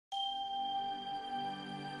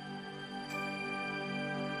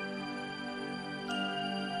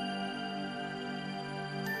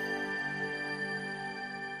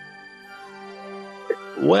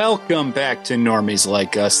Welcome back to Normies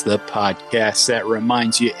Like Us, the podcast that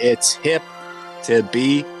reminds you it's hip to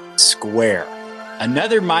be square.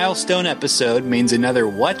 Another milestone episode means another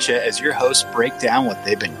Whatcha as your hosts break down what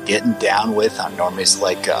they've been getting down with on Normies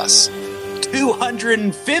Like Us.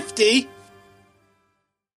 250?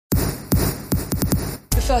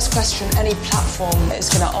 The first question any platform is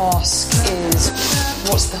going to ask is,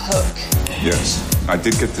 what's the hook? Yes, I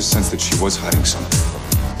did get the sense that she was hiding something.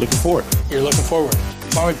 Looking forward. You're looking forward.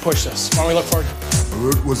 Why don't we push this? Why don't we look forward?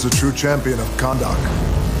 Root was a true champion of Kondak.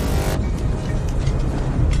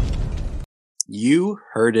 You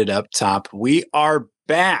heard it up top. We are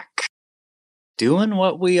back. Doing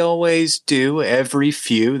what we always do every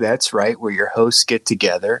few. That's right, where your hosts get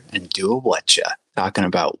together and do a Whatcha. Talking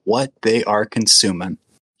about what they are consuming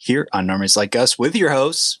here on Normies Like Us with your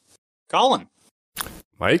hosts, Colin.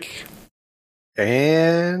 Mike.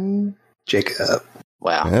 And Jacob.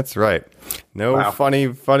 Wow. That's right. No funny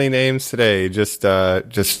names today. Just a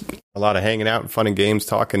lot of hanging out and fun and games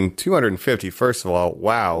talking 250. First of all,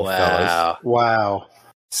 wow. Fellas. Wow.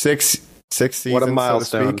 Six seasons, what a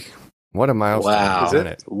milestone. so to speak. What a milestone. Wow. Isn't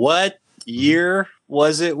it? What year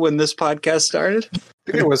was it when this podcast started? I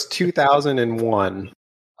think it was 2001.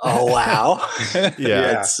 Oh, wow.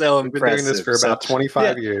 Yeah. It's so We've impressive. been doing this for about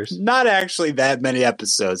 25 years. Not actually that many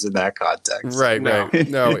episodes in that context. Right. No.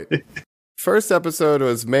 First episode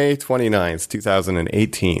was May 29th,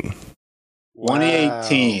 2018.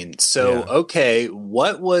 2018. Wow. So, Yeah. okay,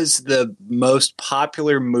 what was the most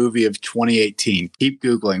popular movie of 2018? Keep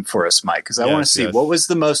Googling for us, Mike, because I want to see what was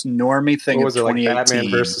the most normie thing What of was it, like 2018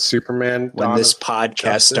 Batman versus Superman? when Dawn this of podcast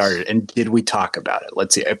Justice? started. And did we talk about it?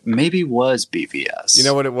 Let's see. It maybe was BVS. You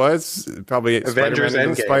know what it was? Probably Avengers Spider-Man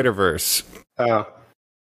into the Endgame. Spider-Verse. Oh.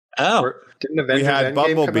 Oh, Didn't Avengers We had Endgame come out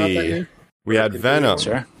that Bumblebee. year? We had Venom.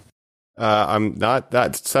 sure. I'm not.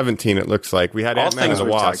 That's 17. It looks like we had All Ant-Man and things the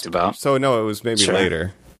we've Wasp. talked about. So no, it was maybe Sure.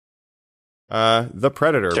 later. The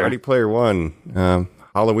Predator, Sure. Ready Player One,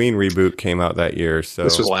 Halloween reboot came out that year. So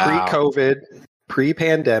This was Wow. pre-COVID,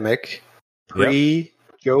 pre-pandemic,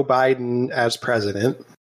 pre-Joe Biden as president.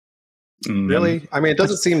 Really? I mean, it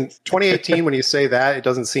doesn't seem 2018 when you say that, it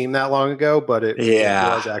doesn't seem that long ago, but it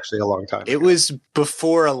was actually a long time. It ago. was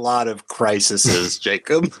before a lot of crises,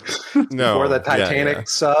 Jacob. no, Before the yeah, Titanic yeah.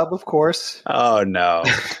 sub, of course. Oh, no.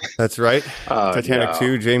 That's right. Oh, Titanic no.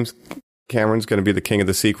 2. James Cameron's going to be the king of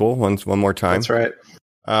the sequel one more time. That's right.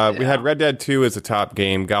 We had Red Dead 2 as a top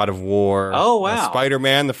game, God of War. Oh, wow.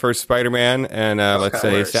 Spider-Man, the first Spider-Man, and let's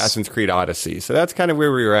say course. Assassin's Creed Odyssey. So that's kind of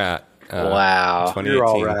where we were at. Wow. 2018. You're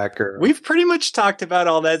all right, girl. We've pretty much talked about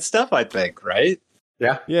all that stuff, I think, right?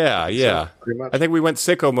 Yeah. Yeah. So, pretty much. I think we went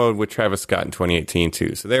sicko mode with Travis Scott in 2018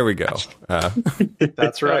 too. So there we go.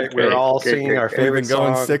 That's right. We're all singing our We've favorite been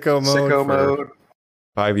going song, sicko mode Sicko for- mode.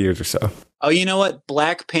 5 years or so. Oh, you know what?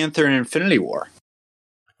 Black Panther and Infinity War.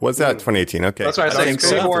 Was that 2018? Okay. That's what I was I saying. think so.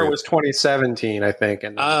 Civil War was 2017, I think,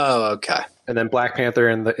 and Oh, okay. then Black Panther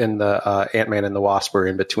and the Ant-Man and the Wasp were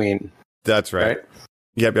in between. That's right. Right?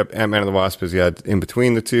 Yep. Ant-Man and the Wasp is in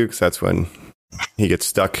between the two because that's when he gets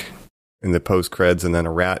stuck in the post creds and then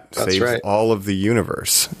a rat That's saves right. all of the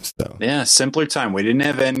universe. So Yeah, simpler time. We didn't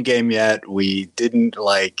have Endgame yet. We didn't,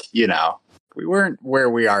 we weren't where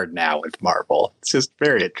we are now with Marvel. It's just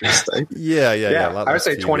very interesting. yeah. Yeah, a lot I would less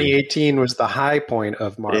say TV. 2018 was the high point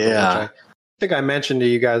of Marvel. Yeah. Which I think I mentioned to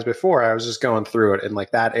you guys before. I was just going through it, and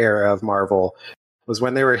like that era of Marvel was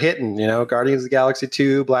when they were hitting. Guardians of the Galaxy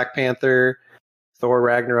 2, Black Panther, Thor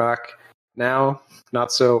Ragnarok. Now,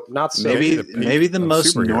 not so. maybe the peak maybe the of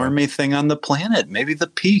most superhero. normie thing on the planet. Maybe the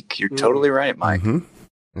peak. You're totally right, Mike. Mhm.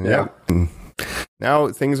 Yeah. Now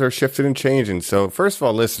things are shifting and changing. So first of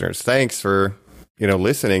all, listeners, thanks for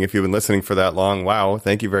listening. If you've been listening for that long, wow,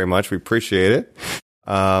 thank you very much. We appreciate it.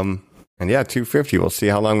 And yeah, 250. We'll see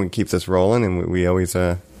how long we can keep this rolling, and we always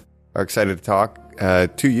are excited to talk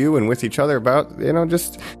to you and with each other about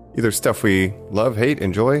just either stuff we love, hate,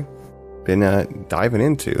 enjoy, been diving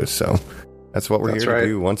into. So that's what we're That's here right. to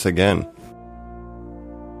do once again.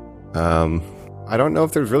 I don't know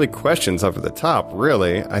if there's really questions up at the top,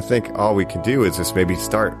 really. I think all we can do is just maybe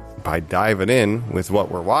start by diving in with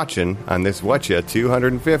what we're watching on this Whatcha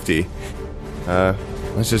 250.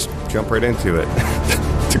 Let's just jump right into it.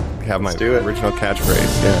 To have my Let's do it. original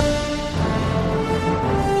catchphrase. Yeah.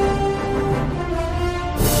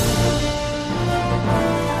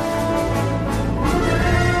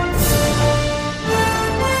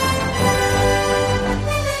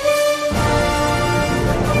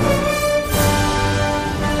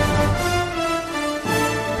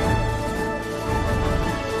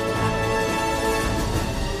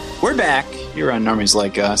 We're We're back here on Normies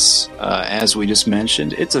Like Us. As we just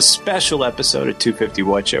mentioned, it's a special episode of 250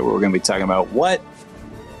 Whatcha where we're going to be talking about what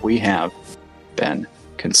we have been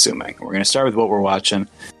consuming. We're going to start with what we're watching.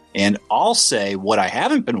 And I'll say what I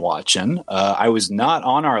haven't been watching. I was not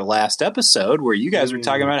on our last episode where you guys were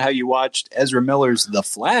talking about how you watched Ezra Miller's The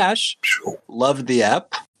Flash. Loved the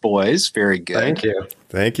ep, boys. Very good. Thank you.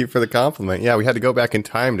 Thank you for the compliment. Yeah, we had to go back in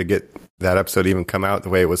time to get that episode even come out the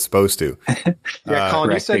way it was supposed to. Yeah,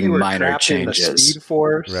 Colin, you said you were minor trapped in the changes. Speed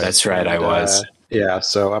Force. Right. That's right, I was. Yeah,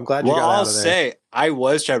 so I'm glad you got out I'll of there. say I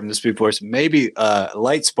was trapped in the Speed Force. Maybe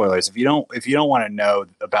light spoilers. If you don't want to know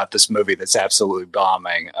about this movie that's absolutely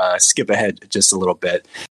bombing, skip ahead just a little bit.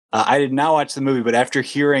 I did not watch the movie, but after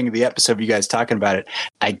hearing the episode of you guys talking about it,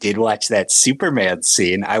 I did watch that Superman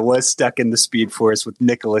scene. I was stuck in the Speed Force with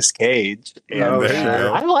Nicolas Cage, and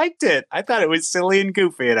I liked it. I thought it was silly and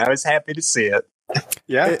goofy, and I was happy to see it.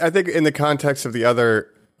 Yeah, I think in the context of the other,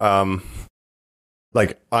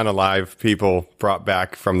 like unalive people brought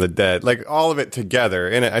back from the dead, like all of it together,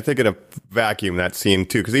 and I think in a vacuum that scene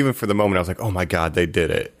too, because even for the moment I was like, oh my god, they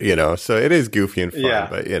did it, So it is goofy and fun,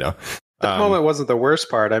 but that moment wasn't the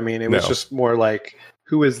worst part. I mean, it was just more like,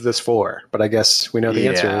 who is this for? But I guess we know the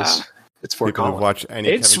answer is it's for people who Colin. watch any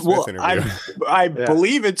Kevin Smith interview. I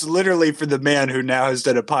believe it's literally for the man who now has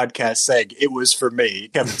done a podcast saying it was for me,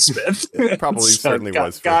 Kevin Smith. It probably certainly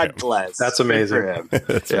was for God him. bless. That's amazing. For him.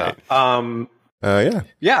 That's right.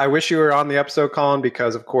 Yeah, I wish you were on the episode, Colin,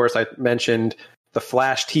 because of course I mentioned the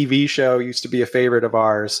Flash TV show used to be a favorite of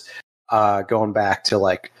ours, going back to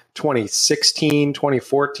like 2016,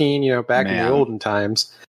 2014, back in the olden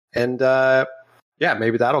times. And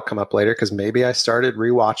maybe that'll come up later because maybe I started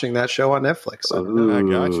rewatching that show on Netflix. I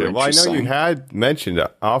gotcha. Well, I know you had mentioned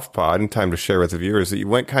off pod, and time to share with the viewers, that you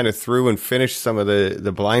went kind of through and finished some of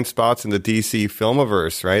the blind spots in the DC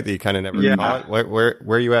Filmiverse, right? That you kind of never caught. Where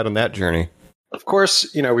are you at on that journey? Of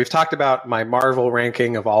course, we've talked about my Marvel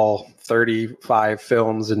ranking of all 35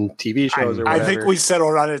 films and TV shows or whatever. I think we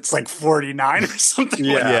settled on it's like 49 or something.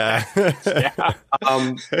 Yeah.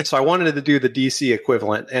 So I wanted to do the DC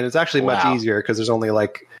equivalent, and it's actually much easier because there's only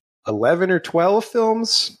like 11 or 12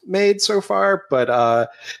 films made so far. But on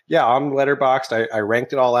Letterboxd, I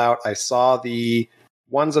ranked it all out. I saw the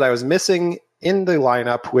ones that I was missing in the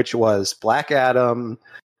lineup, which was Black Adam,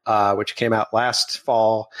 which came out last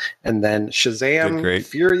fall, and then Shazam!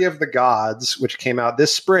 Fury of the Gods, which came out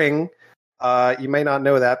this spring. You may not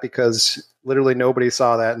know that because literally nobody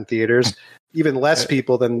saw that in theaters, even less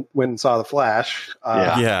people than when saw The Flash.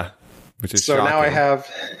 Which is so shocking. now I have.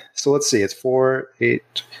 So let's see, it's 4,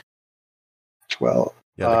 8, 12.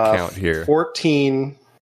 Yeah, the count here. 14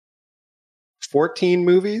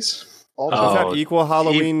 movies. Does that equal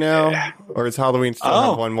Halloween now? Or is Halloween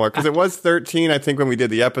still have one more? Because it was 13, I think, when we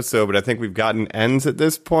did the episode, but I think we've gotten ends at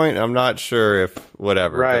this point. I'm not sure if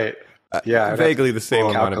whatever. Right. Vaguely the same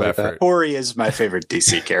amount of effort. Corey is my favorite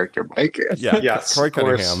DC character, Mike. Yes. Corey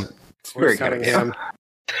Cunningham. Corey Cunningham.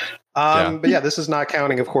 But this is not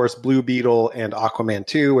counting, of course, Blue Beetle and Aquaman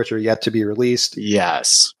 2, which are yet to be released.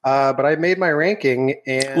 Yes. But I made my ranking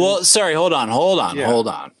and... Well, sorry, hold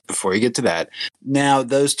on. Before you get to that. Now,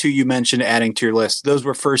 those two you mentioned adding to your list, those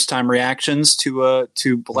were first-time reactions to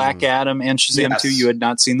Black Adam and Shazam 2. You had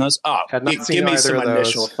not seen those? Give me some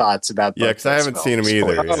initial thoughts about those. Yeah, because I haven't seen them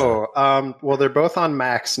either. Well, they're both on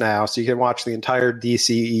Max now, so you can watch the entire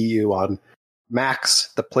DCEU on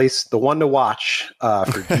Max, the one to watch for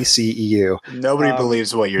DCEU. Nobody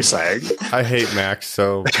believes what you're saying. I hate Max,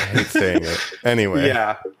 so I hate saying it. Anyway.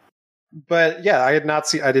 Yeah. But I did not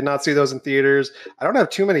see those in theaters. I don't have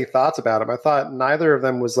too many thoughts about them. I thought neither of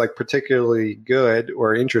them was like particularly good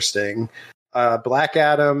or interesting. Black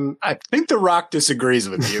Adam. I think The Rock disagrees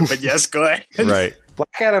with you, but yes, go ahead. Right.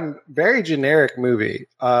 Black Adam, very generic movie.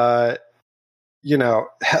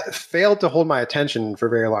 Failed to hold my attention for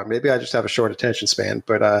very long. Maybe I just have a short attention span,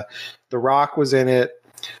 but The Rock was in it.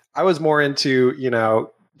 I was more into,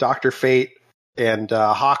 Dr. Fate and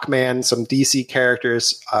Hawkman, some DC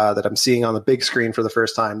characters that I'm seeing on the big screen for the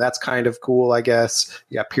first time. That's kind of cool, I guess.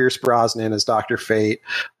 You got Pierce Brosnan as Dr. Fate,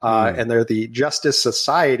 and they're the Justice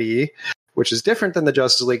Society, which is different than the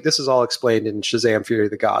Justice League. This is all explained in Shazam! Fury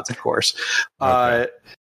of the Gods, of course.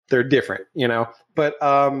 They're different, But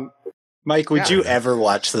Mike, would you ever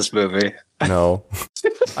watch this movie? No.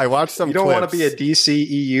 I watched some You don't clips. want to be a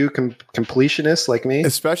DCEU completionist like me?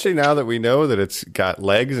 Especially now that we know that it's got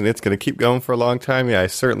legs and it's going to keep going for a long time. Yeah, I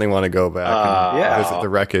certainly want to go back and visit the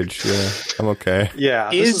wreckage. Yeah, I'm okay.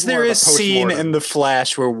 Yeah. Is there a scene in The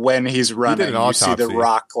Flash where when he's running, you see The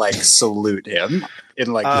Rock salute him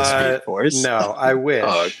in the Speed Force? No, I wish.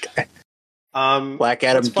 Okay. Black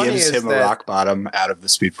Adam what's funny gives is him a that- rock bottom out of the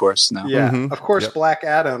Speed Force now. Yeah, Mhm. of course, Yep. Black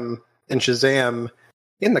Adam and Shazam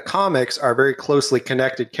in the comics are very closely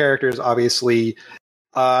connected characters, obviously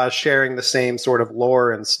sharing the same sort of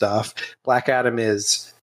lore and stuff. Black Adam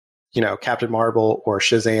is, Captain Marvel or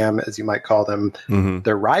Shazam, as you might call them,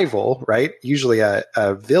 their rival, right? Usually a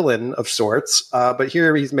villain of sorts. But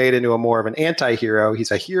here he's made into a more of an anti-hero.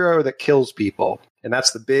 He's a hero that kills people. And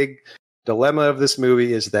that's the big dilemma of this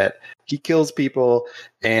movie, is that he kills people,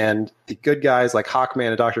 and the good guys like Hawkman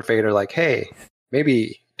and Dr. Fate are like, hey,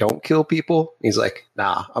 maybe don't kill people. He's like,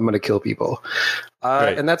 nah, I'm going to kill people.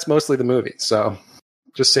 Right. And that's mostly the movie. So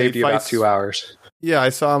just saved He you about fights- 2 hours. Yeah, I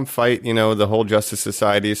saw him fight, the whole Justice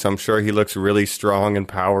Society, so I'm sure he looks really strong and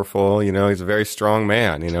powerful. He's a very strong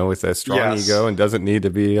man, with a strong Yes. ego and doesn't need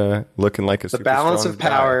to be looking like a The super balance strong of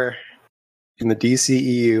power in the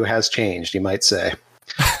DCEU has changed, you might say.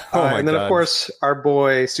 Oh my and then, God. of course, our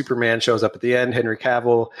boy Superman shows up at the end, Henry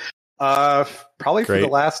Cavill, probably for Great. the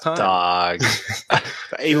last time. Dog.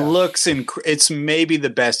 He looks it's maybe the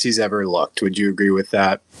best he's ever looked. Would you agree with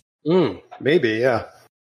that? Maybe, yeah.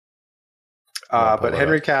 I'll pull But it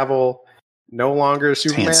Henry up. Cavill, no longer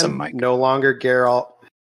Superman, handsome, Mike. no longer Geralt,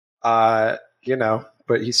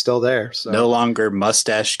 but he's still there. So No longer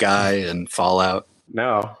mustache guy in Fallout.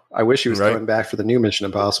 no, I wish he was Right. coming back for the new Mission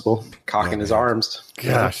Impossible, cocking his arms.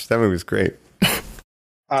 Gosh, that movie was great.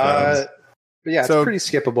 But yeah, so- it's pretty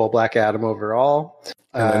skippable Black Adam overall.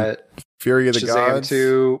 And then Fury of the Shazam Gods.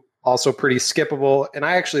 2, also pretty skippable. And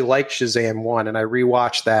I actually like Shazam 1, and I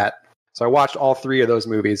rewatched that. So I watched all three of those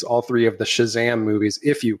movies, all three of the Shazam movies,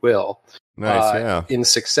 if you will, Nice, yeah. in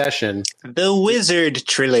succession. The Wizard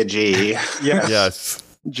Trilogy. Yes. Yes.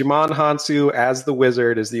 Jimon Hansu as the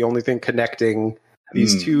Wizard is the only thing connecting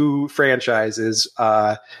these two franchises.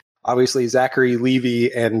 Obviously, Zachary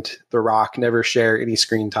Levi and The Rock never share any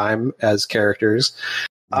screen time as characters.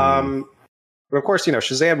 But of course,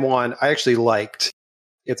 Shazam 1, I actually liked.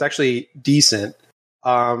 It's actually decent.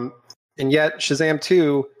 And yet, Shazam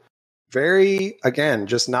 2,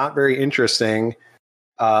 just not very interesting.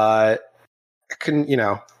 I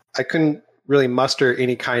couldn't really muster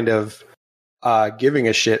any kind of giving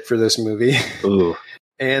a shit for this movie. Ooh.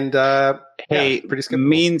 And Hey, pretty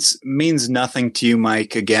skippable. means nothing to you,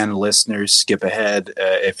 Mike. Again, listeners, skip ahead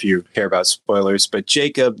if you care about spoilers. But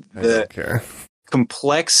Jacob, I the don't care.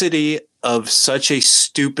 complexity of such a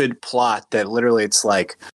stupid plot that literally it's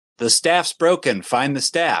like, the staff's broken. Find the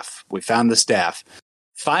staff. We found the staff.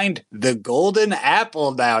 Find the golden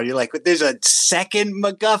apple now. You're like, there's a second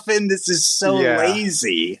MacGuffin. This is so Yeah.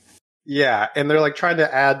 lazy. Yeah, and they're like trying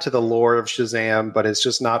to add to the lore of Shazam, but it's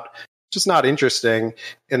just not interesting.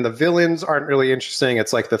 And the villains aren't really interesting.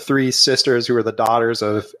 It's like the three sisters who are the daughters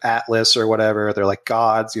of Atlas or whatever. They're like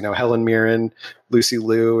gods, Helen Mirren, Lucy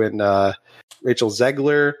Liu, and Rachel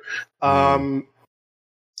Zegler. What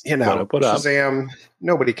up? Shazam,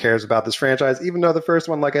 nobody cares about this franchise, even though the first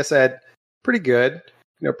one, like I said, pretty good.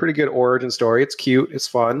 Pretty good origin story. It's cute. It's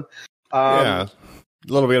fun. Yeah.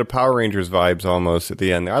 A little bit of Power Rangers vibes almost at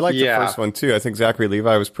the end. I liked the first one too. I think Zachary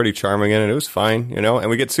Levi was pretty charming in it. It was fine, and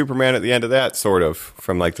we get Superman at the end of that, sort of,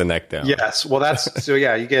 from like the neck down. Yes. Well, that's so.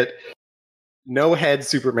 Yeah, you get no head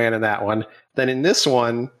Superman in that one. Then in this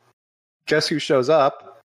one, guess who shows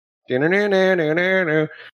up? Wonder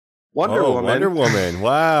Woman. Wonder Woman.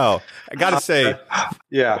 Wow. I gotta say,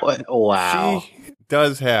 Yeah. Wow. she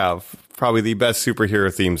does have probably the best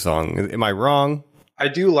superhero theme song. Am I wrong? I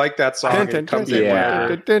do like that song. It comes in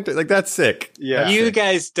whenever. Like, that's sick. Yeah. You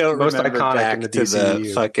guys don't Most remember iconic back in the to the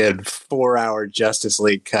DCEU. fucking 4-hour Justice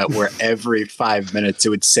League cut where every 5 minutes it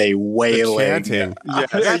would say wailing. Chanting. Yeah.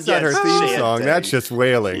 That's not her theme Chanting. song. That's just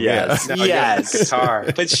wailing. Yes, No, yes. guitar.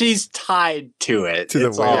 But she's tied to it. To the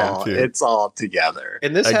it's wailing, all too. it's all together.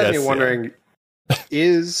 And this I had guess, me yeah. wondering: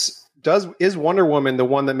 is Wonder Woman the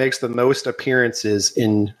one that makes the most appearances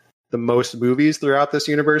in the most movies throughout this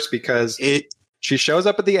universe? Because she shows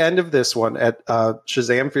up at the end of this one at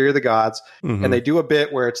Shazam: Fear of the Gods, and they do a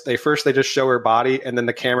bit where they just show her body, and then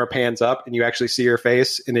the camera pans up, and you actually see her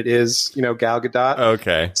face, and it is Gal Gadot.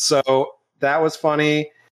 Okay. So that was funny,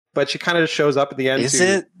 but she kind of shows up at the end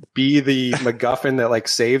to be the MacGuffin that like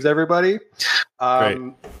saves everybody.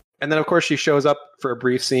 And then of course she shows up for a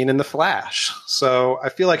brief scene in The Flash. So I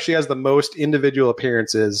feel like she has the most individual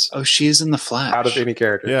appearances. Oh, she's in The Flash. Out of any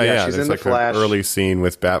character. Yeah. She's There's in The like Flash. an early scene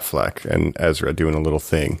with Batfleck and Ezra doing a little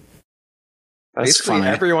thing. That's Basically,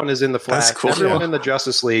 funny. everyone is in The Flash. That's cool. Everyone in the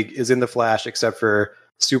Justice League is in The Flash except for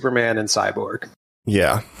Superman and Cyborg.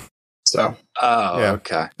 Yeah. So,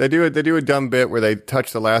 okay. They do a dumb bit where they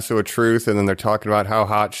touch the lasso of truth, and then they're talking about how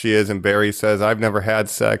hot she is, and Barry says, "I've never had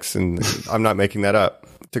sex," and I'm not making that up.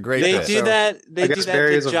 It's a great They bit. do that. They I do guess that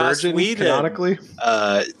Mary to is a Joss virgin, Whedon. canonically.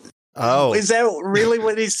 Is that really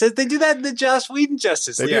what he said? They do that in the Joss Whedon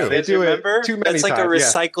Justice They League. do. They do it remember? too many That's like a times, yeah.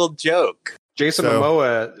 recycled joke. Jason So,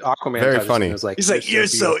 Momoa, Aquaman, very touches funny. him, is like, He's like, you're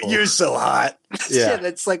so hot. Yeah.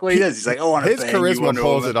 That's like what he does. He's like, I want to His bang you, charisma Wonder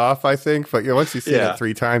pulls Woman. it off, I think. But once you see Yeah. it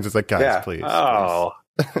 3 times, it's like, guys, Yeah. please. Oh,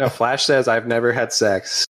 No, Flash says, I've never had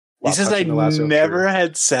sex. he while says I touching the lasso of never truth.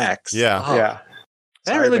 had sex. Yeah. Oh, Yeah.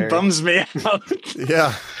 that Sorry, really Mary. bums me out. Please.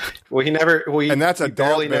 Yeah. Well, And that's he adult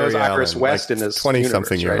barely knows Barry Iris Allen, West like in his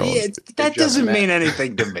 20-something-year-old. universe, right? Yeah, that They just doesn't met. mean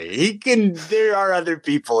anything to me. He can. There are other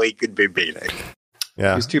people he could be meeting.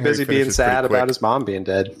 Yeah. He's too Harry busy being finishes sad pretty about quick. his mom being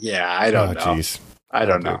dead. Yeah, I don't know. Jeez. I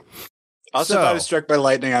don't Okay. know. Also, if I was struck by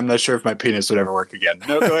lightning, I'm not sure if my penis would ever work again.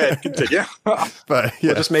 No, go ahead, continue. But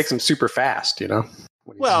yeah. It just makes him super fast, you know?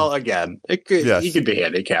 Well, again, it could. Yes. He could be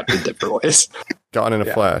handicapped in different ways. Gone in a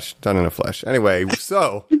Yeah. flash. Done in a flash. Anyway,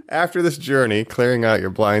 so after this journey, clearing out your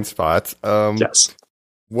blind spots, Yes.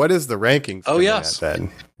 what is the ranking? Oh, yes. Then?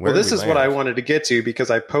 Well, this is what I wanted to get to because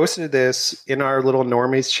I posted this in our little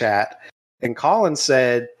Normies chat, and Colin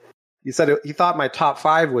said he thought my top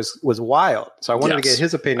 5 was wild. So I wanted to Yes, get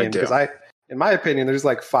his opinion I do. because in my opinion, there's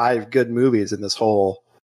like 5 good movies in this whole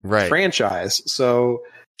Right. franchise. So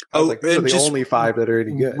I was like, these are and the just only 5 that are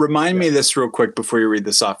any good. Remind me of this real quick before you read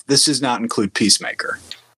this off. This does not include Peacemaker.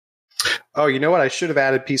 Oh, you know what? I should have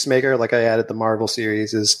added Peacemaker, like I added the Marvel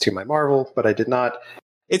series to my Marvel, but I did not.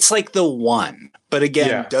 It's like the one, but again,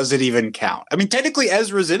 Yeah. does it even count? I mean, technically,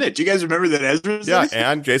 Ezra's in it. Do you guys remember that Ezra's in Yeah, it?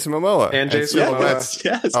 and Jason Momoa. And Jason Momoa. silhouettes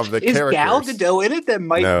Yes. of the Is characters. Gal Gadot in it? That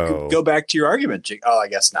might No. go back to your argument. Jake. Oh, I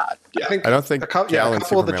guess not. Yeah. I don't think a couple Gal and of the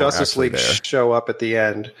Superman were Justice actually League there. show up at the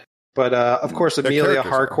end. But of course, The Amelia characters are.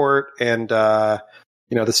 Harcourt and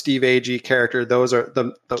the Steve Agee character, those are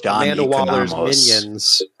the John Amanda Waller's Economos.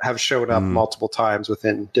 minions have shown up multiple times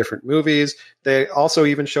within different movies. They also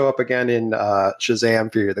even show up again in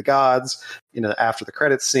Shazam: Fury of the Gods, after the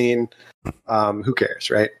credits scene. Who cares,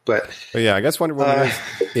 right? But yeah, I guess Wonder Woman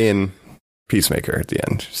is in Peacemaker at the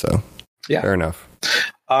end. So yeah, fair enough.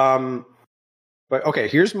 But okay,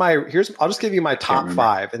 I'll just give you my top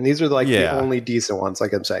 5, and these are like the only decent ones,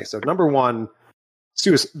 like I'm saying. So number 1,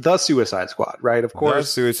 the Suicide Squad, right? Of The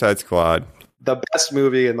course, Suicide Squad. the best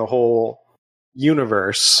movie in the whole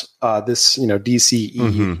universe. This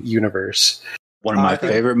DCE universe. One of my I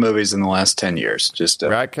think- favorite movies in the last 10 years. Just a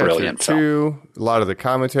Ratcatcher brilliant film. 2. A lot of the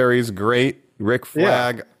commentaries great. Rick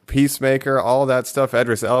Flag, Peacemaker, all that stuff.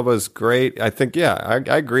 Idris Elba's great. I think, I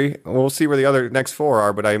agree. We'll see where the other next 4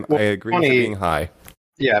 are, but I agree with it being high.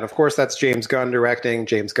 Yeah, and of course that's James Gunn directing.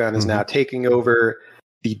 James Gunn is now taking over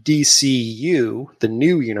the DCU, the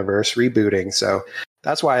new universe, rebooting. So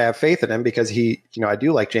that's why I have faith in him, because I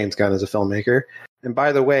do like James Gunn as a filmmaker. And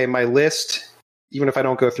by the way, my list, even if I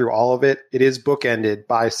don't go through all of it, it is bookended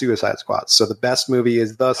by Suicide Squad. So the best movie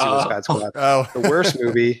is The Suicide Squad. Oh. The worst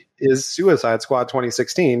movie is Suicide Squad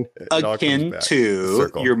 2016. all comes Akin back. to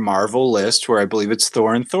Circle. your Marvel list, where I believe it's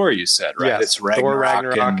Thor and Thor, you said, right? Yes, It's Thor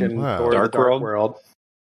Ragnarok and Wow. Thor Dark the Dark World. World.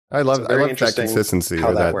 I love very that interesting consistency. how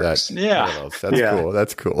or that that works. Yeah. parallels. That's Yeah. cool.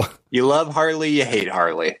 That's cool. You love Harley, you hate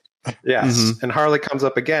Harley. Yes, and Harley comes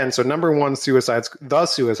up again. So number 1, The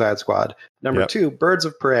Suicide Squad. Number 2, Birds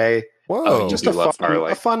of Prey. Whoa. Just You love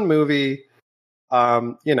Harley. a fun movie.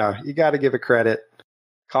 You got to give it credit.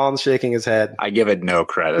 Colin's shaking his head. I give it no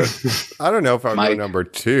credit. I don't know if I'll go Mike. number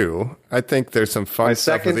 2. I think there's some fun My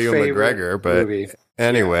stuff with second Ewan favorite McGregor, but movie.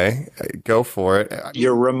 anyway, go for it.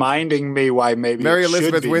 You're reminding me why maybe Mary it should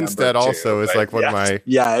Elizabeth be Winstead number 2, also is but like one of yes. my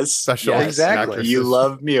yes special yes. Exactly. actresses. You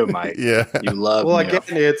love Mew, Mike. Yeah. You love Well, Mew. again,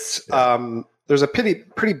 it's there's a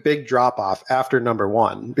pretty big drop off after number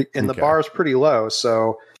 1, and the Okay. bar is pretty low.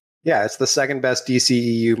 So, yeah, it's the second best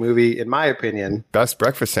DCEU movie in my opinion. Best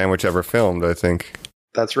breakfast sandwich ever filmed, I think.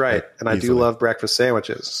 That's right, and I do Easily. love breakfast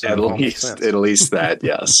sandwiches. So At it all makes least, sense. at least that,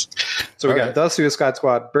 yes. So we Okay. got The Suicide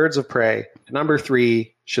Squad, Birds of Prey, number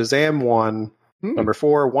 3, Shazam 1, number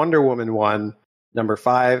 4, Wonder Woman 1, number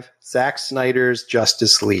 5, Zack Snyder's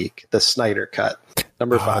Justice League, the Snyder Cut.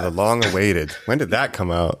 Number 5. The long awaited. When did that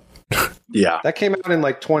come out? Yeah. That came out in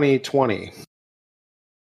like 2020.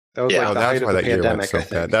 That was Yeah, like the that's height of why the that year went pandemic, so I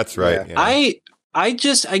think. bad. That's right. Yeah. Yeah.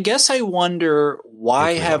 I guess I wonder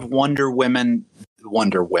why Okay. have Wonder Woman,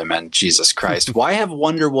 Jesus Christ, why have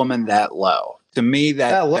Wonder Woman that low? To me,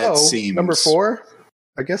 That low, that seems number 4?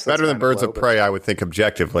 I guess that's Better than kinda Birds low, of but- Prey, I would think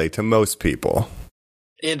objectively, to most people.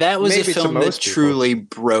 That was a Maybe to film that most people. truly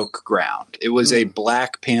broke ground. It was a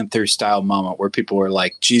Black Panther style moment where people were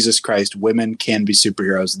like, Jesus Christ, women can be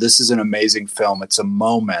superheroes. This is an amazing film. It's a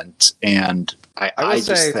moment. And I I would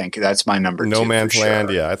just say think that's my number 2. No Man's for Land,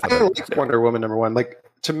 sure. yeah. I I thought like Wonder Woman number 1. Like,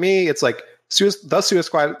 to me, it's like the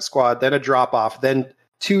Suicide Squad, then a drop off, then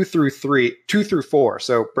 2 through 4.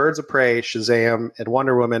 So Birds of Prey, Shazam, and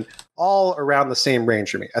Wonder Woman, all around the same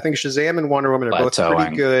range for me. I think Shazam and Wonder Woman are both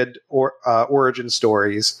pretty good origin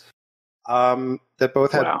stories. That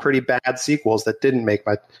both had pretty bad sequels that didn't make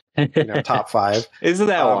my top 5. Isn't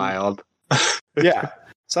that wild? Yeah.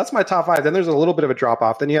 So that's my top 5. Then there's a little bit of a drop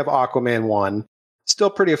off. Then you have Aquaman 1. Still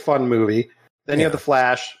pretty a fun movie. Then you have The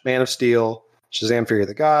Flash, Man of Steel, Shazam Fury of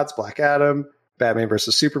the Gods, Black Adam, Batman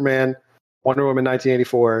vs. Superman, Wonder Woman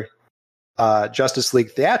 1984, Justice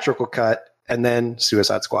League theatrical cut, and then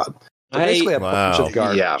Suicide Squad. So basically a bunch of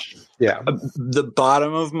garbage. Yeah. The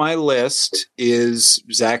bottom of my list is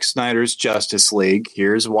Zack Snyder's Justice League.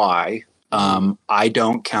 Here's why. I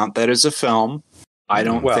don't count that as a film. I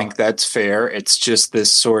don't think that's fair. It's just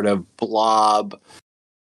this sort of blob,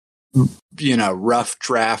 rough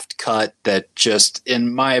draft cut that just,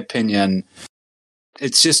 in my opinion,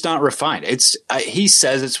 it's just not refined. He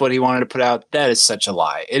says it's what he wanted to put out. That is such a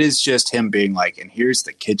lie. It is just him being like, and here's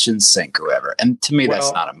the kitchen sink or whatever. And to me,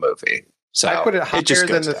 that's not a movie. So I put it higher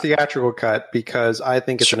than the theatrical cut because I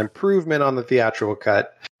think it's an improvement on the theatrical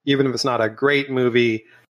cut. Even if it's not a great movie,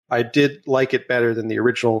 I did like it better than the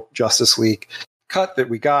original Justice League cut that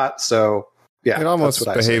we got. So yeah, it almost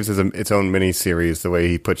behaves as its own miniseries the way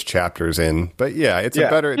he puts chapters in. But yeah, it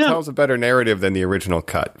tells a better narrative than the original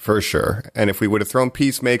cut for sure. And if we would have thrown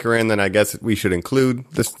Peacemaker in, then I guess we should include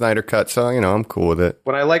the Snyder cut. So I'm cool with it.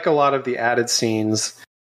 But I like a lot of the added scenes.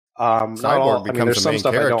 Cyborg becomes the main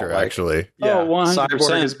character, actually. Yeah, 100%.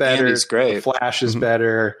 Cyborg is better. Andy's great. The Flash is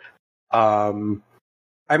better.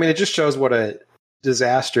 It just shows what a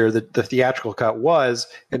disaster the theatrical cut was,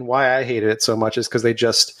 and why I hated it so much is because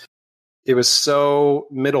it was so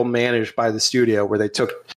middle managed by the studio, where they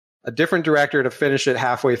took a different director to finish it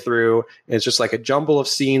halfway through. And it's just like a jumble of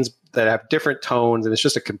scenes that have different tones, and it's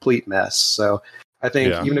just a complete mess. So I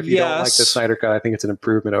think even if you don't like the Snyder cut, I think it's an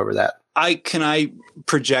improvement over that. Can I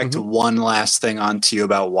project one last thing onto you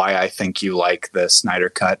about why I think you like the Snyder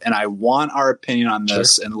cut? And I want our opinion on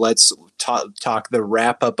this, and let's talk the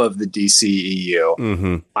wrap up of the DCEU.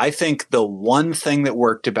 Mm-hmm. I think the one thing that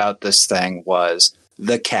worked about this thing was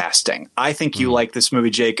the casting. I think you like this movie,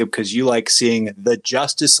 Jacob, because you like seeing the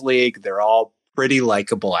Justice League. They're all pretty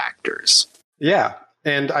likable actors. Yeah.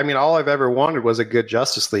 And all I've ever wanted was a good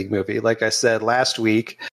Justice League movie. Like I said last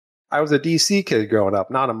week, I was a DC kid growing up,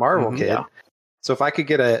 not a Marvel kid. Yeah. So if I could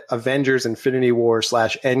get a Avengers Infinity War /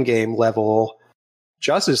 Endgame level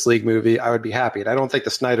Justice League movie, I would be happy. And I don't think the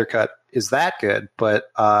Snyder cut is that good, but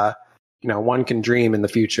one can dream in the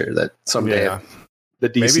future that someday the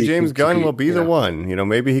DC maybe James Gunn will be the one.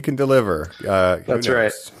 Maybe he can deliver. That's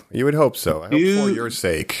right. You would hope so. I hope for your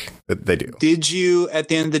sake that they do. Did you, at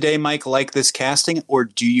the end of the day, Mike, like this casting, or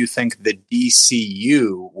do you think the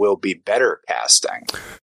DCU will be better casting?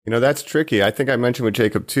 That's tricky. I think I mentioned with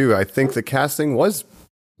Jacob too. I think the casting was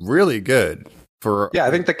really good. I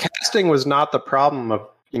think the casting was not the problem of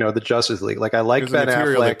the Justice League. Like I like Ben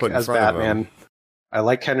Affleck as Batman. I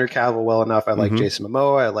like Henry Cavill well enough. I like Jason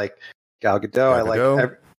Momoa. I like Gal Gadot. I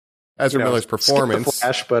like Ezra Miller's performance.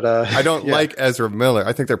 Flash, but I don't like Ezra Miller.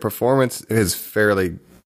 I think their performance is fairly,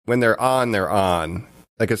 when they're on, they're on.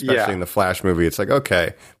 Like especially in the Flash movie, it's like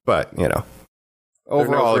okay, but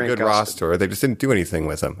overall a good roster. They just didn't do anything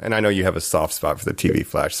with them. And I know you have a soft spot for the TV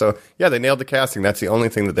Flash. So yeah, they nailed the casting. That's the only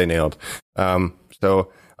thing that they nailed.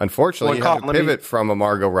 So unfortunately, you have to pivot from a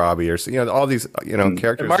Margot Robbie or all these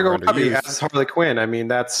characters. And Margot Robbie as Harley Quinn.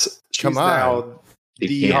 She's now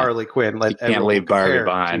the Harley Quinn. You can't leave Barbie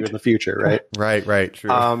behind in the future, right? right.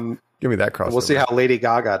 True. Give me that crossover. We'll see how Lady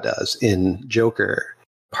Gaga does in Joker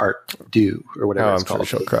Part 2 or whatever it's called.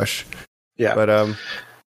 Sure she'll crush. Yeah,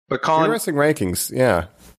 but Colin, interesting rankings. Yeah.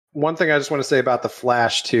 One thing I just want to say about the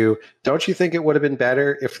Flash too. Don't you think it would have been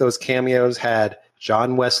better if those cameos had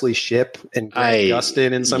John Wesley Shipp and Grant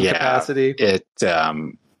Gustin in some capacity?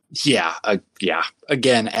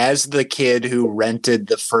 Again, as the kid who rented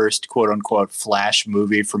the first quote unquote Flash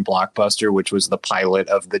movie from Blockbuster, which was the pilot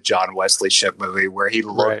of the John Wesley Shipp movie where he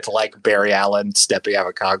looked like Barry Allen stepping out of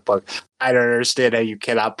a comic book. I don't understand how you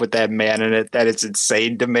cannot put that man in it. That is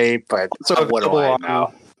insane to me, but what do I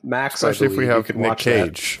know? Max, especially if we have Nick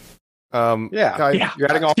Cage. You're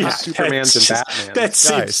adding all Supermans and Batman. That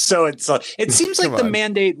seems so insulting. It seems like the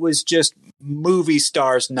mandate was just movie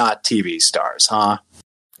stars, not TV stars, huh?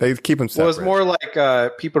 They keep them separate. Well, it's more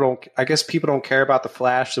like people don't care about the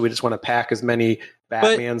Flash, so we just want to pack as many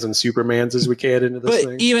Batmans and Supermans as we can into this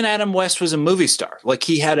thing. But even Adam West was a movie star. Like,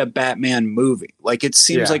 he had a Batman movie. Like, it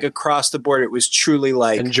seems like across the board, it was truly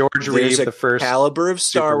like, and George Reeves, the first caliber of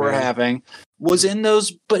star Superman. we're having, was in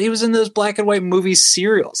those, but he was in those black and white movie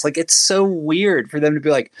serials. Like, it's so weird for them to be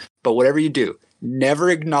like, but whatever you do, never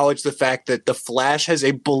acknowledge the fact that The Flash has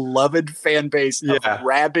a beloved fan base of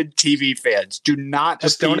rabid TV fans. Do not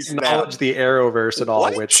just don't acknowledge the Arrowverse at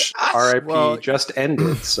all, which RIP just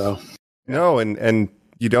ended. So no, and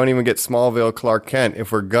you don't even get Smallville Clark Kent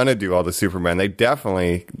if we're gonna do all the Superman. They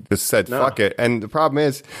definitely just said fuck it. And the problem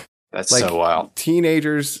is, that's like, so wild.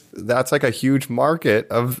 Teenagers, that's like a huge market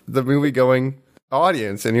of the movie going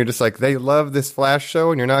audience, and you're just like, they love this Flash show,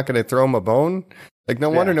 and you're not going to throw them a bone. Like, no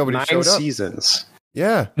wonder nobody showed up. 9 seasons.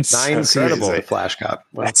 Yeah. 9 seasons of Flash Cop.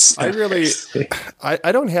 Well,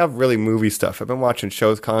 I don't have really movie stuff. I've been watching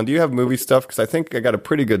shows. Colin, do you have movie stuff? Because I think I got a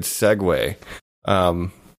pretty good segue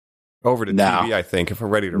over to TV, I think, if we're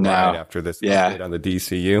ready to ride after this update on the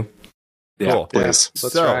DCU. Yeah, cool. please.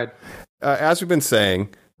 Let's ride. As we've been saying,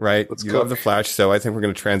 right, you love the Flash, so I think we're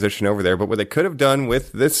going to transition over there. But what they could have done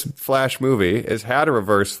with this Flash movie is had a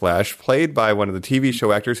reverse Flash played by one of the TV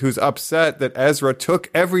show actors who's upset that Ezra took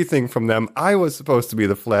everything from them. I was supposed to be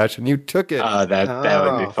the Flash, and you took it.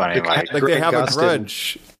 That would be funny. Like they have a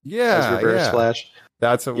grudge. Yeah, as reverse Flash.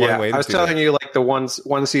 That's one way to do it. I was telling you, like, the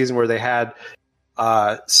one season where they had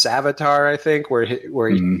Savitar, I think, where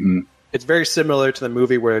he it's very similar to the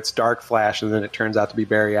movie where it's Dark Flash, and then it turns out to be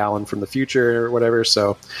Barry Allen from the future or whatever.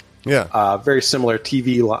 So, very similar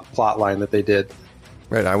TV plot line that they did.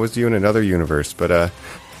 Right, I was doing another universe, but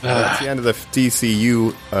that's the end of the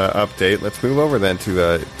DCU update. Let's move over then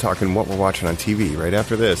to talking what we're watching on TV right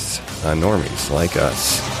after this on Normies Like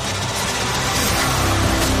Us.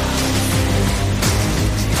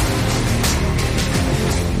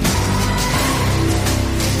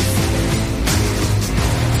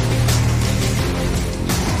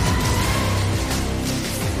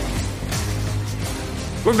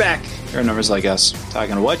 We're back. Here are Numbers Like Us,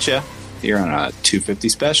 talking to Whatcha here on a 250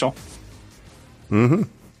 special.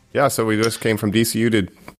 Yeah, so we just came from DCU to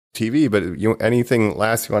TV, but anything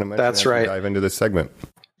last you want to mention? That's right. Dive into this segment.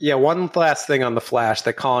 Yeah, one last thing on the Flash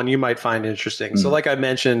that, Colin, you might find interesting. So, like I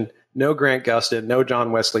mentioned, no Grant Gustin, no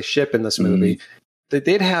John Wesley Shipp in this movie. They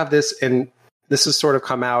did have this, and this has sort of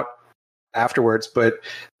come out afterwards, but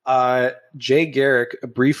Jay Garrick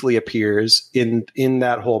briefly appears in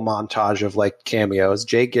that whole montage of like cameos.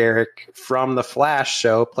 Jay Garrick from the Flash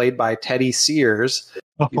show, played by Teddy Sears.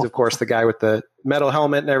 He's of course the guy with the metal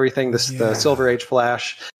helmet and everything. The Silver Age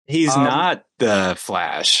Flash. He's not the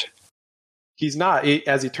Flash. He's not.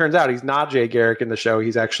 As it turns out, he's not Jay Garrick in the show.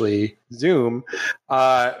 He's actually Zoom.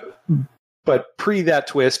 But pre that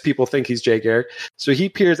twist, people think he's Jay Garrick. So he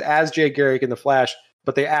appears as Jay Garrick in the Flash.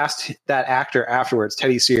 But they asked that actor afterwards,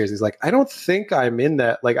 Teddy Sears. He's like, I don't think I'm in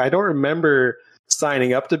that. Like, I don't remember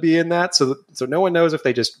signing up to be in that. So no one knows if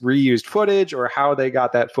they just reused footage or how they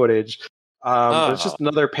got that footage. But it's just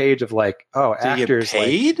another page of like, actors. You get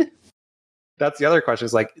paid? Like, that's the other question.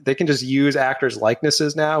 Is like they can just use actors'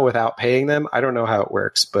 likenesses now without paying them. I don't know how it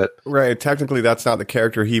works, but right. Technically, that's not the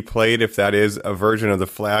character he played. If that is a version of the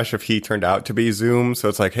Flash, if he turned out to be Zoom, so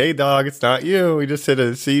it's like, hey, dog, it's not you. We just did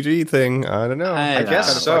a CG thing. I don't know. I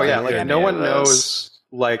guess so. Yeah, like no one knows.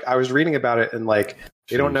 Like I was reading about it, and like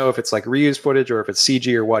they don't know if it's like reused footage or if it's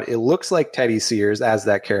CG or what. It looks like Teddy Sears as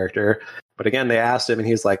that character. But again, they asked him, and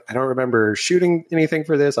he's like, I don't remember shooting anything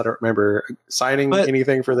for this. I don't remember signing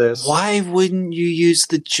anything for this. Why wouldn't you use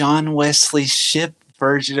the John Wesley Shipp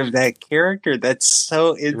version of that character? That's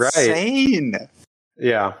so insane. Right.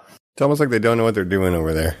 Yeah. It's almost like they don't know what they're doing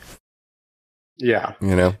over there. Yeah.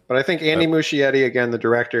 You know? But I think Andy Muschietti, again, the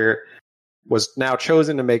director, was now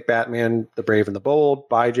chosen to make Batman the Brave and the Bold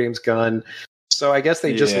by James Gunn. So I guess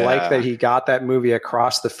they just like that he got that movie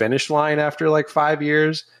across the finish line after like 5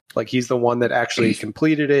 years. Like he's the one that actually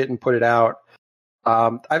completed it and put it out.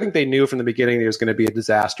 I think they knew from the beginning it was going to be a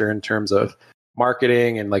disaster in terms of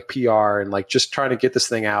marketing and like PR and like just trying to get this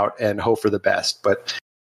thing out and hope for the best. But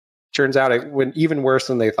turns out it went even worse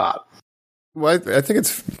than they thought. Well, I think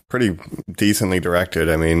it's pretty decently directed.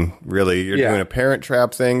 I mean, really, you're doing a Parent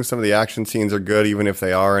Trap thing. Some of the action scenes are good, even if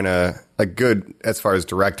they are in a good, as far as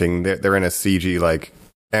directing, they're in a CG, like,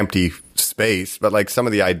 empty space. But, like, some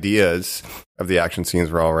of the ideas of the action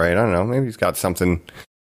scenes were all right. I don't know. Maybe he's got something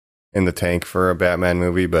in the tank for a Batman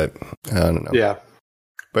movie, but I don't know. Yeah.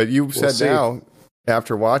 But you said now,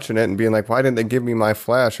 after watching it and being like, why didn't they give me my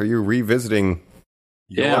Flash? Are you revisiting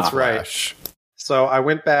your that's Flash? Right. So I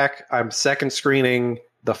went back, I'm second screening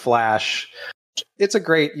The Flash. It's a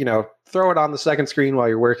great, throw it on the second screen while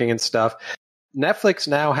you're working and stuff. Netflix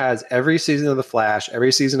now has every season of The Flash,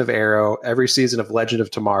 every season of Arrow, every season of Legend of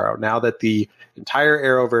Tomorrow. Now that the entire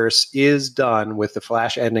Arrowverse is done with The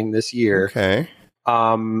Flash ending this year, Okay.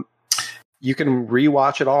 you can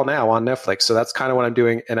rewatch it all now on Netflix. So that's kind of what I'm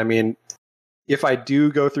doing. And I mean, if I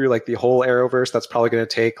do go through like the whole Arrowverse, that's probably going to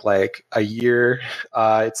take like a year.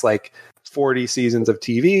 It's like 40 seasons of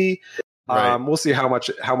TV. Right. We'll see how much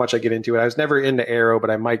I get into it. I was never into Arrow, but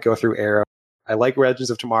I might go through Arrow. I like Legends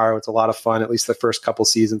of Tomorrow. It's a lot of fun, at least the first couple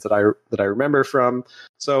seasons that I remember from.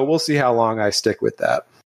 So we'll see how long I stick with that.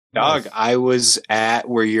 Dog, I was at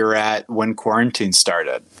where you're at when quarantine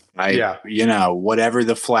started. Whatever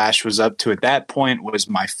the Flash was up to at that point was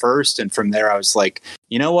my first. And from there, I was like,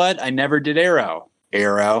 you know what? I never did Arrow.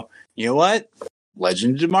 You know what?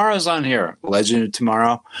 Legend of Tomorrow's on here. Legend of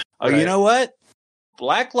Tomorrow. Oh, Right. You know what?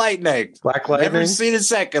 Black Lightning. Never seen a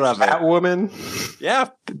second of it. Batwoman. Yeah,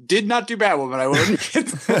 did not do Batwoman. I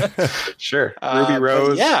wouldn't. Sure. Ruby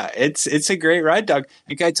Rose. Yeah, it's a great ride, dog.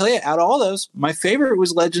 And can I tell you, out of all those, my favorite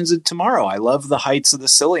was Legends of Tomorrow. I love the heights of the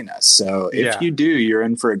silliness. So if you do, you're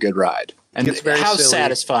in for a good ride. And It's very how silly.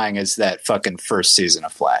 satisfying is that fucking first season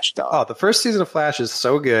of Flash, dog? Oh, the first season of Flash is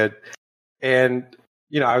so good. And,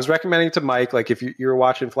 I was recommending to Mike, like if you're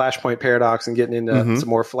watching Flashpoint Paradox and getting into some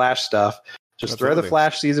more Flash stuff, just throw the Absolutely.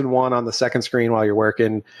 Flash season 1 on the second screen while you're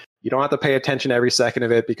working. You don't have to pay attention every second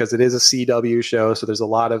of it because it is a CW show. So there's a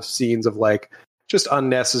lot of scenes of like just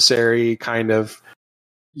unnecessary kind of,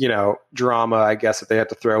 drama, I guess, that they have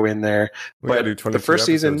to throw in there. We gotta do 22 the first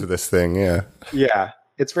season of this thing, yeah. Yeah,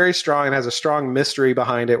 it's very strong and has a strong mystery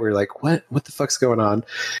behind it where you're like, what the fuck's going on?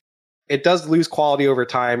 It does lose quality over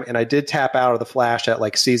time, and I did tap out of the Flash at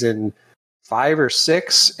like season 5 or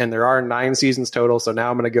 6, and there are 9 seasons total, so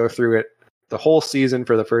now I'm going to go through it the whole season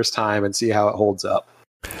for the first time and see how it holds up.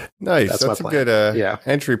 Nice. That's a my good plan.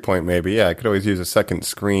 entry point, maybe. Yeah, I could always use a second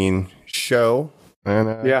screen show.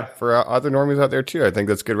 And for other normies out there, too, I think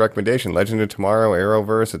that's a good recommendation. Legend of Tomorrow,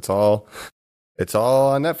 Arrowverse, it's all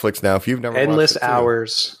on Netflix now. If you've never Endless watched it,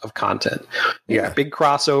 hours of content. You got big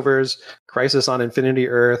crossovers, Crisis on Infinity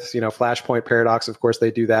Earth, Flashpoint Paradox, of course,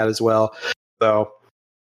 they do that as well. So,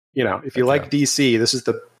 if you like DC, this is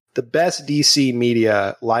the best DC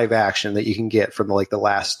media live action that you can get from the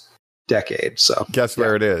last decade. So guess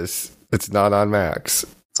where it is? It's not on Max.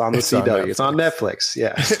 It's on the CW. It's on Netflix.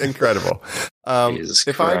 Yeah. Incredible.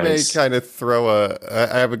 If I may kind of throw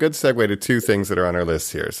I have a good segue to 2 things that are on our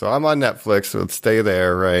list here. So I'm on Netflix, so let's stay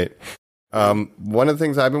there, right? One of the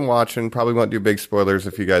things I've been watching, probably won't do big spoilers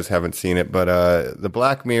if you guys haven't seen it, but the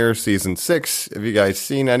Black Mirror season 6. Have you guys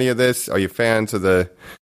seen any of this? Are you fans of the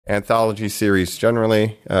anthology series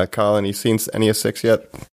generally? Colin, you seen any of 6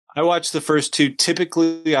 yet? I watched the first 2.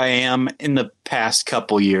 Typically, I am in the past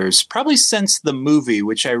couple years, probably since the movie,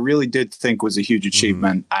 which I really did think was a huge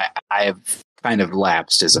achievement. I have kind of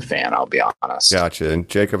lapsed as a fan, I'll be honest. Gotcha. And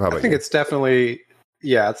Jacob, how about you? I think it's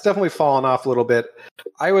definitely fallen off a little bit.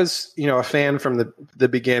 I was, a fan from the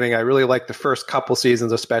beginning. I really liked the first couple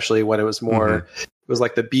seasons, especially when it was more, it was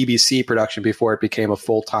like the BBC production before it became a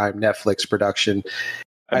full-time Netflix production.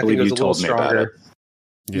 I think it was a little stronger.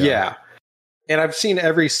 Yeah. And I've seen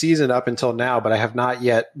every season up until now, but I have not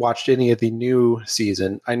yet watched any of the new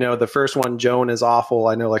season. I know the first one, Joan, is awful.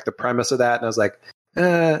 I know like the premise of that. And I was like,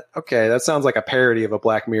 okay, that sounds like a parody of a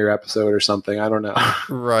Black Mirror episode or something. I don't know.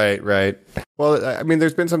 Right. Well, I mean,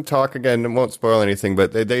 there's been some talk, again, it won't spoil anything,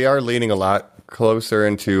 but they are leaning a lot closer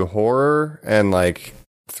into horror and like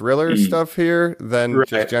thriller stuff here than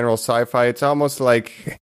just general sci-fi. It's almost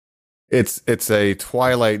like it's a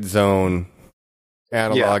Twilight Zone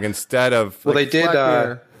analog instead of they did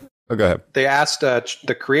go ahead. They asked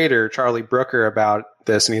the creator Charlie Brooker about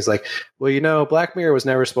this, and he's like, well, Black Mirror was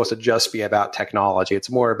never supposed to just be about technology. It's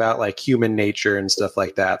more about like human nature and stuff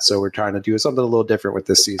like that, so we're trying to do something a little different with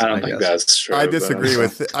this season. I don't think that's true. I disagree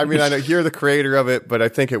with I mean, I know you're the creator of it, but I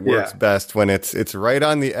think it works best when it's right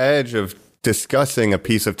on the edge of discussing a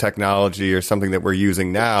piece of technology or something that we're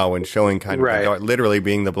using now and showing kind of literally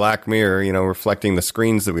being the Black Mirror, reflecting the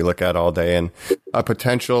screens that we look at all day, and a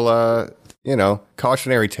potential,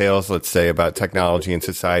 cautionary tales, let's say, about technology and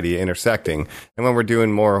society intersecting. And when we're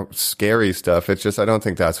doing more scary stuff, it's just, I don't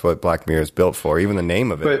think that's what Black Mirror is built for. Even the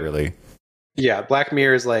name of it, really. Yeah, Black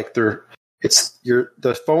Mirror is like the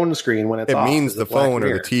phone screen when it's off. It means the phone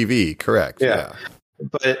or the TV, correct. Yeah.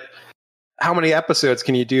 But how many episodes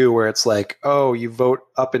can you do where it's like, oh, you vote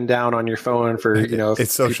up and down on your phone for, if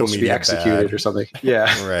it's social people should media be executed bad. Or something? Yeah.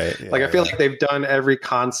 Right. Yeah, like, I feel like they've done every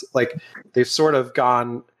like they've sort of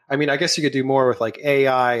gone, I mean, I guess you could do more with like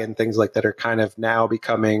AI and things like that are kind of now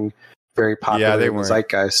becoming very popular in the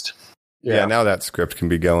zeitgeist. Yeah, now that script can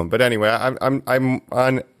be going. But anyway, I'm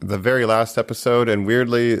on the very last episode, and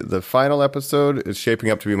weirdly, the final episode is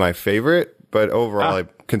shaping up to be my favorite. But overall, I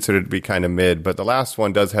consider it to be kind of mid. But the last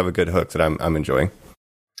one does have a good hook that I'm enjoying.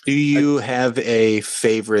 Do you have a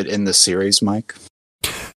favorite in the series, Mike?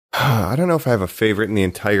 I don't know if I have a favorite in the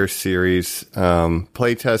entire series.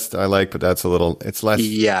 Playtest I like, but that's it's less.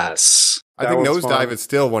 Yes. I think Nosedive is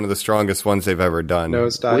still one of the strongest ones they've ever done.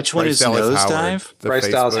 Nosedive. Which one is Nosedive? Bryce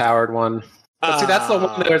Dallas Howard one. But see, that's the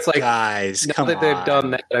one that it's like, guys, now that they've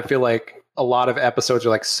done that, I feel like a lot of episodes are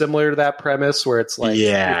like similar to that premise where it's like,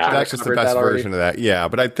 that's just the best version of that. Yeah,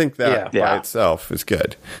 but I think that by itself is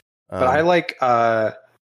good. But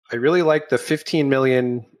I really like the 15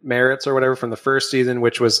 million merits or whatever from the first season,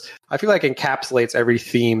 which was, I feel like encapsulates every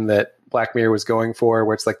theme that Black Mirror was going for,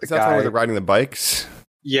 where it's like the guy where they're riding the bikes.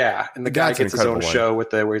 Yeah, and the guy gets his own show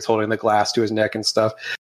with where he's holding the glass to his neck and stuff.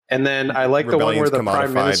 And then I like the one where the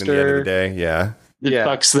Prime Minister, in the end of the day,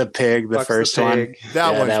 fucks the pig, the first one.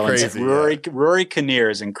 That one's crazy. Rory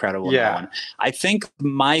Kinnear is incredible in that one. I think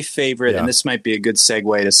my favorite, and this might be a good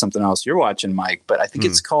segue to something else you're watching, Mike, but I think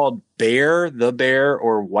it's called The Bear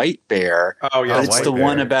or White Bear. Oh, yeah. It's the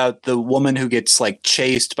one about the woman who gets like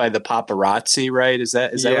chased by the paparazzi, right? Is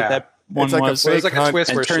that what that one was? There's like a twist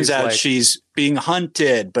and where it turns out she's being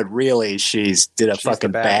hunted, but really she's did a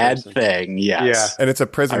fucking bad thing. Yes. Yeah. And it's a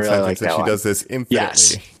prison sentence, and she does this infinitely.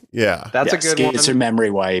 Yes. Yeah. That's a good one. Gets her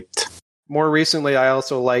memory wiped. More recently, I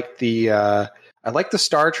also like the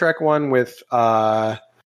Star Trek one with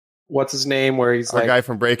what's his name, where he's Our guy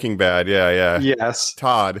from Breaking Bad. Yeah. Yes.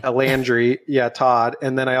 Todd. Landry. Yeah, Todd.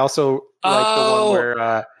 And then I also like the one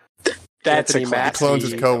where that's Anthony he clones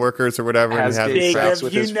his coworkers or whatever, has and he has sex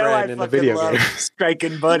with his friend in the video game.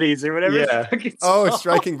 Striking Buddies or whatever. Yeah.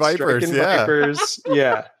 Striking Vipers. Vipers.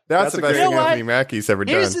 Yeah. That's the best thing Anthony Mackie's ever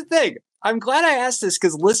done. Here's the thing. I'm glad I asked this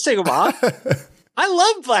because listing them off, I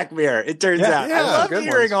love Black Mirror. It turns out I love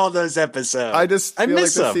hearing all those episodes. I just feel like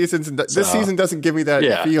this season doesn't give me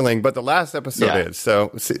that feeling, but the last episode is.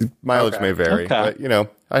 So mileage may vary, but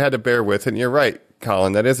I had to bear with it. And you're right,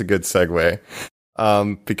 Colin. That is a good segue.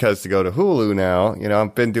 Because to go to Hulu now,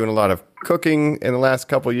 I've been doing a lot of cooking in the last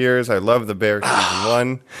couple of years. I love The Bear season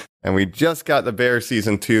 1, and we just got The Bear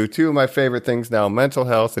season 2. Two of my favorite things now: mental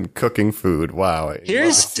health and cooking food. Wow.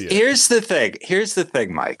 Here's the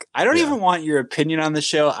thing, Mike. I don't even want your opinion on the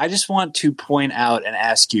show. I just want to point out and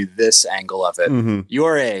ask you this angle of it. Mm-hmm.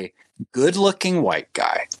 You're a good-looking white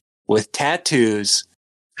guy with tattoos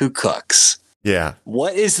who cooks. Yeah.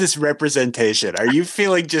 What is this representation? Are you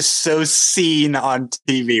feeling just so seen on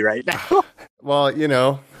TV right now?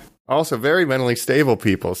 Well, also very mentally stable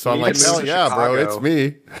people. So I'm like, hell yeah, bro, it's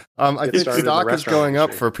me. I think stock is going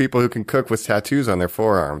up for people who can cook with tattoos on their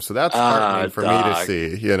forearms. So that's heartening for me to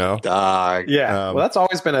see, Dog. Yeah. Well, that's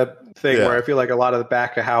always been a thing where I feel like a lot of the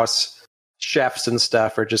back of house chefs and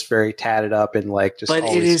stuff are just very tatted up and like just. But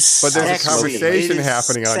there's a conversation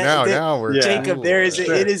happening on now. Now we're Jacob.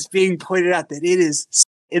 It is being pointed out that it is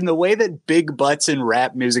in the way that big butts in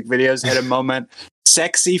rap music videos had a moment.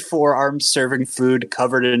 Sexy forearms serving food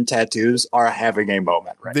covered in tattoos are having a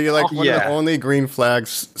moment right now. One of the only green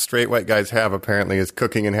flags straight white guys have apparently is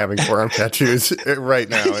cooking and having forearm tattoos right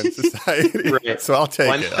now in society. Right. So I'll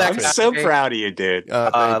take it. I'm so proud of you, dude.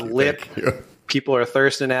 Lip. People are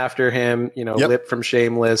thirsting after him, Lip from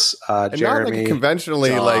Shameless, and Jeremy. Not like a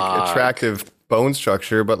conventionally attractive bone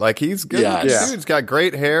structure, but he's good. Yes. Dude's got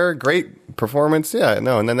great hair, great performance. And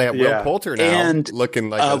then they have Will Poulter now and, looking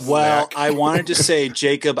like a snack. Snack. I wanted to say,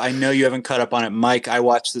 Jacob, I know you haven't caught up on it. Mike, I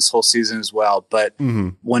watched this whole season as well, but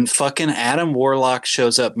when fucking Adam Warlock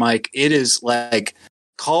shows up, Mike, it is like,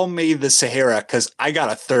 call me the Sahara because I got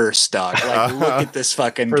a thirst, dog. Like, look at this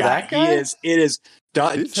fucking guy. It is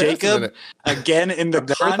Jacob, again, in the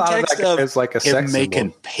context of like a him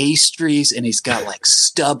making pastries, and he's got like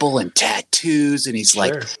stubble and tattoos, and he's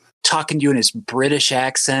like talking to you in his British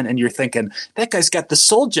accent, and you're thinking, that guy's got the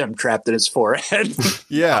soul gem trapped in his forehead.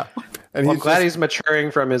 Yeah. And I'm glad he's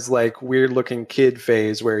maturing from his like weird looking kid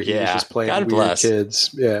phase where he was just playing weird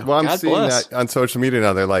kids. Yeah. Well, I'm seeing that on social media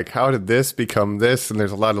now. They're like, how did this become this? And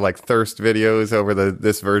there's a lot of like thirst videos over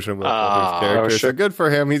this version of Will Poulter's character. So good for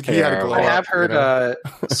him. He had a glow up. I have heard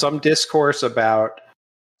some discourse about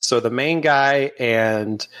the main guy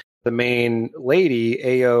and the main lady,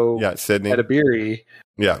 Ayo Sydney Edebiri.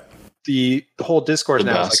 Yeah. The whole discourse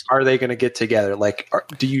now is like, are they going to get together? Like,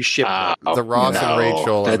 do you ship them? The Ross and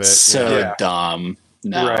Rachel that's of it? So dumb.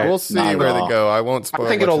 No, right. We'll see where they go. I won't spoil.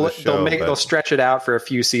 I think they'll stretch it out for a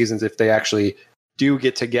few seasons if they actually do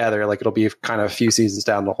get together. Like it'll be kind of a few seasons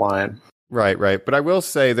down the line. Right. But I will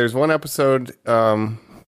say there's one episode.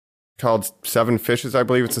 called Seven Fishes, I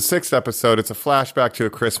believe. It's the 6th episode. It's a flashback to a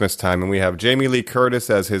Christmas time, and we have Jamie Lee Curtis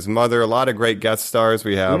as his mother. A lot of great guest stars.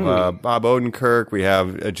 We have Bob Odenkirk. We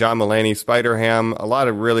have John Mulaney, Spider-Ham. A lot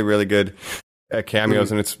of really, really good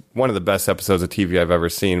cameos, and it's one of the best episodes of TV I've ever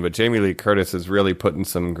seen. But Jamie Lee Curtis is really putting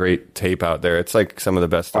some great tape out there. It's like some of the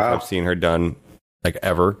best stuff I've seen her done, like,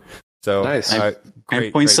 ever. So nice. I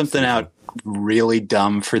point something out really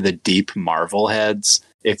dumb for the deep Marvel heads.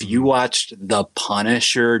 If you watched the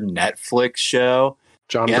Punisher Netflix show,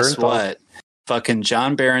 guess what? Fucking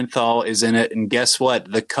John Barenthal is in it, and guess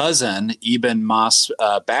what? The cousin, Eben Moss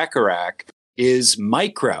Bacharach, is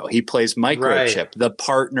Micro. He plays Microchip, the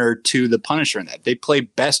partner to the Punisher in that. They play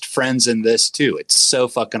best friends in this too. It's so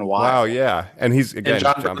fucking wild. Wow, yeah. And he's, again, and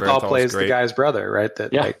John Barenthal plays the guy's brother, right?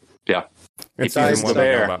 Yeah. It's season 1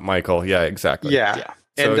 about Michael. Yeah, exactly. Yeah.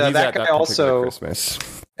 And So that guy also, Christmas.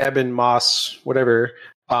 Eben Moss, whatever,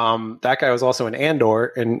 that guy was also in Andor,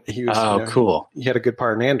 and he was cool. He had a good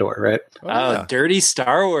part in Andor, right? Dirty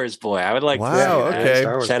Star Wars boy. I would like to see okay.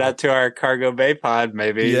 that. Shout out to our Cargo Bay pod,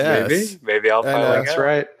 maybe. Yes. Maybe I'll follow. That's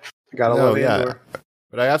right. Gotta love Andor.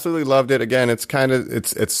 But I absolutely loved it. Again, it's kind of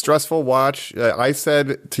it's stressful watch. I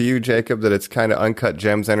said to you, Jacob, that it's kind of Uncut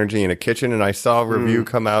Gems energy in a kitchen, and I saw a review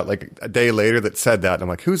come out like a day later that said that, and I'm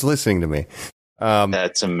like, who's listening to me?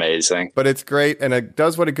 That's amazing. But it's great, and it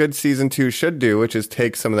does what a good season 2 should do, which is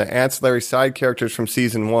take some of the ancillary side characters from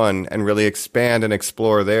season 1 and really expand and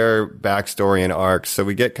explore their backstory and arcs. So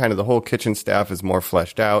we get kind of the whole kitchen staff is more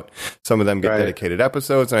fleshed out. Some of them get dedicated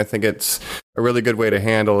episodes, and I think it's a really good way to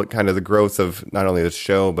handle kind of the growth of not only the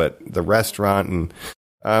show, but the restaurant.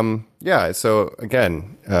 And so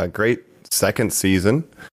again, great second season,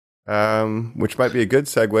 which might be a good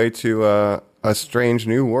segue to A Strange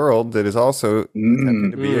New World that is also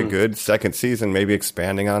intended to be a good second season, maybe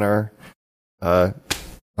expanding on our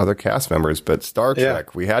other cast members. But Star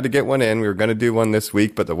Trek, we had to get one in. We were going to do one this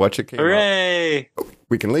week, but the Whatcha came up.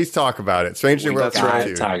 We can at least talk about it. Strange New World. Talk about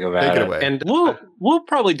Take it away. And we'll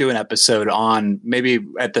probably do an episode on, maybe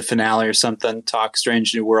at the finale or something, talk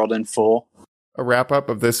Strange New World in full. A wrap up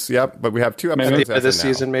of this, but we have 2 episodes of this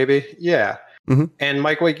season, maybe. Yeah. Mm-hmm. And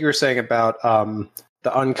Mike, what you were saying about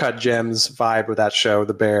the Uncut Gems vibe with that show,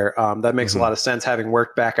 The Bear, that makes a lot of sense, having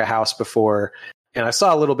worked back a house before. And I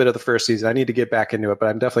saw a little bit of the first season. I need to get back into it, but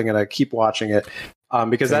I'm definitely going to keep watching it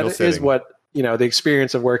because that is what, the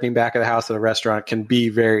experience of working back at the house at a restaurant can be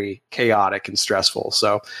very chaotic and stressful.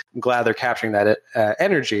 So I'm glad they're capturing that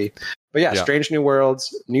energy. But yeah, Strange New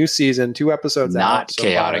Worlds, new season, 2 episodes out. Not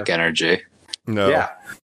chaotic energy. No. Yeah.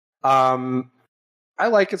 I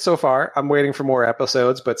like it so far. I'm waiting for more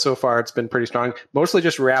episodes, but so far it's been pretty strong. Mostly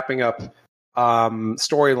just wrapping up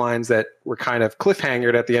storylines that were kind of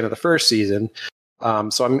cliffhangered at the end of the first season.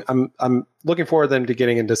 So I'm looking forward to them to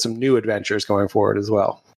getting into some new adventures going forward as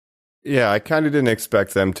well. Yeah, I kind of didn't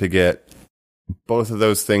expect them to get both of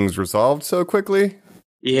those things resolved so quickly.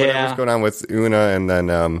 Yeah, whatever's going on with Una and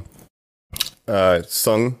then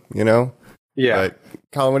Sung, Yeah, but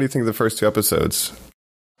Colin, what do you think of the first 2 episodes?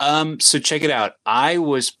 So check it out. I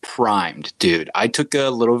was primed, dude. I took a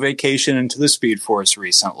little vacation into the Speed Force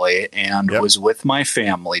recently and was with my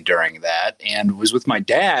family during that and was with my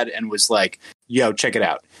dad and was like, yo, check it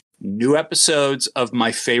out. New episodes of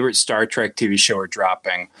my favorite Star Trek TV show are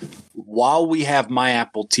dropping. While we have my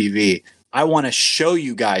Apple TV, I want to show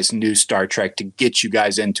you guys new Star Trek to get you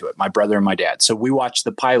guys into it, my brother and my dad. So we watched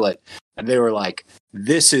the pilot and they were like,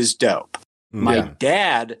 this is dope. My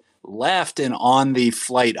dad left, and on the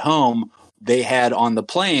flight home, they had on the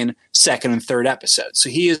plane 2nd and 3rd episodes. So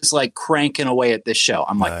he is like cranking away at this show.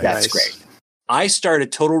 I'm like, that's great. I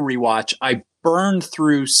started total rewatch. I burned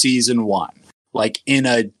through season 1 like in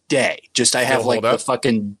a day. I have like the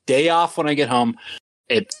fucking day off when I get home.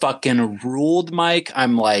 It fucking ruled, Mike.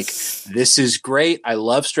 I'm like, this is great. I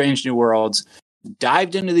love Strange New Worlds.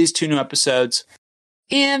 Dived into these 2 new episodes.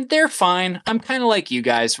 And they're fine. I'm kind of like you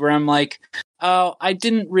guys, where I'm like, oh, I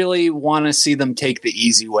didn't really want to see them take the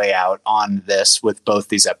easy way out on this with both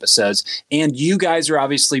these episodes. And you guys are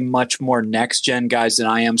obviously much more next-gen guys than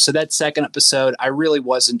I am. So that 2nd episode, I really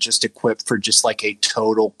wasn't just equipped for just like a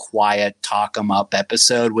total quiet talk 'em up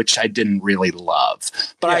episode, which I didn't really love.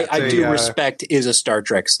 But I do respect is a Star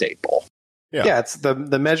Trek staple. Yeah, it's the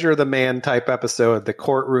Measure of the Man type episode, the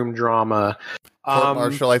courtroom drama. Court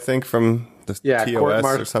Martial, I think, from the TOS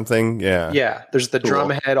or something. Yeah. There's the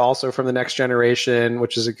Drumhead also from the Next Generation,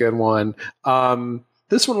 which is a good one.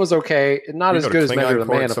 This one was okay, not as good as Measure of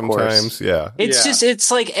the Man, of course. Yeah,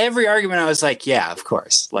 it's like every argument. I was like, yeah, of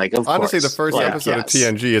course. Like, honestly, the first episode of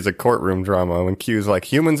TNG is a courtroom drama when Q's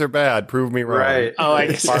like, humans are bad, prove me wrong. Right. Oh, I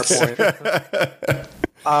guess.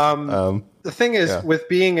 The thing is, with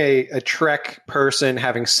being a Trek person,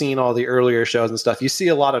 having seen all the earlier shows and stuff, you see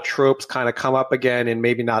a lot of tropes kind of come up again and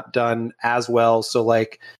maybe not done as well. So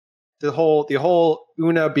like the whole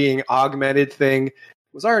Una being augmented thing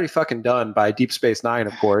was already fucking done by Deep Space Nine,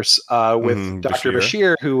 of course, with Dr.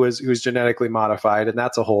 Bashir, who was genetically modified, and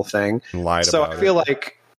that's a whole thing. So I feel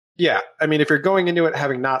like, yeah, I mean, if you're going into it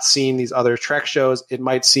having not seen these other Trek shows, it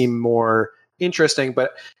might seem more interesting,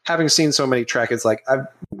 but having seen so many Trek, it's like I've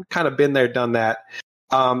kind of been there, done that.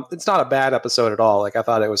 It's not a bad episode at all. Like I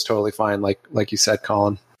thought it was totally fine, like you said,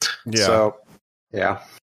 Colin. Yeah. So, yeah.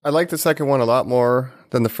 I like the second one a lot more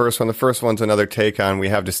than the first one. The first one's another take on we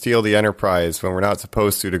have to steal the Enterprise when we're not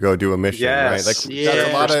supposed to go do a mission, right? Like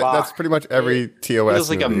that's pretty much every TOS. It was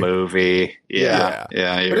like movie. A movie. Yeah.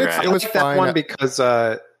 You're right. It was fine. That one because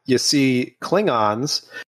you see Klingons,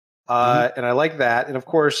 and I like that. And of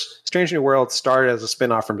course, Strange New Worlds started as a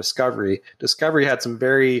spinoff from Discovery. Discovery had some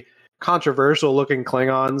very controversial looking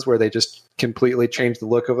Klingons where they just completely changed the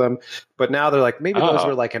look of them. But now they're like, maybe those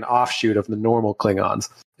were like an offshoot of the normal Klingons.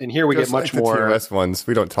 And here we get much more. The TOS ones,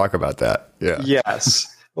 we don't talk about that. Yeah. Yes.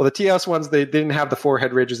 Well, the TOS ones, they didn't have the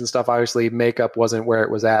forehead ridges and stuff. Obviously, makeup wasn't where it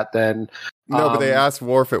was at then. No, but they asked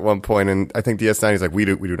Worf at one point, and I think DS9 is like, we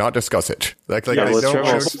do not discuss it. Like they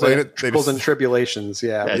don't explain it. Troubles and tribulations,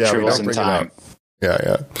 yeah. Troubles in time.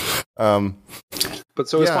 Yeah. But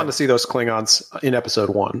so it was fun to see those Klingons in episode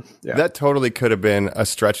 1. Yeah. That totally could have been a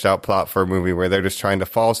stretched out plot for a movie where they're just trying to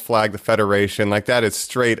false flag the Federation. Like that is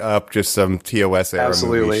straight up just some TOS era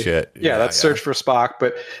movie shit. Yeah, that's Search for Spock.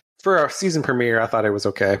 But for our season premiere, I thought it was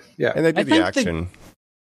okay. Yeah. And they did the action.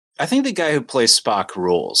 I think the guy who plays Spock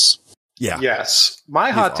rules. Yeah. Yes.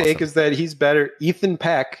 My hot take is that he's better. Ethan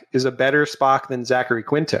Peck is a better Spock than Zachary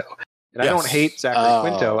Quinto. And I don't hate Zachary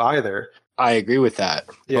Quinto either. I agree with that.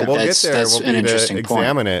 Yeah, well, we'll get there. That's an interesting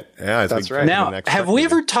examine point. It. Yeah, that's right. Now, have we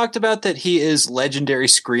ever talked about that he is legendary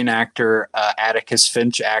screen actor, Atticus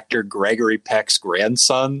Finch actor Gregory Peck's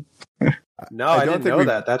grandson? No, I didn't know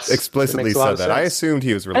that. That's explicitly said that. I assumed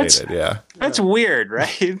he was related. That's weird,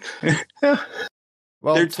 right?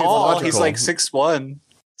 Well, they're tall. He's like 6'1",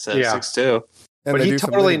 so 6'2". But he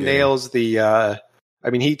totally nails the.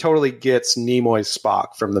 He totally gets Nimoy's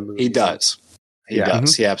Spock from the movie. He does. He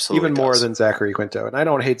does. He absolutely even more than Zachary Quinto. And I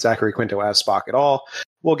don't hate Zachary Quinto as Spock at all.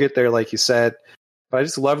 We'll get there, like you said. But I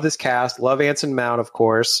just love this cast. Love Anson Mount, of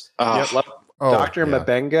course. Dr.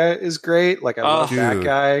 Mabenga is great. Like, I love that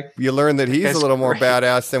guy. You learn that he's a little more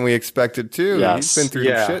badass than we expected, too. Yes. He's been through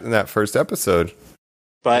some shit in that first episode.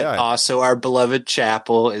 But also our beloved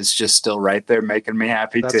Chapel is just still right there making me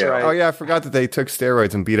happy, too. Right. Oh, yeah, I forgot that they took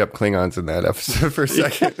steroids and beat up Klingons in that episode for a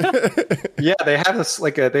second. Yeah, they have this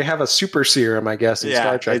they have a super serum, I guess, in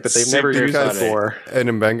Star Trek, but they've never used it before. And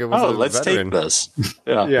Mbenga was a let's veteran. take this.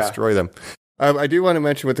 Destroy them. I do want to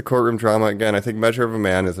mention with the courtroom drama, again, I think Measure of a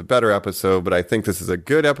Man is a better episode, but I think this is a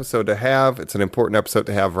good episode to have. It's an important episode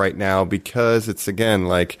to have right now because it's, again,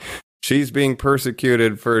 like she's being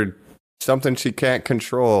persecuted for something she can't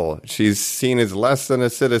control. She's seen as less than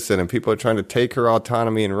a citizen, and people are trying to take her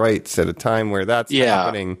autonomy and rights at a time where that's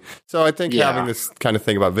happening. So I think having this kind of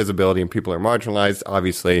thing about visibility and people are marginalized,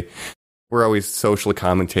 obviously, we're always socially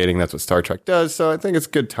commentating. That's what Star Trek does. So I think it's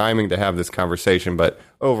good timing to have this conversation. But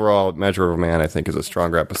overall, Measure of a Man, I think, is a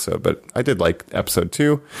stronger episode. But I did like episode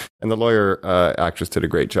 2, and the lawyer actress did a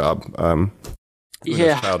great job.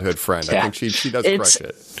 Childhood friend. I think she does crush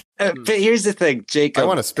it. But here's the thing, Jacob. I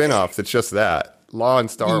want a spin-off that's just that. Law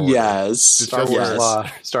and Star Wars. Yes. Star Wars Law.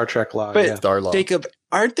 Star Trek Law. But Star Law. Jacob,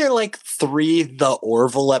 aren't there like 3 The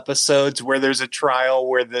Orville episodes where there's a trial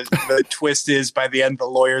where the twist is by the end the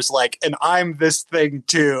lawyer's like, and I'm this thing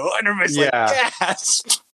too. And everybody's like,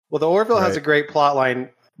 yes. Well, The Orville has a great plot line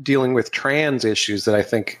dealing with trans issues that I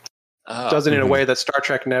think does it in a way that Star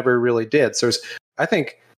Trek never really did. So I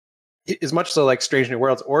think as much as I like Strange New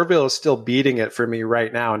Worlds, Orville is still beating it for me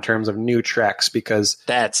right now in terms of new Treks because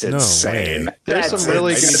that's insane. There's some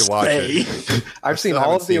really good to watch it. I've seen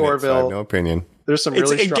all of the Orville. So I have no opinion. There's some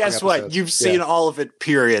really strong guess episodes. What? You've seen all of it,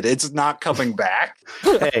 period. It's not coming back.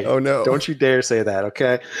 Hey, oh no. Don't you dare say that,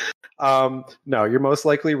 okay? No, you're most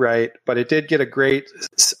likely right, but it did get a great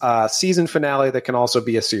season finale that can also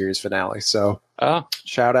be a series finale. So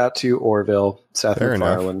shout out to Orville, Seth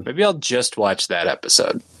MacFarlane. Maybe I'll just watch that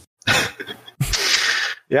episode.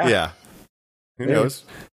 Yeah. Who knows?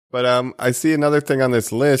 But I see another thing on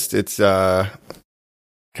this list. It's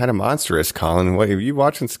kind of monstrous, Colin. What are you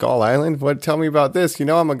watching Skull Island? Tell me about this. You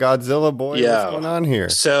know, I'm a Godzilla boy. Yeah. What's going on here?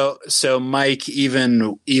 So Mike,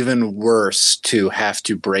 even worse to have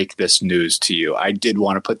to break this news to you. I did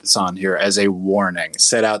want to put this on here as a warning.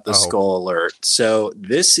 Set out the skull alert. So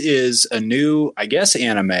this is a new, I guess,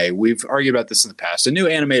 anime. We've argued about this in the past. A new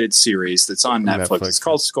animated series that's on Netflix. It's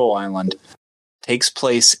called Skull Island. Takes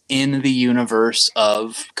place in the universe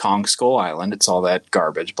of Kong Skull Island. It's all that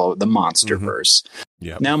garbage, the Monsterverse.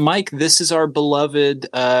 Yep. Now, Mike, this is our beloved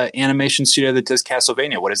animation studio that does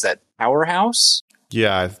Castlevania. What is that? Powerhouse?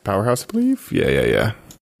 Yeah, Powerhouse, I believe. Yeah.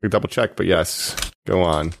 We double check, but yes. Go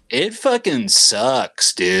on. It fucking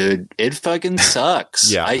sucks, dude. It fucking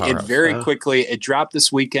sucks. Yeah, it very quickly. It dropped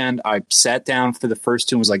this weekend. I sat down for the first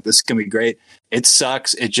two and was like, "This is gonna be great." It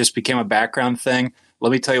sucks. It just became a background thing.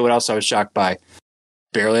 Let me tell you what else I was shocked by.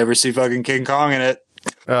 Barely ever see fucking King Kong in it.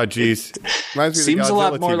 Oh, geez. Reminds me Seems of the a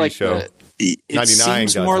lot TV more like show. it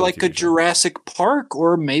seems more Godzilla like TV a show. Jurassic Park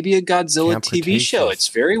or maybe a Godzilla TV show. It's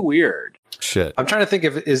very weird. Shit. I'm trying to think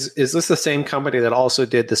of, is this the same company that also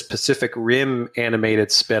did this Pacific Rim animated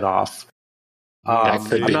spinoff? That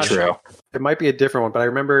could be true. Sure. It might be a different one, but I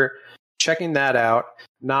remember checking that out,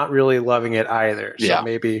 not really loving it either. So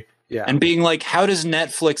maybe, yeah. And being like, how does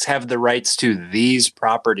Netflix have the rights to these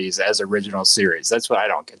properties as original series? That's what I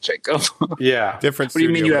don't get, Jacob. Yeah. Different. What do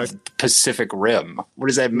you mean you have Pacific Rim? What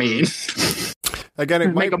does that mean? Again,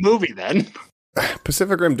 it make a movie then.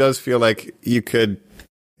 Pacific Rim does feel like it could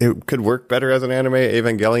work better as an anime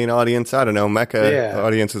Evangelion audience. I don't know. Mecha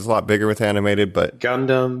audience is a lot bigger with animated, but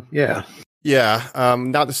Gundam, yeah. Yeah,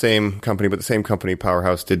 not the same company, but the same company,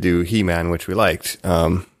 Powerhouse, did do He-Man, which we liked.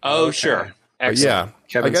 Sure. But yeah,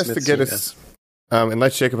 Kevin I guess Smith's to get us,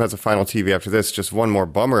 unless Jacob has a final TV after this, just one more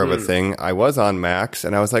bummer of a thing. I was on Max,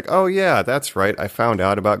 and I was like, oh yeah, that's right. I found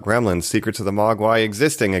out about Gremlins, Secrets of the Mogwai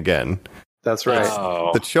existing again. That's right.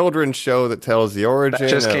 Oh. The children's show that tells the origin That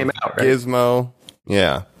just of came out, right? Gizmo.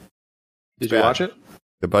 Yeah. Did you watch it?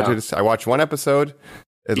 The budget is, I watched one episode.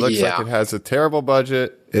 It looks like it has a terrible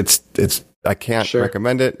budget. I can't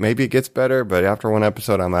recommend it. Maybe it gets better, but after one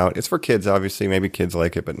episode, I'm out. It's for kids, obviously. Maybe kids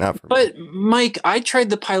like it, but not for me. But Mike, I tried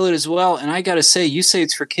the pilot as well, and I got to say, you say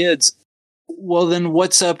it's for kids. Well, then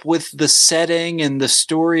what's up with the setting and the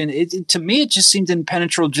story? And to me, it just seemed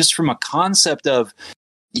impenetrable just from a concept of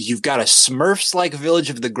you've got a Smurfs-like village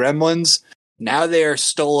of the Gremlins. Now they are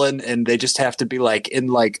stolen, and they just have to be like in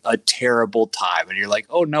like a terrible time. And you're like,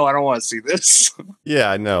 oh no, I don't want to see this.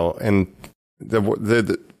 Yeah, no. And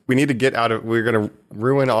we need to get out of. We're going to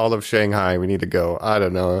ruin all of Shanghai. We need to go. I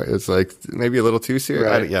don't know. It's like maybe a little too serious.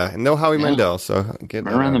 Right. Yeah. No Howie Mandel. So get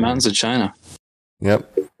right around the mountains of China.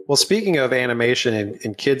 Yep. Well, speaking of animation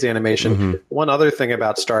and kids animation, one other thing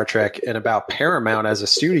about Star Trek and about Paramount as a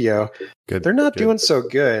studio, they're not doing so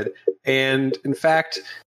good. And in fact,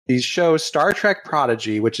 these shows, Star Trek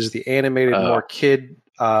Prodigy, which is the animated, more kid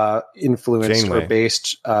influenced or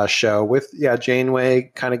based show with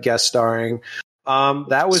Janeway kind of guest starring.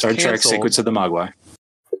 That was Star canceled. Trek Secrets of the Mogwai.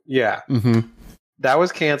 Yeah. That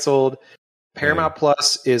was canceled. Paramount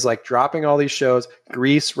Plus is like dropping all these shows.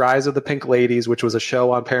 Grease, Rise of the Pink Ladies, which was a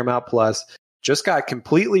show on Paramount Plus, just got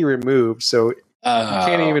completely removed. So you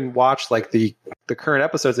can't even watch like the current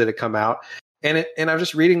episodes that had come out. And I'm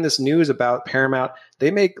just reading this news about Paramount.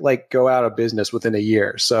 They may like go out of business within a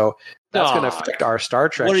year. So that's going to affect our Star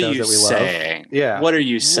Trek shows that we love. Yeah. What are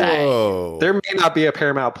you saying? Whoa. There may not be a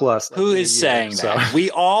Paramount Plus. Who is saying that?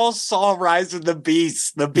 We all saw Rise of the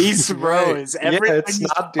Beast. The Beast rose. It's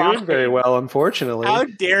not doing very well, unfortunately. How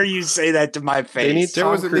dare you say that to my face? They need There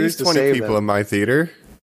was at least 20 people in my theater.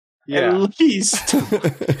 Yeah. At least.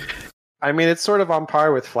 I mean, it's sort of on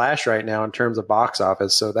par with Flash right now in terms of box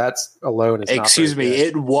office, so that's alone is Excuse me,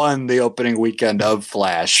 it won the opening weekend of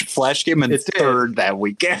Flash. Flash came in third that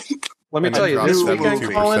weekend. Let me tell you, this weekend,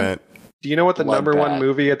 72%. Colin, do you know what the number one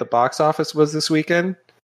movie at the box office was this weekend?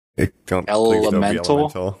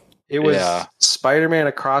 Elemental. It was Spider-Man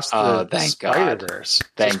Across the Spider-Verse.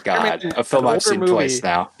 Thank God. A film I've seen twice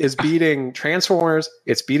now. Is beating Transformers.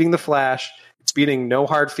 It's beating The Flash. It's beating No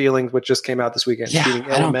Hard Feelings, which just came out this weekend. Yeah, it's beating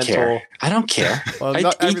I don't Elemental. care. I don't care. Well,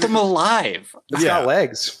 I eat them alive. It's got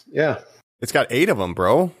legs. Yeah. It's got 8 of them,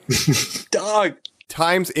 bro. Dog.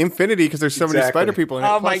 Times infinity because there's so many spider people in it.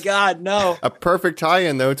 Oh Plus, my God, no. A perfect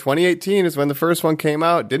tie-in, though. 2018 is when the first one came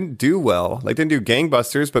out. Didn't do well. Like, didn't do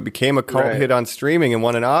gangbusters, but became a cult hit on streaming and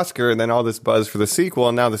won an Oscar, and then all this buzz for the sequel,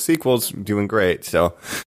 and now the sequel's doing great. So,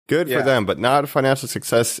 good for them, but not a financial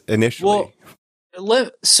success initially.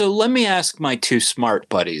 Well, so let me ask my two smart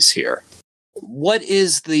buddies here. What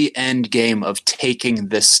is the end game of taking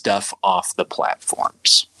this stuff off the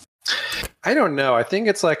platforms? I don't know. I think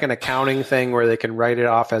it's like an accounting thing where they can write it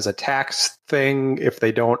off as a tax thing if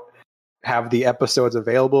they don't have the episodes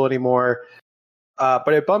available anymore.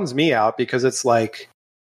 But it bums me out because it's like,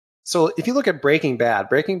 so if you look at Breaking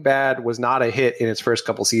Bad was not a hit in its first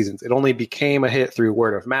couple seasons. It only became a hit through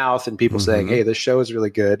word of mouth and people saying, hey, this show is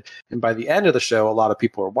really good. And by the end of the show, a lot of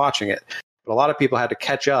people were watching it. But a lot of people had to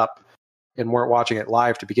catch up and weren't watching it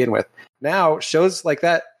live to begin with. Now, shows like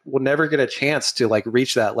that will never get a chance to like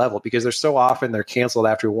reach that level because they're canceled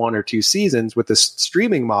after 1 or 2 seasons with this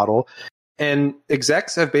streaming model. And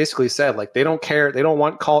execs have basically said, like, they don't care. They don't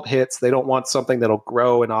want cult hits. They don't want something that'll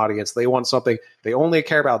grow an audience. They want something. They only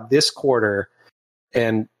care about this quarter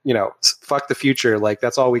and, you know, fuck the future. Like,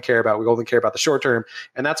 that's all we care about. We only care about the short term.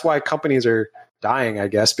 And that's why companies are dying, I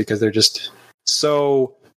guess, because they're just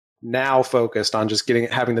so now focused on just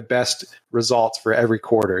having the best results for every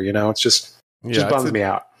quarter. You know, it just bums me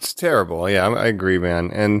out. It's terrible. Yeah, I agree, man.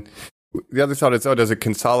 And the other thought is, does it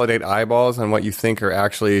consolidate eyeballs on what you think are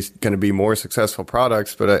actually going to be more successful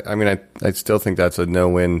products? But I still think that's a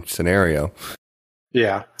no-win scenario.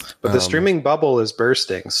 Yeah, but the streaming bubble is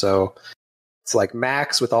bursting. So it's like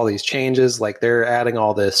Max with all these changes, like they're adding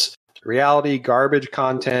all this reality garbage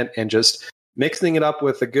content and just mixing it up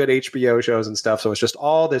with the good HBO shows and stuff. So it's just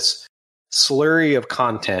all this slurry of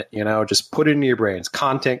content, you know, just put it into your brains.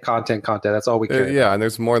 Content. That's all we care about. Yeah, and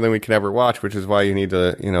there's more than we can ever watch, which is why you need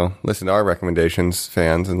to, you know, listen to our recommendations,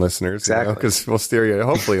 fans and listeners. Exactly. Because we'll steer you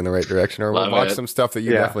hopefully in the right direction, or we'll watch some stuff that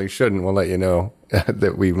you definitely shouldn't. We'll let you know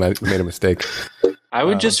that we made a mistake. I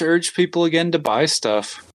would just urge people again to buy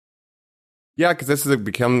stuff. Yeah, because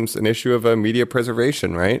becomes an issue of media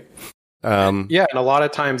preservation, right? And a lot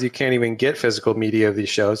of times you can't even get physical media of these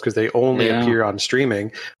shows because they only appear on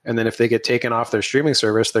streaming. And then if they get taken off their streaming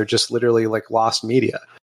service, they're just literally like lost media.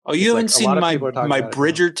 Oh, you haven't seen my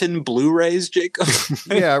Bridgerton Blu-rays, Jacob?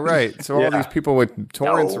 Yeah, right. So all these people with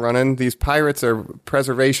torrents running, these pirates are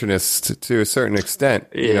preservationists to a certain extent.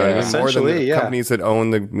 You know what I mean? More than the companies that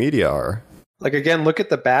own the media are. Like, again, look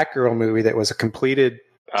at the Batgirl movie that was a completed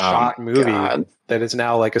shot movie that is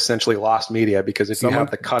now like essentially lost media because if you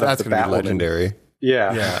have the cut of the Batwoman, legendary.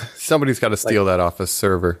 Yeah. Somebody's got to steal that off a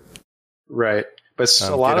server. Right. But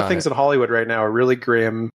a lot of things in Hollywood right now are really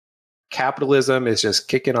grim. Capitalism is just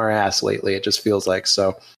kicking our ass lately. It just feels like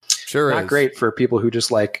so. Sure, not great for people who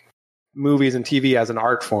just like movies and TV as an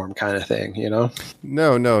art form kind of thing, you know?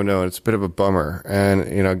 No. It's a bit of a bummer.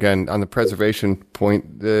 And, you know, again, on the preservation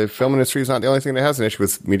point, the film industry is not the only thing that has an issue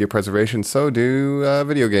with media preservation. So do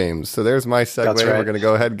video games. So there's my segue. Right. We're going to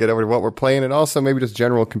go ahead and get over to what we're playing and also maybe just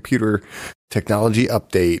general computer technology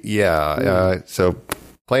update. Yeah. So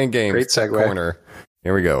playing games. Great segue. Corner.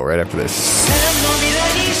 Here we go. Right after this.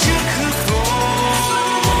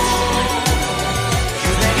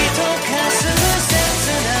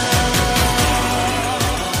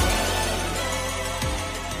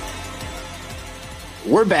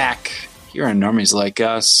 We're back here on Normies Like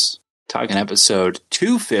Us, talking episode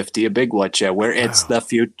 250 of Big Whatcha, where it's the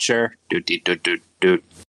future. It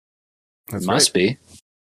must be.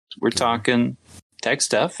 We're talking tech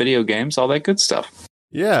stuff, video games, all that good stuff.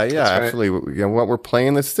 Yeah, actually, you know, what we're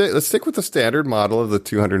playing, let's stick with the standard model of the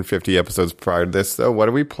 250 episodes prior to this, though. What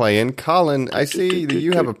are we playing? Colin, I see that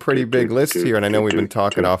you have a pretty big list here, and I know we've been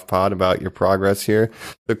talking off pod about your progress here.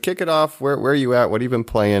 So kick it off. Where are you at? What have you been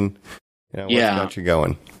playing? You know, what's got you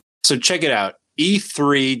going? So check it out.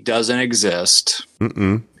 E3 doesn't exist.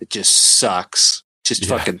 It just sucks.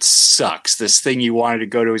 Fucking sucks. This thing you wanted to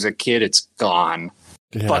go to as a kid, it's gone.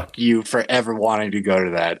 Yeah. Fuck you for ever wanting to go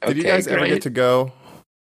to that. Did you guys ever get to go?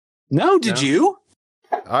 No, did you?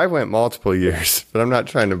 I went multiple years, but I'm not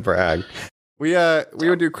trying to brag. We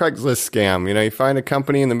would do Craigslist scam. You know, you find a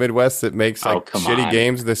company in the Midwest that makes like shitty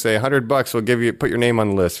games. They say $100, we'll put your name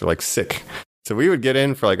on the list. You're like sick. So we would get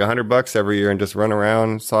in for like $100 every year and just run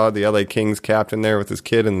around. Saw the LA Kings captain there with his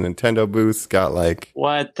kid in the Nintendo booth. Got like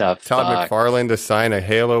what the Todd McFarlane to sign a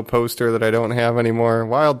Halo poster that I don't have anymore.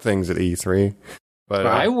 Wild things at E3. But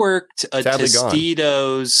I worked a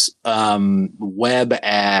Tostitos web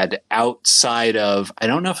ad outside of, I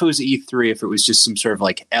don't know if it was E3, if it was just some sort of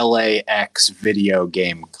like LAX video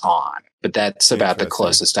game con. But that's about the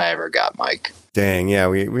closest I ever got, Mike. Dang, yeah,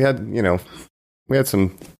 we had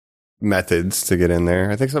some methods to get in there.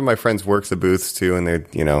 I think some of my friends work the booths too, and they'd,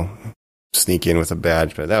 you know, sneak in with a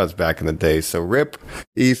badge, but that was back in the day. So RIP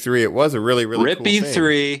E3, it was a really, really RIP cool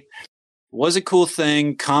E3 thing. Was a cool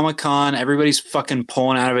thing. Comic-Con, everybody's fucking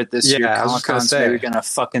pulling out of it this year. Comic-Con's maybe gonna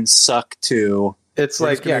fucking suck too. It's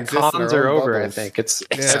like, cons are over, bubbles. I think. It's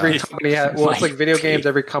every company has, well, it's like video games,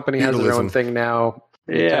 every company has their own thing now.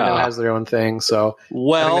 Nintendo has their own thing, so I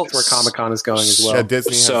think that's where Comic-Con is going as well. Yeah,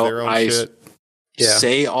 Disney has their own shit.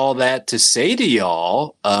 Say all that to say to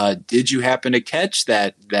y'all, did you happen to catch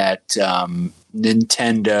that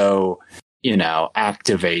Nintendo,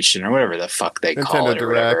 activation or whatever the fuck they call it? Nintendo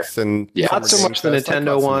Directs and not so much the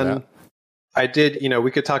Nintendo one. I did,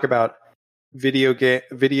 we could talk about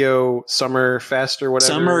video Summer Fest or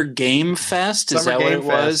whatever. Summer Game Fest? Is that what it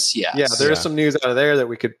was? Yeah. Yeah, there's some news out of there that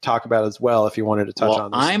we could talk about as well if you wanted to touch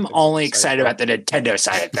on this. I'm only excited about the Nintendo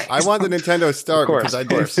side of things. I want the Nintendo start because I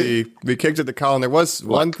did see, we kicked at the call, and there was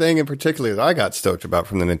one thing in particular that I got stoked about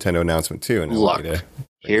from the Nintendo announcement too. And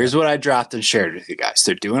here's what I dropped and shared with you guys.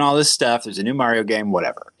 They're doing all this stuff. There's a new Mario game,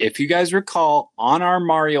 whatever. If you guys recall, on our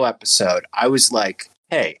Mario episode, I was like,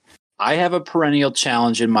 hey, I have a perennial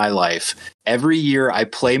challenge in my life. Every year I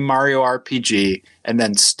play Mario RPG and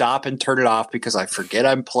then stop and turn it off because I forget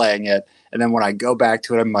I'm playing it. And then when I go back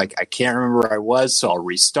to it, I'm like, I can't remember where I was, so I'll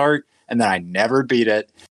restart. And then I never beat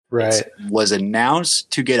it. Right. It was announced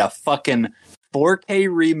to get a fucking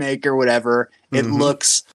 4K remake or whatever. It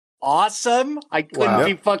looks awesome. I couldn't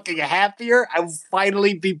be fucking happier. I will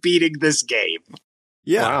finally be beating this game.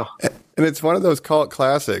 Yeah. Wow. And it's one of those cult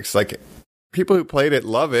classics. Like, people who played it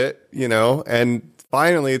love it, and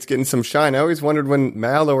finally it's getting some shine. I always wondered when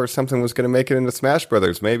Mallow or something was going to make it into Smash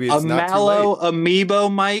Brothers. Maybe it's not Mallow too late.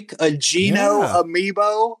 Amiibo, Mike? A Geno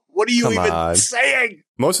Amiibo? What are you even saying?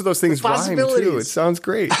 Most of those things rhyme, too. It sounds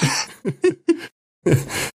great.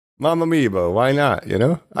 Mom Amiibo, why not, I think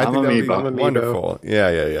that would be wonderful.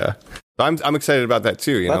 Yeah. I'm excited about that,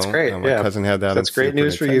 too, That's great, My cousin had that. That's great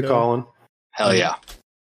news for you, Colin. Hell yeah.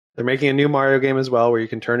 They're making a new Mario game as well, where you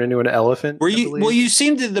can turn into an elephant.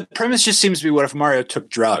 The premise just seems to be what if Mario took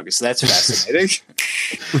drugs. That's fascinating.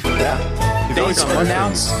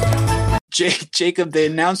 Jacob, they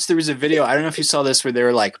announced there was a video. I don't know if you saw this, where they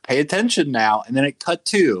were like, pay attention now. And then it cut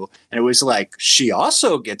to, and it was like, she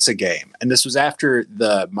also gets a game. And this was after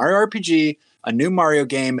the Mario RPG, a new Mario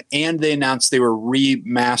game, and they announced they were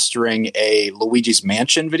remastering a Luigi's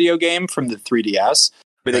Mansion video game from the 3DS.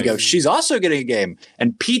 Where they go, she's also getting a game.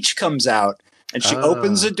 And Peach comes out, and she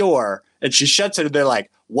opens the door, and she shuts it, and they're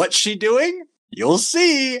like, what's she doing? You'll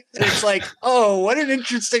see. And it's like, oh, what an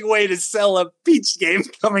interesting way to sell a Peach game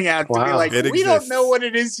coming out. To be like, we don't know what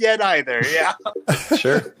it is yet either. Yeah.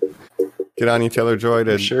 Sure. Get on each other, Joy.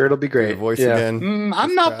 To sure, it'll be great. Voice again.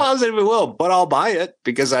 I'm not positive it will, but I'll buy it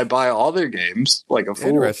because I buy all their games like a fool.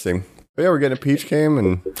 Interesting. But yeah, we're getting a Peach game,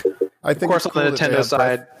 and I think, of course, on the Nintendo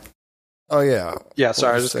side. Oh, yeah. Yeah,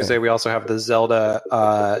 sorry, I was just going to say we also have the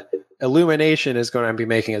Zelda. Illumination is going to be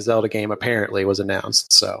making a Zelda game, apparently, was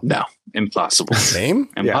announced. So no, impossible. Game?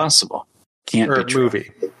 Impossible. Can't be true.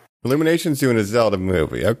 Movie. Illumination's doing a Zelda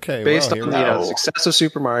movie. Okay. Based on the success of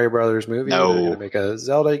Super Mario Brothers movie, they're going to make a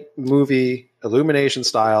Zelda movie, Illumination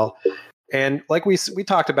style. And like we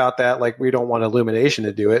talked about that, like we don't want Illumination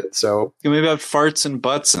to do it. So maybe about farts and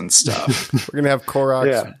butts and stuff. We're going to have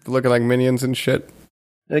Koroks looking like minions and shit.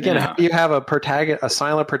 And again, how do you have a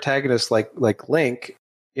silent protagonist like Link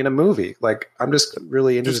in a movie? Like, I'm just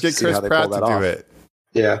really interested to see how they pull that off. It.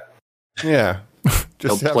 Yeah.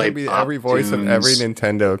 Just have maybe every voice of every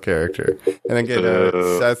Nintendo character, and then get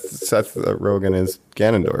Seth Rogen as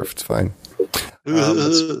Ganondorf. It's fine.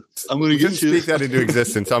 I'm going to get you. Speak that into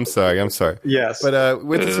existence. I'm sorry. Yes, but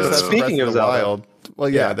with the success speaking of Breath of the Wild. Well,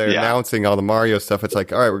 they're announcing all the Mario stuff. It's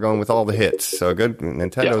like, all right, we're going with all the hits. So good.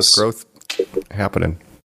 Nintendo's growth happening.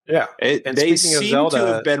 Yeah. They seem Zelda, to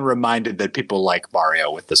have been reminded that people like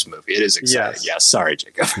Mario with this movie. It is exciting. Yes. Sorry,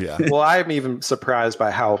 Jacob. Yeah. Well, I'm even surprised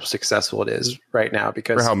by how successful it is right now,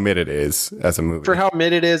 because for how mid it is as a movie. For how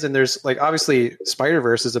mid it is, and there's like, obviously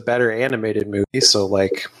Spider-Verse is a better animated movie, so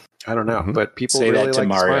like, I don't know, but people say really that to like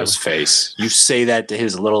Mario's face. You say that to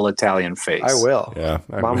his little Italian face. I will. Yeah.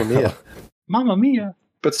 Mamma mia. Mamma mia.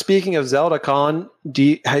 But speaking of Zelda, Colin,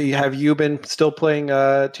 have you been still playing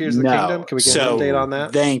Tears of the Kingdom? Can we get an update on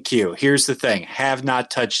that? Thank you. Here's the thing. Have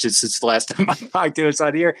not touched it since the last time I talked to us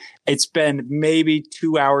on here. It's been maybe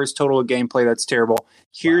 2 hours total of gameplay. That's terrible.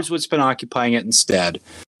 Here's what's been occupying it instead.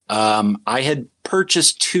 I had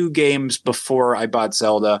purchased 2 games before I bought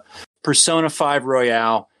Zelda. Persona 5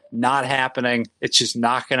 Royale, not happening. It's just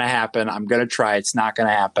not going to happen. I'm going to try. It's not going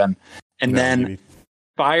to happen. And then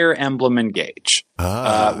Fire Emblem Engage,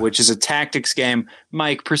 which is a tactics game.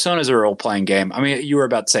 Mike, Persona's a role-playing game. I mean, you were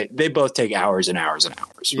about to say, they both take hours and hours and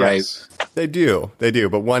hours, right? They do.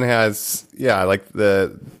 But one has, like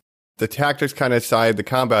the tactics kind of side, the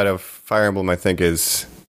combat of Fire Emblem, I think, is...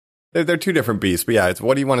 They're 2 different beasts, but it's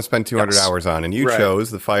what do you want to spend 200 hours on? And you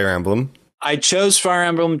chose the Fire Emblem. I chose Fire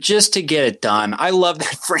Emblem just to get it done. I love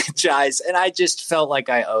that franchise, and I just felt like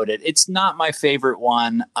I owed it. It's not my favorite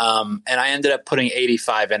one, and I ended up putting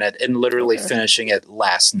 85 in it and literally finishing it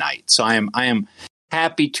last night. So I am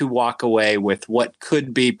happy to walk away with what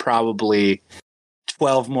could be probably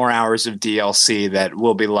 12 more hours of DLC that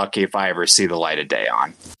we'll be lucky if I ever see the light of day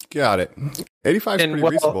on. Got it. 85 is pretty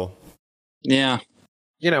reasonable. Yeah.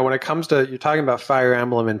 When it comes to, you're talking about Fire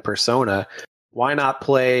Emblem and Persona, why not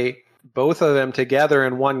play both of them together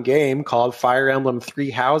in one game called Fire Emblem Three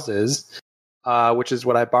Houses, which is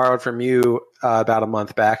what I borrowed from you about a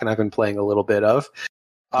month back, and I've been playing a little bit of.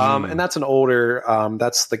 And that's an older,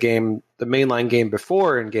 that's the mainline game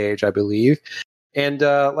before Engage, I believe. And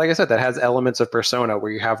like I said, that has elements of Persona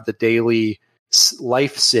where you have the daily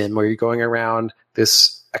life sim where you're going around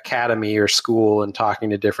this academy or school and talking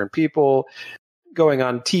to different people, going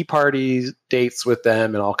on tea parties, dates with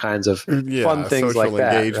them, and all kinds of fun things like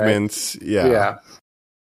that. Engagements. Right? Yeah.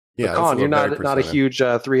 But Colin, you're not a huge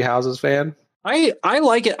Three Houses fan? I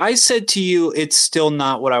like it. I said to you, it's still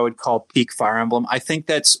not what I would call peak Fire Emblem. I think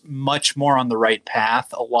that's much more on the right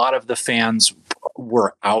path. A lot of the fans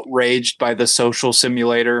were outraged by the social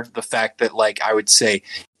simulator. The fact that, like, I would say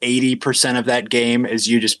 80% of that game is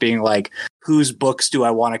you just being like, whose books do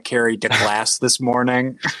I want to carry to class this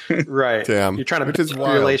morning? Right. Damn. You're trying to build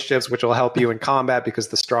relationships, which will help you in combat because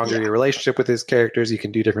the stronger your relationship with his characters, you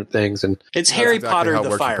can do different things. And it's Harry Potter,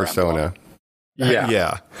 the Fire Persona. Emblem.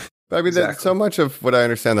 Yeah. I mean, that's so much of what I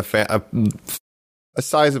understand. A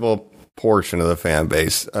sizable portion of the fan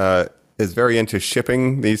base is very into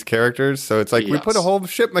shipping these characters. So it's like, we put a whole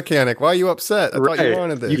ship mechanic. Why are you upset? I thought you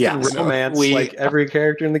wanted this. You can romance like every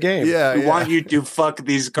character in the game. We want you to fuck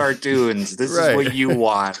these cartoons. This is what you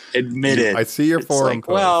want. Admit it. I see your forum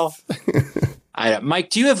posts. Well,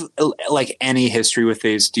 Mike, do you have like any history with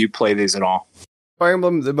these? Do you play these at all? Fire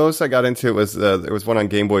Emblem, the most I got into was there was one on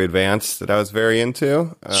Game Boy Advance that I was very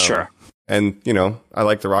into. Sure. And, I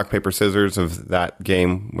like the rock, paper, scissors of that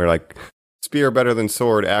game where, like, spear better than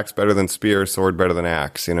sword, axe better than spear, sword better than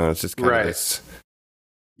axe. It's just kind of this.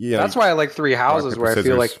 Yeah. That's why I like Three Houses, where I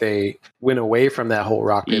feel like they went away from that whole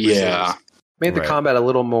rock, paper, scissors. Made the combat a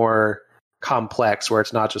little more complex, where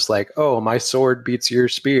it's not just like, oh, my sword beats your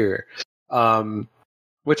spear.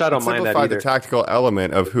 Which I don't mind that either. The tactical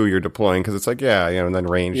element of who you're deploying, because it's like, and then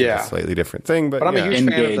range is a slightly different thing. But I'm a huge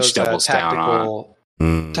fan of those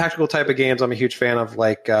tactical type of games. I'm a huge fan of,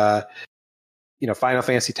 like, Final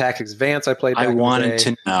Fantasy Tactics Advance I played back I wanted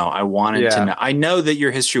to know. I know that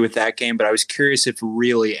your history with that game, but I was curious if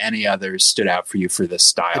really any others stood out for you for this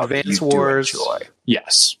style. Advance Wars.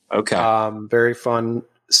 Yes. Okay. Very fun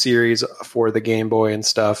series for the Game Boy and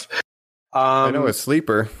stuff. I know a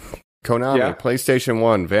sleeper. Konami, PlayStation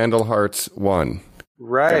 1, Vandal Hearts 1.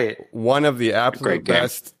 Right. One of the absolute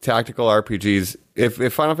best tactical RPGs.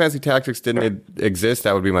 If Final Fantasy Tactics didn't exist,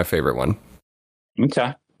 that would be my favorite one.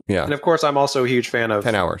 Okay. Yeah. And of course, I'm also a huge fan of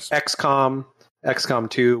 10 hours. XCOM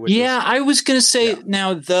 2. I was going to say,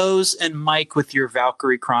 now those and Mike with your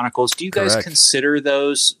Valkyrie Chronicles, do you guys consider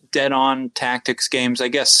those dead-on tactics games? I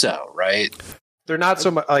guess so, right? They're not so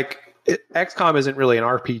much like... XCOM isn't really an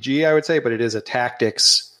RPG, I would say, but it is a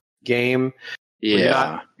tactics game.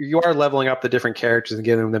 Yeah. You are leveling up the different characters and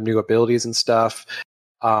giving them new abilities and stuff.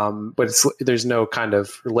 But there's no kind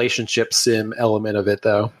of relationship sim element of it,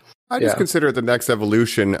 though. I just consider it the next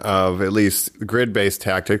evolution of at least grid-based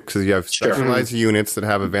tactics, because you have specialized units that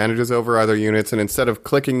have advantages over other units, and instead of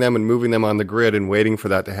clicking them and moving them on the grid and waiting for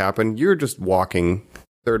that to happen, you're just walking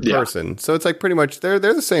third person. So it's like pretty much they're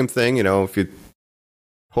the same thing. If you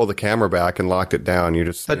pull the camera back and locked it down, you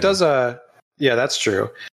just that's true.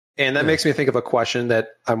 And that makes me think of a question that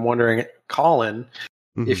I'm wondering, Colin,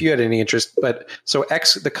 if you had any interest. But so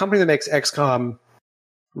the company that makes XCOM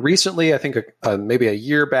recently, I think maybe a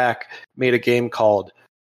year back, made a game called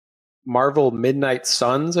Marvel Midnight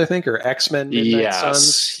Suns, I think, or X-Men Midnight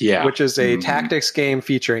Suns, which is a tactics game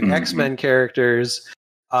featuring X-Men characters.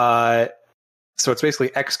 So it's basically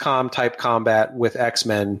XCOM type combat with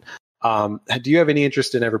X-Men. Do you have any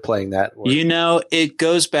interest in ever playing that? It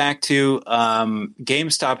goes back to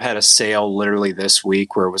GameStop had a sale literally this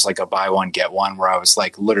week where it was like a buy one get one, where I was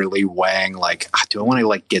like literally weighing like, do I want to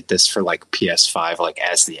like get this for like PS5 like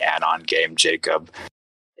as the add-on game, Jacob?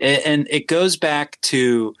 And it goes back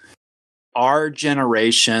to our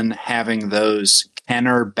generation having those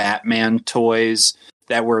Kenner Batman toys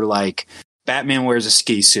that were like, Batman wears a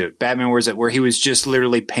ski suit, Batman wears it, where he was just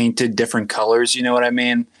literally painted different colors. You know what I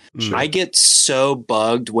mean? Sure. I get so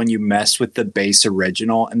bugged when you mess with the base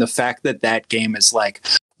original, and the fact that game is like,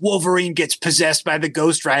 Wolverine gets possessed by the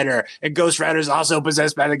Ghost Rider, and Ghost Rider's also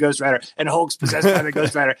possessed by the Ghost Rider, and Hulk's possessed by the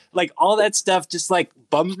Ghost Rider. Like, all that stuff just like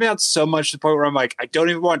bums me out so much to the point where I'm like, I don't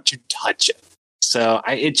even want to touch it. So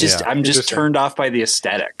I'm just turned off by the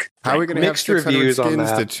aesthetic. How are we going to have mixed reviews on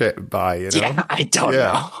that to buy? You know? Yeah, I don't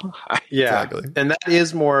know. Yeah, Exactly. and that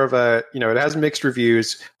is more of a, it has mixed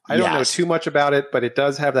reviews. I don't know Yes. too much about it, but it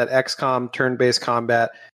does have that XCOM turn-based combat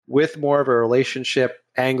with more of a relationship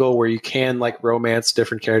angle where you can like romance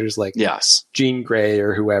different characters like Yes. Jean Grey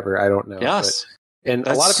or whoever. I don't know. Yes. And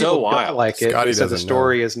That's a lot of so people don't wild. like it. Scotty They said the doesn't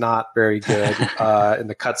story is not very good, and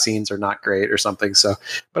the cutscenes are not great or something. So,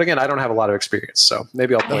 but again, I don't have a lot of experience, so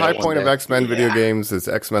maybe I'll play The high it one point of day. X-Men video games is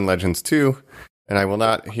X-Men Legends 2, and I will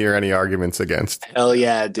not hear any arguments against. Hell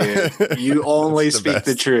yeah, dude. You only It's the speak best.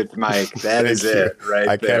 the truth, Mike. That is Thank you. it right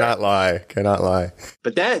I there. cannot lie.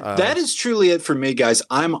 But that is truly it for me, guys.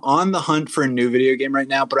 I'm on the hunt for a new video game right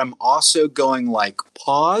now, but I'm also going like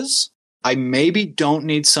pause. I maybe don't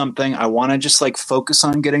need something. I want to just like focus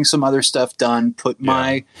on getting some other stuff done, put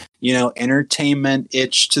my, entertainment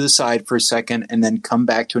itch to the side for a second, and then come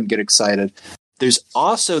back to it and get excited. There's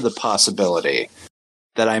also the possibility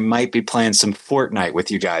that I might be playing some Fortnite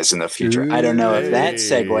with you guys in the future. I don't know if that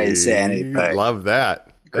segues to anything. Love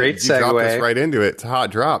that. Great You dropped us segue. right into it. It's a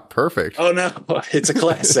hot drop. Perfect. Oh no, it's a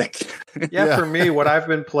classic. Yeah, for me, what I've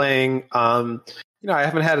been playing, I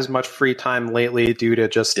haven't had as much free time lately due to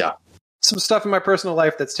just some stuff in my personal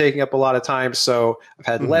life that's taking up a lot of time. So I've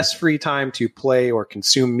had less free time to play or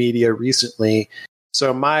consume media recently.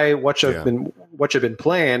 So what I've been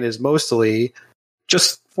playing is mostly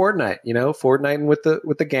just Fortnite. Fortniting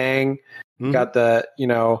with the gang. Got the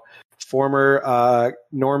former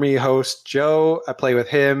Normie host Joe. I play with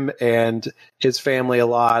him and his family a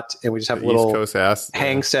lot, and we just have little East Coast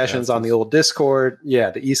hang sessions on the old Discord.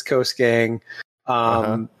 Yeah, the East Coast gang.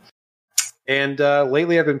 And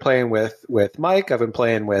lately I've been playing with Mike. I've been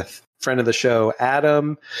playing with friend of the show,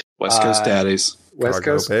 Adam. West Coast Daddies. West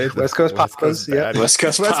Coast Papas. Yeah. West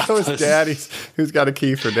Coast Daddies. Who's got a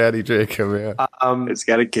key for Daddy Jacob? Yeah. It's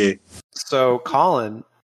got a key. So Colin,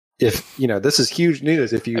 if this is huge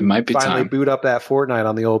news, if you It might be finally time. boot up that Fortnite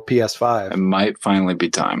on the old PS5. It might finally be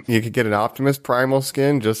time. You could get an Optimus Primal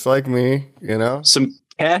skin just like me, Some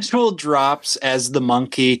casual drops as the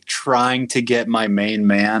monkey trying to get my main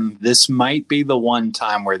man. This might be the one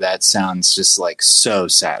time where that sounds just like so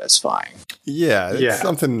satisfying. Yeah, it's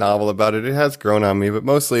something novel about it. It has grown on me, but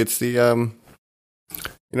mostly it's the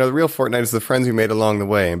the real Fortnite is the friends you made along the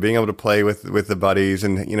way and being able to play with the buddies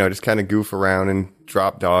and just kind of goof around and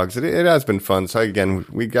drop dogs. It has been fun. So again,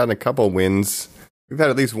 we've gotten a couple wins. We've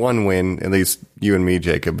had at least one win, at least you and me,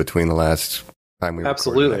 Jacob, between the last time we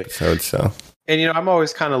recorded an episode. So. And I'm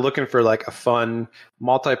always kind of looking for like a fun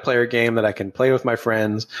multiplayer game that I can play with my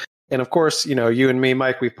friends. And of course, you and me,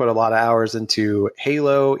 Mike, we've put a lot of hours into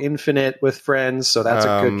Halo Infinite with friends, so that's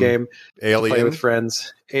a good game Alien, to play with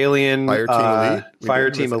friends. Alien,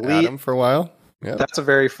 Fireteam Elite Adam for a while. Yeah, that's a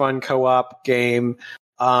very fun co-op game.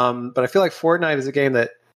 But I feel like Fortnite is a game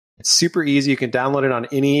that it's super easy. You can download it on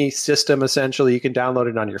any system. Essentially, you can download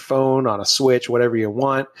it on your phone, on a Switch, whatever you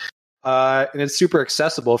want. And it's super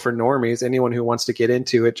accessible for normies, anyone who wants to get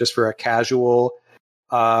into it just for a casual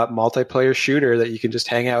multiplayer shooter that you can just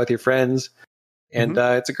hang out with your friends. And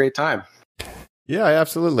it's a great time. Yeah,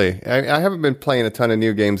 absolutely. I haven't been playing a ton of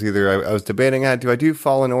new games either. I was debating, do I do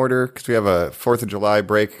Fallen Order? Because we have a 4th of July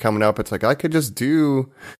break coming up. It's like, I could just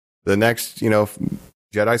do the next,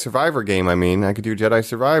 Jedi Survivor game. I could do Jedi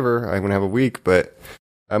Survivor. I'm going to have a week, but...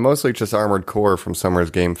 mostly just Armored Core from Summer's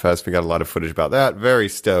Game Fest. We got a lot of footage about that. Very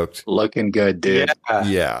stoked. Looking good, dude.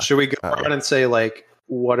 Yeah. Should we go around and say, like,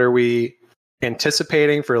 what are we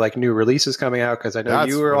anticipating for, like, new releases coming out? Because I know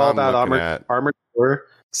you were all about Armored Core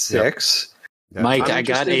 6. Yep. Mike, I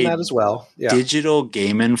got a that as well. digital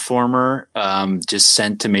Game Informer just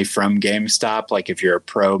sent to me from GameStop. Like, if you're a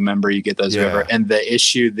pro member, you get those. Whatever. And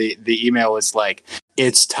the email was like,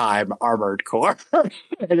 "It's time, Armored Core,"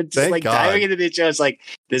 and it's just like diving into the show. It's like,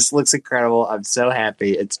 this looks incredible. I'm so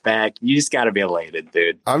happy it's back. You just got to be elated,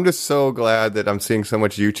 dude. I'm just so glad that I'm seeing so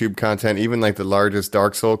much YouTube content. Even like the largest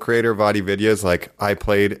Dark Soul creator, Vadi Vidya's like, I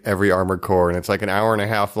played every Armored Core, and it's like an 1.5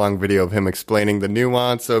 hour long video of him explaining the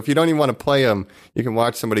nuance. So if you don't even want to play them, you can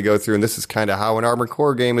watch somebody go through, and this is kind of how an Armored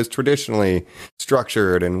Core game is traditionally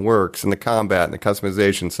structured and works, and the combat and the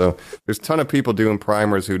customization. So there's a ton of people doing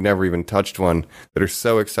primers who never even touched one that are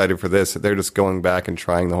so excited for this that they're just going back and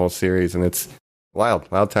trying the whole series, and it's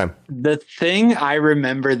Wild time. The thing I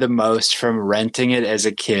remember the most from renting it as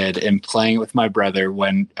a kid and playing it with my brother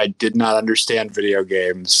when I did not understand video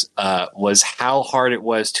games was how hard it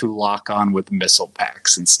was to lock on with missile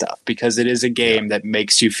packs and stuff, because it is a game that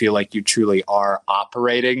makes you feel like you truly are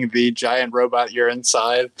operating the giant robot you're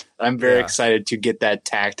inside. I'm very excited to get that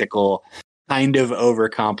tactical, kind of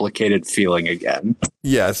overcomplicated feeling again.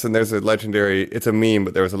 Yes, and there's it's a meme,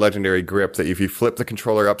 but there was a legendary grip that if you flip the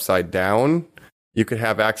controller upside down, you could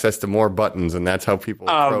have access to more buttons, and that's how people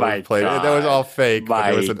played it. That was all fake. But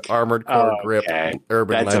there was an Armored Core grip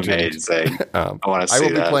urban That's legend. amazing. I want to see I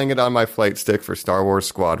will that. be playing it on my flight stick for Star Wars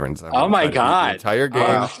Squadrons. Oh my god! The entire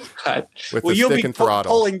game with the you'll stick be and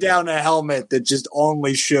throttle. pulling down a helmet that just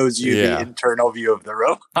only shows you the internal view of the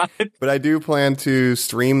robot. But I do plan to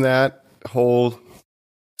stream that whole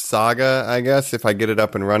saga, I guess, if I get it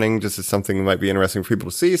up and running, just as something that might be interesting for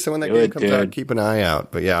people to see. So when that game comes out, keep an eye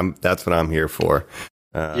out. But yeah, that's what I'm here for.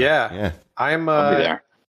 I'll be there.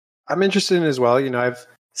 I'm interested in it as well. You know, I've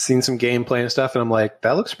seen some gameplay and stuff, and I'm like,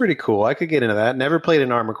 that looks pretty cool. I could get into that. Never played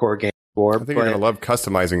an Armored Core game before. I think you're going to love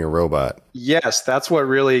customizing your robot. Yes, that's what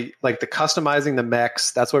really, like the customizing the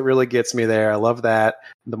mechs, that's what really gets me there. I love that.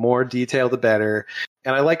 The more detail, the better.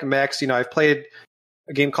 And I like mechs. You know, I've played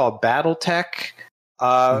a game called BattleTech,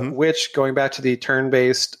 which, going back to the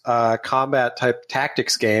turn-based combat type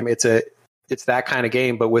tactics game, it's that kind of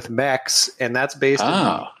game, but with mechs, and that's based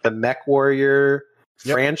on the Mech Warrior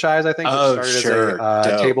franchise, I think. It started as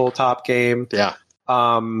a tabletop game. Yeah.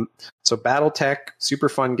 So BattleTech, super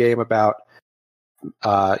fun game about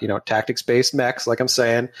tactics-based mechs, like I'm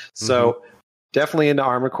saying. So definitely into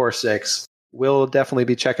Armored Core 6. We'll definitely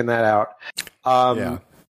be checking that out.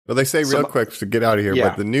 Well, they say real quick to get out of here,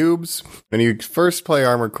 but the noobs, when you first play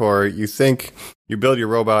Armored Core, you think you build your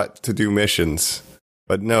robot to do missions.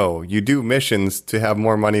 But no, you do missions to have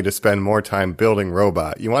more money to spend more time building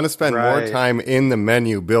robot. You want to spend more time in the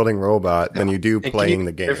menu building robot than you do playing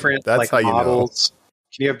the game. That's how you models. know.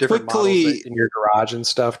 Can you have different models in your garage and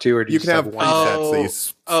stuff too, or do you can have presets that you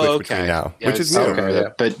switch between now, which is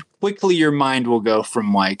new. But quickly your mind will go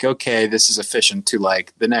from like, okay, this is efficient, to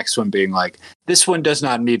like the next one being like, this one does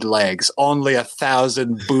not need legs, only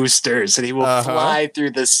 1,000 boosters, and he will fly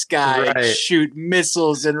through the sky and shoot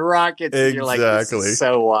missiles and rockets. And you're like, this is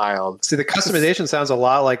so wild. See, the customization sounds a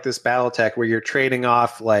lot like this BattleTech, where you're trading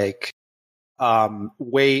off like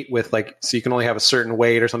weight with like, so you can only have a certain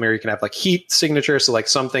weight or something, or you can have like heat signature. So like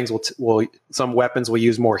some things some weapons will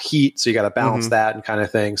use more heat, so you got to balance that and kind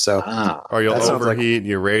of thing. So or you'll overheat.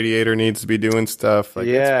 Your radiator needs to be doing stuff. Like,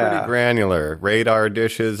 it's pretty granular. Radar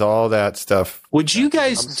dishes, all that stuff. Would you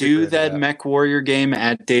guys do that Mech Warrior game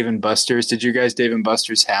at Dave & Buster's? Did you guys, Dave &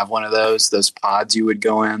 Buster's, have one of those pods you would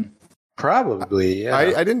go in? Probably, yeah.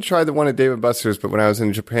 I didn't try the one at Dave & Buster's, but when I was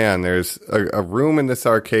in Japan, there's a room in this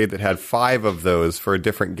arcade that had 5 of those for a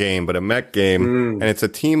different game, but a mech game, and it's a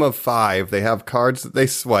team of 5. They have cards that they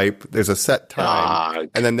swipe. There's a set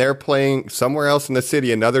time, and then they're playing somewhere else in the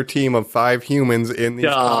city, another team of 5 humans in these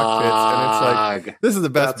cockpits, and it's like, this is the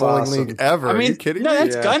best bowling league ever. I mean, are you kidding no, me?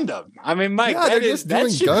 that's Gundam. I mean, Mike, that should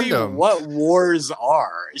Gundam. be what wars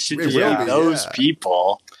are. It should just be those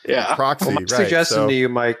people. Yeah. Proxy, well, my suggestion to you,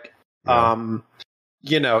 Mike,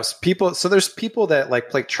 people. So there's people that like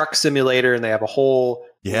play Truck Simulator, and they have a whole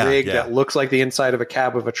rig that looks like the inside of a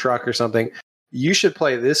cab of a truck or something. You should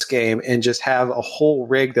play this game and just have a whole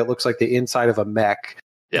rig that looks like the inside of a mech.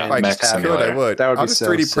 Yeah, I would. That would I'll be just so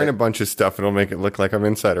 3D sick. print a bunch of stuff, and it'll make it look like I'm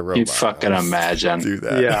inside a robot. You fucking imagine. Do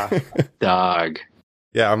that. Yeah, dog.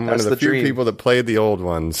 Yeah, I'm That's one of the few dream. people that played the old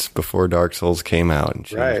ones before Dark Souls came out and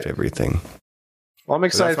changed everything. Well, I'm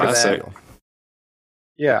excited for that.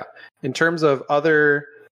 Yeah. In terms of other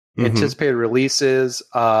anticipated releases,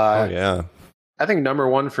 I think number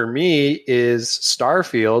one for me is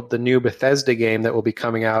Starfield, the new Bethesda game that will be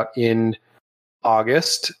coming out in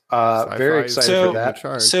August. Very excited for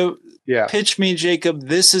that. So, pitch me, Jacob.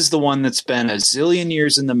 This is the one that's been a zillion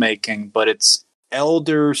years in the making, but it's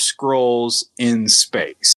Elder Scrolls in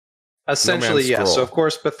space. Essentially, yes. So, of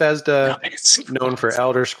course, Bethesda, known for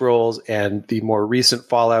Elder Scrolls and the more recent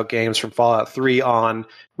Fallout games from Fallout 3 on,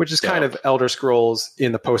 which is kind of Elder Scrolls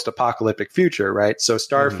in the post-apocalyptic future, right? So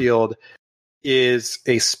Starfield is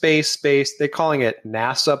a space-based, they're calling it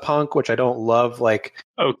NASA punk, which I don't love, like,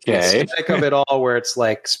 the aesthetic of it all, where it's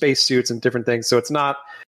like spacesuits and different things. So it's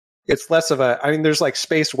less of there's like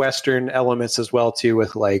space Western elements as well, too,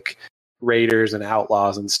 with like raiders and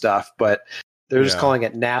outlaws and stuff, but they're just calling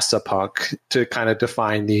it NASA punk to kind of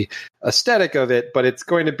define the aesthetic of it, but it's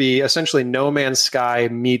going to be essentially No Man's Sky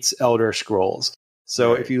meets Elder Scrolls.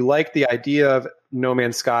 So if you like the idea of No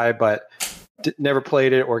Man's Sky, but never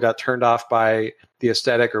played it or got turned off by the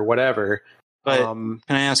aesthetic or whatever. But can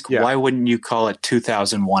I ask, why wouldn't you call it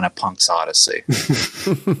 2001: A Punk's Odyssey?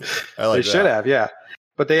 They should have, yeah.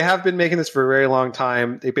 But they have been making this for a very long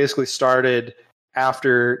time. They basically started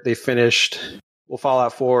after they finished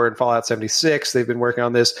Fallout 4 and Fallout 76. They've been working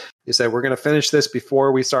on this. They said, we're going to finish this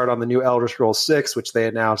before we start on the new Elder Scrolls 6, which they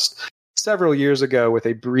announced several years ago with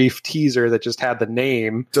a brief teaser that just had the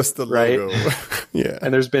name. Just the logo. Yeah.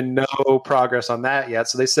 And there's been no progress on that yet.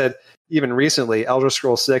 So they said, even recently, Elder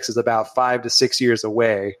Scrolls 6 is about 5 to 6 years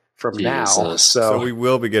away from now. So we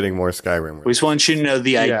will be getting more Skyrim. We just want you to know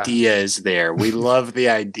the idea is there. We love the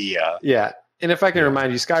idea. Yeah. And if I can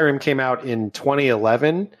remind you, Skyrim came out in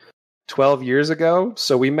 2011, 12 years ago.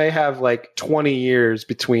 So we may have like 20 years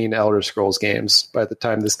between Elder Scrolls games by the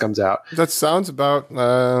time this comes out. That sounds about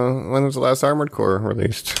when was the last Armored Core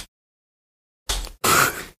released?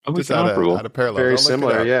 Just out of parallel. Very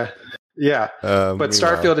similar, yeah. Yeah. But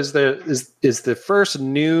Starfield is the first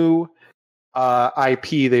new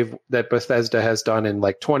IP that Bethesda has done in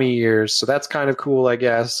like 20 years. So that's kind of cool, I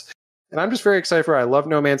guess. And I'm just very excited for it. I love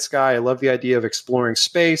No Man's Sky. I love the idea of exploring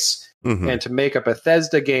space and to make a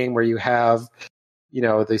Bethesda game where you have,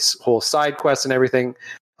 this whole side quest and everything.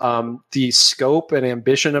 The scope and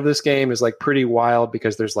ambition of this game is like pretty wild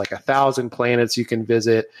because there's like 1,000 planets you can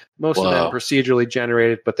visit. Most of them procedurally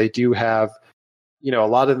generated, but they do have, a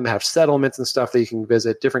lot of them have settlements and stuff that you can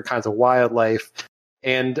visit, different kinds of wildlife.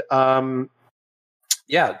 And the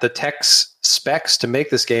tech specs to make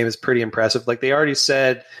this game is pretty impressive. Like they already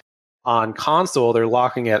said on console, they're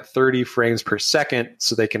locking at 30 frames per second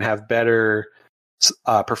so they can have better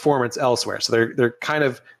performance elsewhere. So they're kind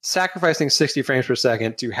of sacrificing 60 frames per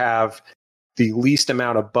second to have the least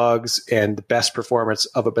amount of bugs and the best performance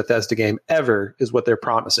of a Bethesda game ever is what they're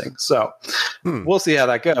promising. So we'll see how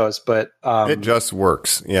that goes. But it just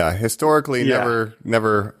works. Yeah. Historically,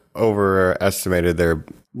 never overestimated their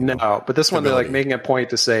but this one they're like making a point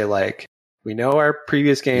to say like, we know our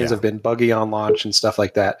previous games have been buggy on launch and stuff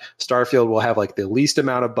like that. Starfield will have like the least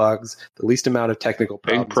amount of bugs, the least amount of technical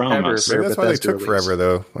problems ever. That's why they took forever,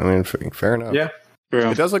 though. I mean, fair enough. Yeah.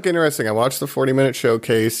 It does look interesting. I watched the 40-minute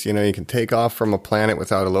showcase. You can take off from a planet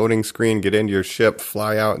without a loading screen, get into your ship,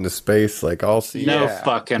 fly out into space, like all see. No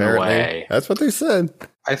fucking way. That's what they said.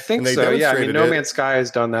 I think so. Yeah, I mean, No Man's Sky has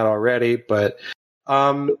done that already, but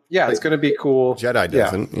it's going to be cool. Jedi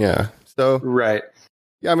doesn't. Yeah. So right.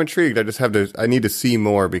 Yeah, I'm intrigued. I need to see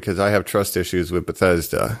more because I have trust issues with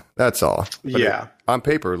Bethesda. That's all. But on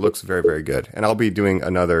paper, it looks very, very good. And I'll be doing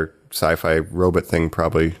another sci-fi robot thing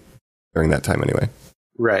probably during that time anyway.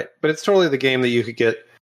 Right. But it's totally the game that you could get,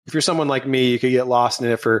 if you're someone like me, you could get lost in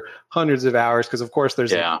it for hundreds of hours because, of course,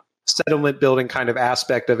 there's a settlement building kind of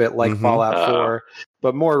aspect of it like Fallout 4,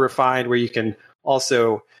 but more refined where you can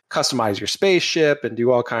also customize your spaceship and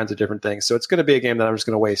do all kinds of different things. So it's going to be a game that I'm just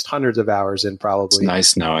going to waste hundreds of hours in probably. It's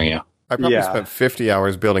nice knowing you. I probably spent 50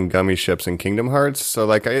 hours building gummy ships in Kingdom Hearts. So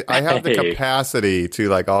like I have the capacity to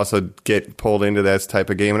like also get pulled into this type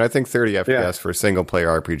of game. And I think 30 FPS for a single player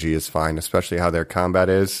RPG is fine, especially how their combat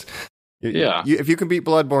is. If you can beat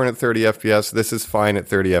Bloodborne at 30 FPS, this is fine at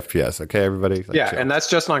 30 FPS. Okay, everybody? Like, chill. And that's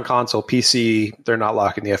just on console. PC, they're not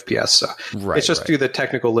locking the FPS. So it's just through the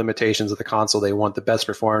technical limitations of the console. They want the best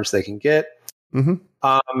performance they can get. But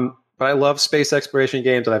I love space exploration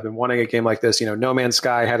games, and I've been wanting a game like this. No Man's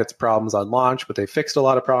Sky had its problems on launch, but they fixed a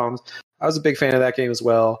lot of problems. I was a big fan of that game as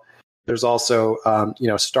well. There's also,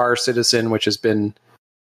 Star Citizen, which has been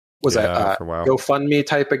a GoFundMe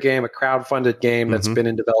type of game, a crowd-funded game that's been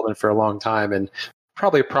in development for a long time and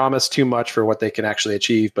probably promised too much for what they can actually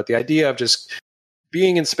achieve. But the idea of just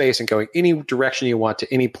being in space and going any direction you want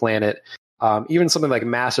to any planet, even something like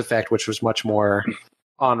Mass Effect, which was much more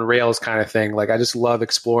on rails kind of thing. Like I just love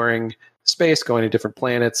exploring space, going to different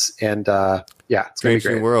planets, and it's going to be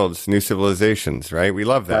great. New worlds, new civilizations, right? We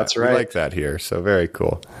love that. That's right. We like that here. So very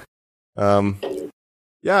cool.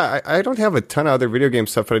 I don't have a ton of other video game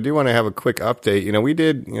stuff, but I do want to have a quick update. We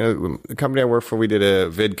did, the company I work for, we did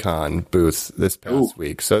a VidCon booth this past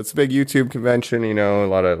week. So it's a big YouTube convention, a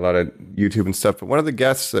lot of YouTube and stuff. But one of the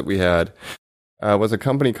guests that we had was a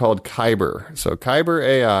company called Kyber. So Kyber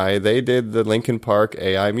AI, they did the Linkin Park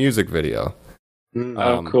AI music video.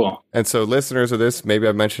 Cool. And so listeners of this, maybe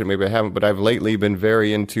I've mentioned it, maybe I haven't, but I've lately been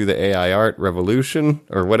very into the AI art revolution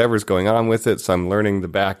or whatever's going on with it. So I'm learning the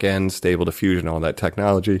back end, stable diffusion, all that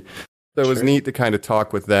technology. So it was neat to kind of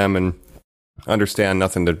talk with them and understand,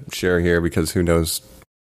 nothing to share here because who knows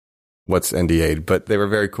what's NDA'd, but they were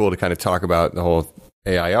very cool to kind of talk about the whole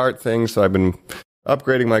AI art thing. So I've been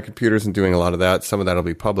upgrading my computers and doing a lot of that. Some of that will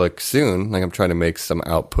be public soon. Like I'm trying to make some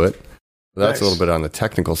output. That's a little bit on the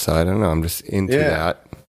technical side. I don't know. I'm just into that.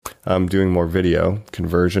 I'm doing more video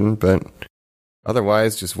conversion, but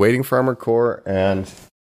otherwise, just waiting for Armored Core. And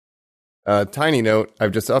tiny note,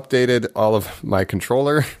 I've just updated all of my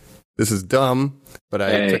controller. This is dumb, but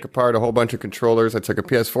I took apart a whole bunch of controllers. I took a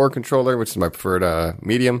PS4 controller, which is my preferred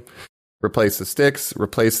medium, replaced the sticks,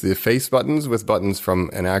 replaced the face buttons with buttons from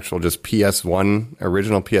an actual just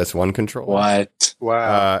original PS1 controller. What?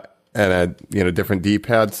 Wow. And a different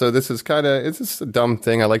D-pad. So this is it's just a dumb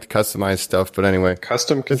thing. I like to customize stuff, but anyway.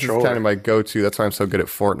 Custom controller. This is kind of my go-to. That's why I'm so good at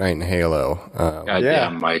Fortnite and Halo.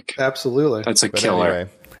 Goddamn, Mike. Absolutely. That's a killer. Anyway,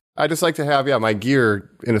 I just like to have, my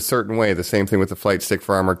gear in a certain way. The same thing with the flight stick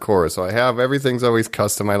for Armored Core. So I have, everything's always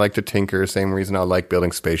custom. I like to tinker. Same reason I like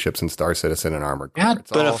building spaceships in Star Citizen and Armored Core. Yeah,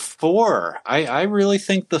 but a 4. I really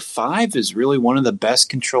think the 5 is really one of the best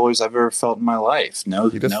controllers I've ever felt in my life. No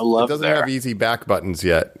love there. It doesn't have easy back buttons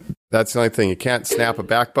yet. That's the only thing. You can't snap a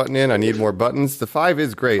back button in. I need more buttons. The 5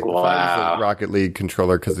 is great. The 5 is a Rocket League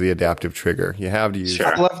controller because of the adaptive trigger. You have to use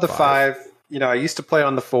I love the 5. I used to play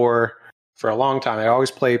on the 4 for a long time. I always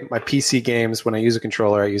play my PC games when I use a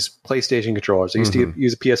controller. I use PlayStation controllers. I used to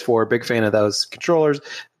use a PS4. Big fan of those controllers.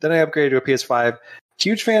 Then I upgraded to a PS5.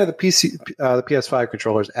 Huge fan of the PS5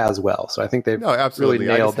 controllers as well. So I think they've really nailed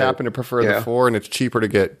it. I just happen to prefer the 4, and it's cheaper to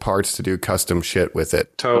get parts to do custom shit with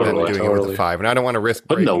it than doing it with the 5. And I don't want to risk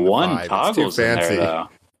putting breaking the 1 5. toggles in there, though.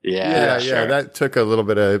 Yeah, that took a little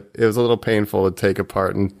bit of. It was a little painful to take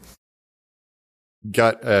apart and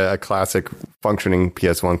got a classic functioning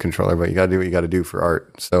PS1 controller, but you got to do what you got to do for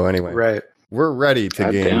art. So anyway, we're ready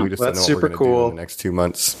to game. We just don't know what we're going to do in the next 2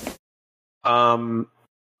 months.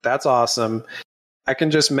 That's awesome. I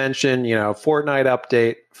can just mention, Fortnite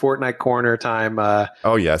update, Fortnite corner time.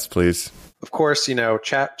 Oh yes, please. Of course,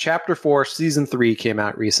 Chapter 4, Season 3 came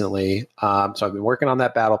out recently. So I've been working on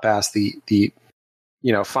that Battle Pass. The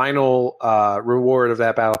final reward of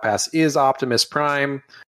that Battle Pass is Optimus Prime.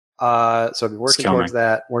 So I've been working towards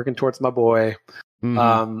that, working towards my boy.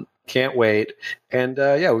 Can't wait. And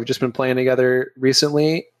we've just been playing together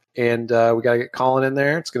recently, and we got to get Colin in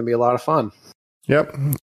there. It's going to be a lot of fun. Yep.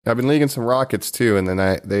 I've been leaguing some rockets too, and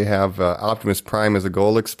then they have Optimus Prime as a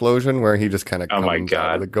goal explosion where he just kind of comes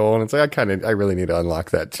out of the goal, and it's like I really need to unlock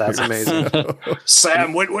that too. That's amazing.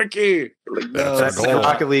 Sam Witwicky. That's in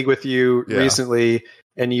Rocket League with you recently,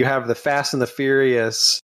 and you have the Fast and the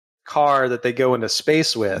Furious car that they go into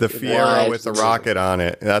space with. The Fiero with the rocket on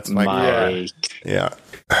it. That's my car. Yeah.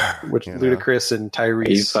 Which Ludacris and Tyrese.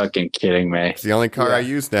 Are you fucking kidding me? It's the only car I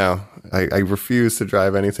use now. I refuse to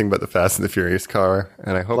drive anything but the Fast and the Furious car,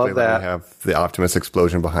 and I hope they let me have the Optimus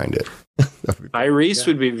explosion behind it. Tyrese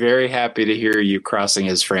would be very happy to hear you crossing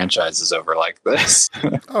his franchises over like this.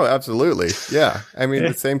 Oh, absolutely. Yeah. I mean,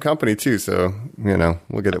 the same company too, so,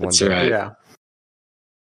 we'll get it one day. Right. Yeah.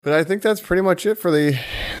 But I think that's pretty much it for the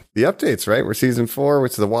updates, right? We're season 4,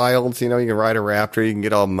 which is the wilds. You can ride a raptor. You can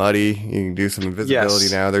get all muddy. You can do some invisibility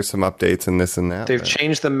now. There's some updates and this and that. They've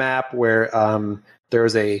changed the map where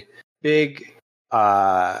there's a big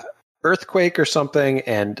earthquake or something,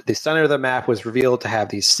 and the center of the map was revealed to have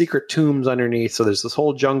these secret tombs underneath. So there's this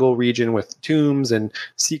whole jungle region with tombs and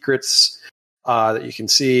secrets that you can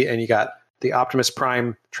see, and you got the Optimus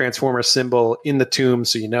Prime Transformer symbol in the tomb,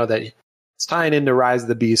 so you know that it's tying into Rise of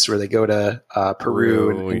the Beasts, where they go to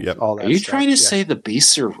Peru and all that. Are you stuff. trying to say the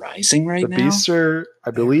beasts are rising now? The beasts are, I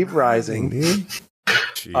believe, rising.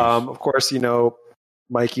 Of course,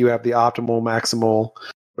 Mike, you have the optimal, maximal,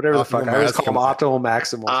 whatever the fuck. I always call them optimal,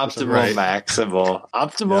 maximal. Optimal, maximal.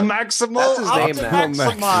 Optimal, maximal. That's his name now.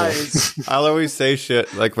 Maximize. I'll always say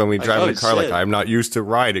shit like when we drive in a car, like, I'm not used to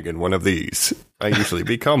riding in one of these. I usually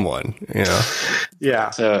become one, Yeah.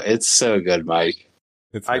 So it's so good, Mike.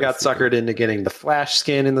 I got suckered into getting the Flash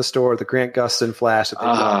skin in the store, the Grant Gustin Flash that they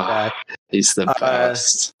brought back. He's the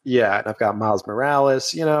best. Yeah, and I've got Miles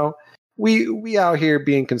Morales. We out here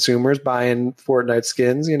being consumers, buying Fortnite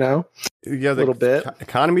skins. A little bit.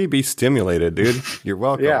 Economy be stimulated, dude. You're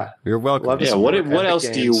welcome. Yeah, you're welcome. Yeah. What else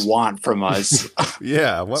do you want from us?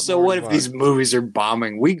 Yeah. What if these movies are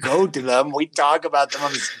bombing? We go to them. We talk about them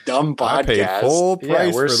on this dumb podcast. I pay full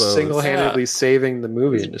price we're for those. Single-handedly saving the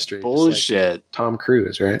movie industry. Bullshit. Like Tom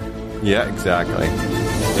Cruise, right? Yeah. Exactly.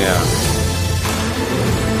 Yeah.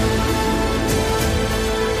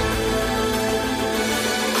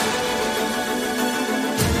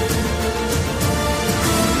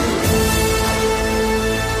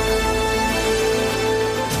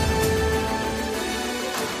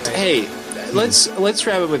 Hey, let's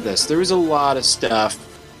wrap it with this. There was a lot of stuff.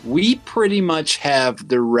 We pretty much have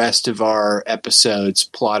the rest of our episodes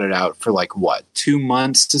plotted out for 2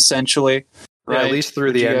 months essentially. right? at least through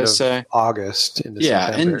What'd the you end of guys say? August into Yeah,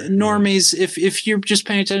 September. and normies, if you're just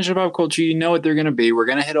paying attention to pop culture, you know what they're going to be. We're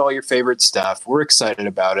going to hit all your favorite stuff. We're excited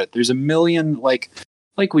about it. There's a million, like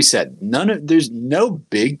we said, there's no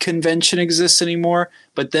big convention exists anymore.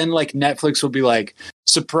 But then, like, Netflix will be like,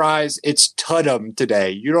 surprise, it's Tudum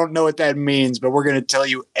today. You don't know what that means, but we're going to tell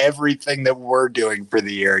you everything that we're doing for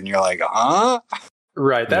the year, and you're like, huh?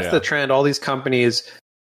 Right, that's the trend. All these companies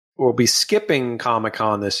will be skipping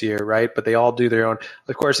Comic-Con this year, right? But they all do their own.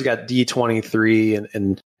 Of course, you got D23,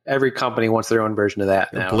 and every company wants their own version of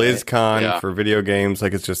that now. BlizzCon for video games,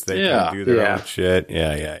 like it's just they kind of do their own shit.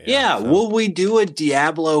 Yeah. So. Will we do a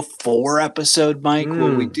Diablo 4 episode, Mike?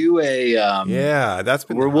 Will we do a that's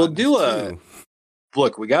been where we'll do a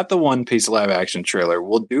look, we got the One Piece live action trailer.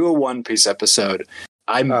 We'll do a One Piece episode.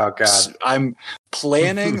 I'm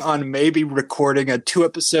planning on maybe recording a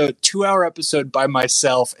 2-hour episode by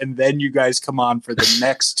myself, and then you guys come on for the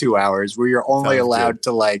next 2 hours where you're only allowed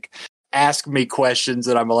to like ask me questions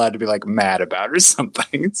that I'm allowed to be like mad about or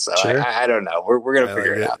something. So I don't know. We're gonna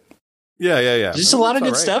figure it out. Yeah. Just a lot of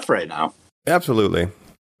good stuff right now. Absolutely.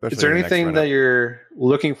 Is there anything that you're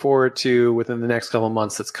looking forward to within the next couple of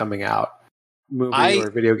months that's coming out? Movie or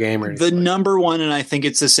video game or anything? The number one, and I think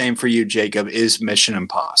it's the same for you, Jacob, is Mission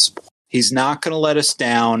Impossible. He's not going to let us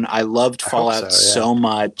down. I loved Fallout so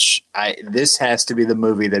much. This has to be the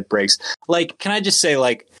movie that breaks. Like, can I just say,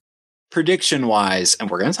 like, prediction-wise, and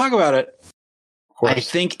we're going to talk about it, I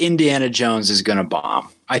think Indiana Jones is going to bomb.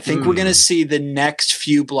 I think we're going to see the next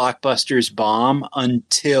few blockbusters bomb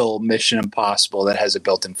until Mission Impossible that has a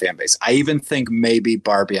built-in fan base. I even think maybe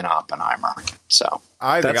Barbie and Oppenheimer. So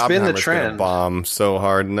I think that's been the Oppenheimer's trend. Bomb so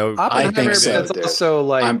hard. No, I think so. That's also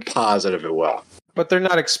like I'm positive it will. But they're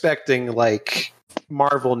not expecting like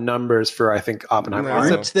Marvel numbers for I think Oppenheimer.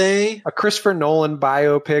 Aren't they? A Christopher Nolan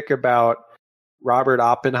biopic about Robert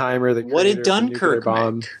Oppenheimer. What did Dunkirk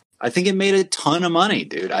make? I think it made a ton of money,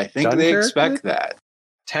 dude. I think they expect that.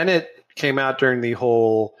 Tenet came out during the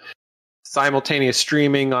whole simultaneous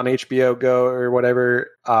streaming on HBO Go or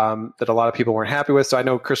whatever that a lot of people weren't happy with. So I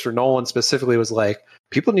know Christopher Nolan specifically was like,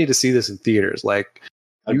 people need to see this in theaters. Like,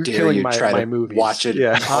 you're killing my movies. Watch it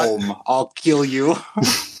at home. I'll kill you.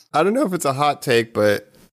 I don't know if it's a hot take,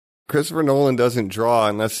 but Christopher Nolan doesn't draw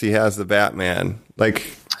unless he has the Batman. Like,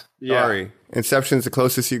 sorry. Inception's the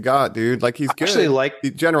closest you got, dude. Like, he's good. Actually, like,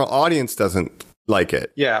 the general audience doesn't like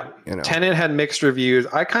it. Yeah. Tenet had mixed reviews.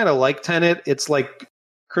 I kind of like Tenet. It's like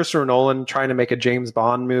Christopher Nolan trying to make a James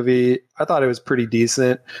Bond movie. I thought it was pretty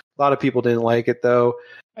decent. A lot of people didn't like it, though.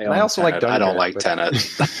 I also like Dunkirk. I don't like Tenet.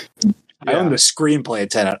 I own the screenplay of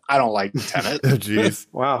Tenet. I don't like Tenet. Oh, jeez.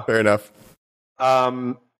 Wow. Fair enough.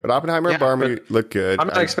 But Oppenheimer and Barbie look good. I'm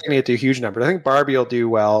not expecting it to do huge numbers. I think Barbie will do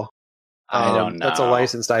well. I don't know. That's a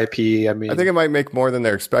licensed IP. I mean, I think it might make more than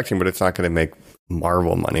they're expecting, but it's not going to make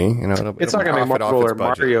Marvel money. You know, it's not going to make Marvel or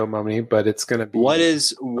Mario money, but it's going to be. What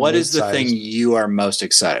is the thing you are most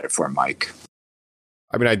excited for, Mike?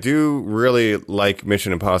 I mean, I do really like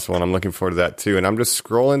Mission Impossible, and I'm looking forward to that too. And I'm just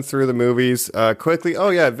scrolling through the movies quickly.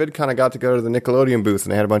 Oh yeah, VidCon, I got to go to the Nickelodeon booth,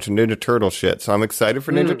 and they had a bunch of Ninja Turtle shit. So I'm excited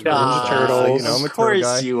for Ninja Turtles. I'm a of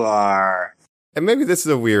course you are. And maybe this is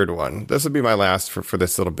a weird one. This will be my last for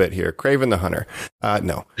this little bit here. Kraven the Hunter.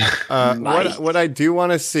 No. What I do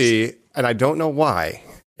want to see, and I don't know why,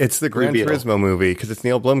 it's the Gran Turismo movie because it's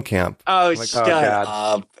Neil Blomkamp. Oh, shut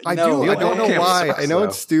up. I don't know why. I know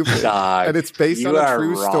it's stupid. And it's based on a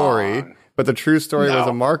true story. But the true story was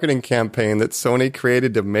a marketing campaign that Sony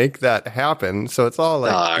created to make that happen. So it's all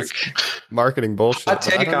like marketing bullshit.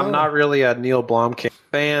 I'm not really a Neil Blomkamp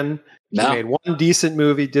fan. He made one decent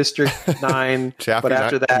movie, District 9. Chappie, but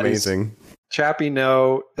after that, amazing. Chappie,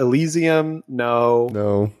 no. Elysium, no.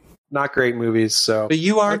 No. Not great movies. So, but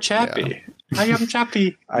you are Chappie. Yeah. I am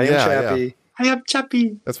Chappie. I am Chappie. Yeah. I am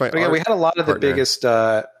Chappie. That's my. We had a lot of the biggest.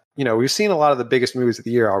 We've seen a lot of the biggest movies of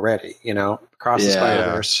the year already. Across the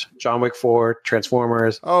Spider-Verse, John Wick 4,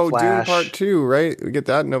 Transformers. Flash. Dune Part 2, right? We get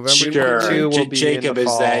that in November. Sure. 2 will be Jacob, in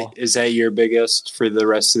the fall. is that your biggest for the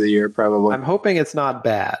rest of the year? Probably. I'm hoping it's not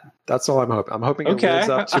bad. That's all I'm hoping. I'm hoping it lives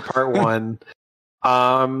up to Part 1.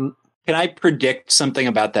 Can I predict something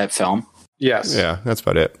about that film? Yes. Yeah, that's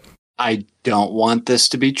about it. I don't want this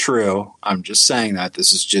to be true. I'm just saying that.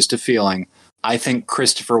 This is just a feeling. I think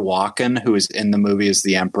Christopher Walken, who is in the movie as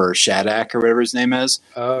the Emperor Shadak or whatever his name is,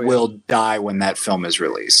 will die when that film is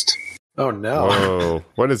released. Oh, no. Whoa.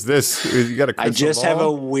 What is this? You got a crystal I just ball? have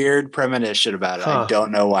a weird premonition about it. I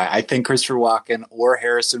don't know why. I think Christopher Walken or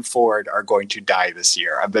Harrison Ford are going to die this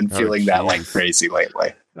year. I've been feeling that like crazy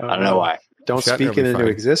lately. I don't know why. Don't Shatner speak it into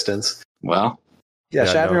existence. Well. Yeah,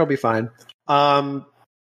 Shatner will be fine. I'm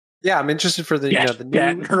interested for the new...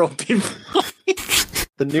 Shatner will be fine.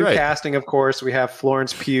 The new Right. casting, of course, we have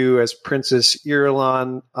Florence Pugh as Princess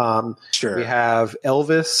Irulan. Sure. We have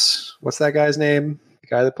Elvis. What's that guy's name? The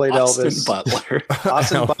guy that played Austin Elvis. Butler.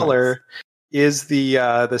 Austin Butler is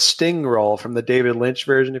the Sting role from the David Lynch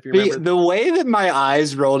version, if you remember. The way that my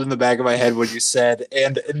eyes rolled in the back of my head when you said,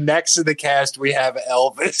 and next to the cast we have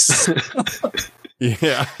Elvis.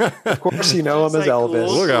 Yeah. Of course, you know him as Elvis.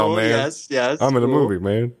 Look out, man. Yes. I'm in the movie,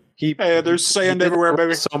 man. He, Hey, there's sand he everywhere,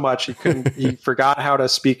 baby. so much he forgot how to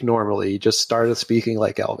speak normally. He just started speaking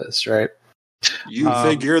like Elvis, right? You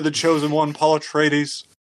think you're the chosen one, Paul Atreides?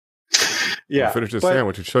 Yeah, I'll finish this but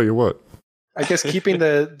sandwich and show you what. I guess keeping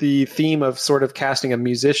the theme of sort of casting a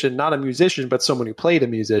musician, not a musician, but someone who played a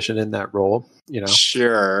musician in that role. You know,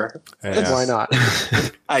 Sure. Yeah. why not?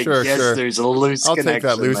 I Sure, guess sure. there's a loose I'll connection take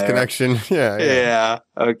that loose there. connection. Yeah. Yeah.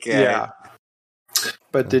 Okay. Yeah.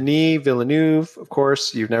 But Denis Villeneuve, of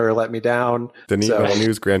course, you've never let me down. Denis So-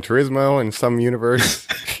 Villeneuve's Gran Turismo in some universe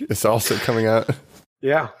is also coming out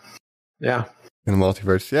Yeah. in the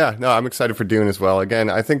multiverse. Yeah, no, I'm excited for Dune as well. Again,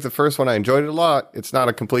 I think the first one I enjoyed it a lot. It's not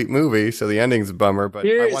a complete movie, so the ending's a bummer, but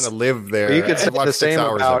I want to live there. You could say I watched the 6 same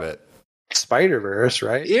hours about of it. Spider-Verse,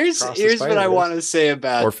 right? Here's Across the what I Spider-Verse. want to say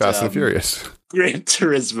about Or Fast and Furious. Gran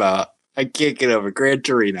Turismo. I can't get over Gran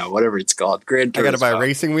Torino, whatever it's called. Gran Turismo. I got to buy a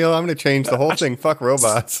racing wheel. I'm going to change the whole thing. Fuck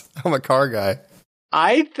robots. I'm a car guy.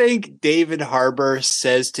 I think David Harbour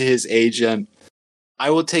says to his agent, I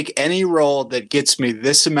will take any role that gets me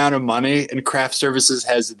this amount of money, and craft services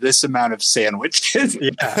has this amount of sandwiches.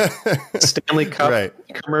 Yeah. Stanley Cup Right.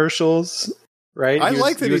 commercials, right? I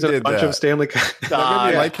like that he was in a did bunch that. of Stanley Cup. Dog,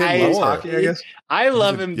 I like him more. Hockey, I guess. I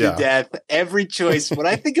love him Yeah. to death. Every choice. When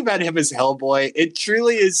I think about him as Hellboy, it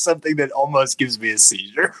truly is something that almost gives me a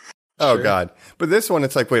seizure. Oh, Sure. God. But this one,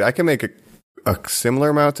 it's like, wait, I can make a similar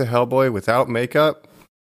amount to Hellboy without makeup?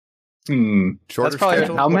 Shorter That's probably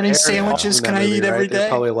schedule? How many Aaron sandwiches in can that I movie, eat every right? They're day?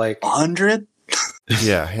 Probably like 100?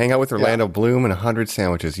 Yeah, hang out with Orlando Bloom and 100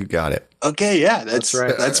 sandwiches. You got it. Okay, yeah, that's That's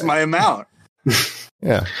right. That's my amount.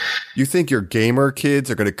 Yeah. You think your gamer kids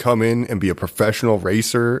are going to come in and be a professional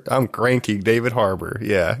racer? I'm cranky David Harbour.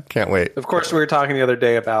 Yeah, can't wait. Of course, we were talking the other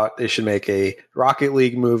day about they should make a Rocket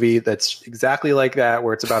League movie that's exactly like that,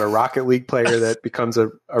 where it's about a Rocket League player that becomes a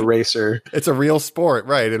racer. It's a real sport,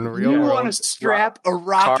 right? In the real You world. want to strap a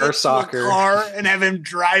rocket Car to soccer. a car and have him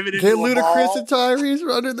drive it into Get a Ludacris ball? and Tyrese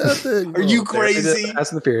running that thing. Are you Oh, crazy?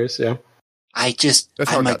 Fast and the Furious, yeah. That's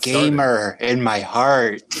how I'm it a got started. gamer in my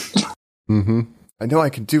heart. Mm-hmm. I know I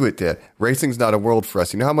can do it, Dad. Racing's not a world for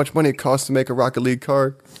us. You know how much money it costs to make a Rocket League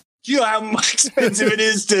car? You know how expensive it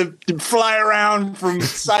is to fly around from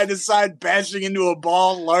side to side, bashing into a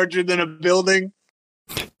ball larger than a building?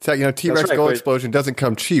 It's like, T-Rex right, Goal but- Explosion doesn't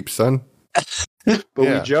come cheap, son. But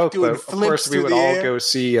Yeah. we joke, Doing but of flips course we through would the all air. go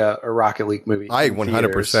see a Rocket League movie. I in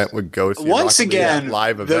 100% theaters. would go see a Once Rocket League again,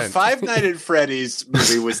 live the event. Five Nights at Freddy's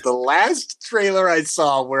movie was the last trailer I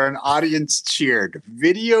saw where an audience cheered.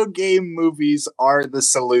 Video game movies are the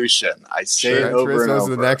solution. I say it Gran over and Turismo's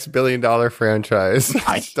over. the next billion-dollar franchise.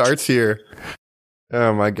 I- Starts here.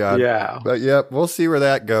 Oh, my God. Yeah. But, yeah, we'll see where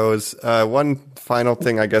that goes. One final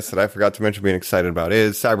thing, I guess, that I forgot to mention being excited about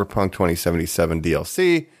is Cyberpunk 2077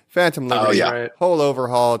 DLC. Phantom Liberty, yeah. Right. whole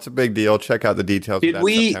overhaul. It's a big deal. Check out the details Did of that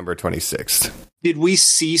we- September 26th. Did we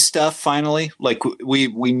see stuff finally? Like we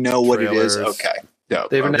know what it is? Trailers. Okay. Dope.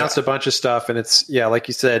 They've Okay. announced a bunch of stuff, and it's, like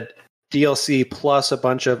you said, DLC plus a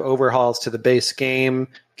bunch of overhauls to the base game,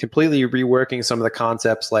 completely reworking some of the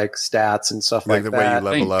concepts like stats and stuff Like like the way you that.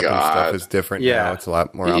 level Thank up and God. stuff is different Yeah. now. It's a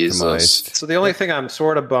lot more Jesus. optimized. So the only thing I'm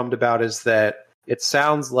sort of bummed about is that it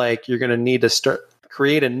sounds like you're going to need to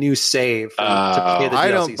create a new save to play the DLC.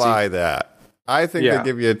 I don't buy that. I think Yeah. they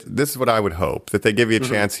give you, this is what I would hope, that they give you a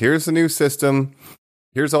chance. Here's the new system.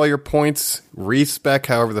 Here's all your points. Respec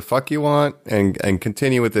however the fuck you want and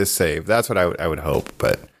continue with this save. That's what I would hope.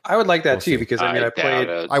 But I would like that We'll too, see. because I I doubt played.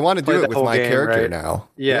 it. I want to do Play it the with whole my game, character right? now.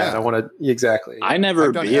 Yeah, I want to exactly. I never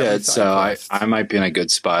I've done beat every it, side so quest. I might be in a good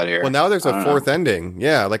spot here. Well, now there's I a don't fourth know. ending.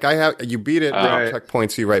 Yeah, like you beat it, Right.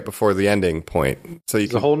 checkpoints you right before the ending point. So you There's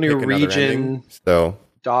a can whole new pick another region. ending. So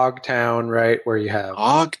Dogtown, right, where you have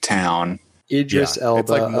Ogtown. Idris yeah, Elba. it's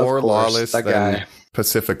like more of course, lawless that than guy.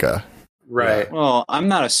 Pacifica. Right. Well, I'm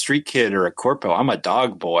not a street kid or a corpo. I'm a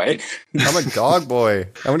dog boy. I'm a dog boy.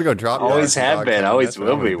 I'm gonna go drop. Always dogs in have Dogtown. been. Always That's what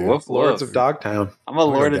will I'm be. gonna do. Woof Lords woof. of Dogtown. I'm a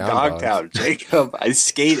lord of go down, Dogtown, Jacob. I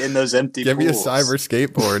skate in those empty Give me a pools. cyber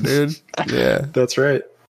skateboard, dude. Yeah. That's right.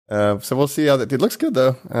 So we'll see how that. It looks good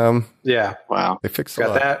though. Yeah. Wow. They fixed We've a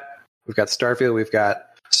got lot. that. We've got Starfield. We've got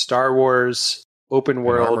Star Wars open And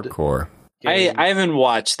world. Armored Core. game, I haven't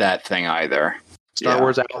watched that thing either. Star Yeah.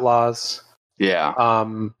 Wars Outlaws. Yeah.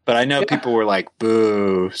 Um, But I know people were like,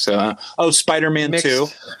 boo. So, Spider-Man 2.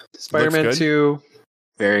 Spider-Man 2.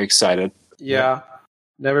 Very excited. Yeah.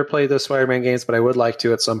 Never played those Spider-Man games, but I would like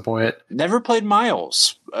to at some point. Never played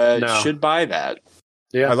Miles. No. Should buy that.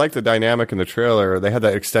 Yeah. I like the dynamic in the trailer. They had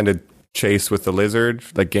that extended chase with the lizard,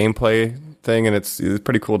 like gameplay thing, and it's a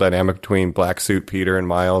pretty cool dynamic between Black Suit Peter and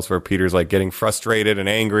Miles, where Peter's like getting frustrated and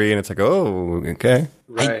angry, and it's like, oh, okay.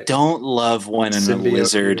 Right. I don't love when a Symbiote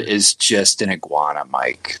lizard Peter. is just an iguana,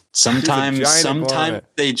 Mike. Sometimes iguana.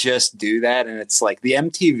 they just do that, and it's like the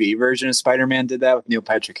MTV version of Spider-Man did that with Neil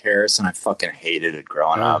Patrick Harris, and I fucking hated it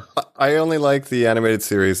growing up. I only like the animated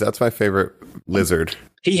series. That's my favorite lizard.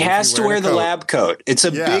 He has to wear the coat. lab coat. It's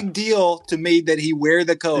a big deal to me that he wear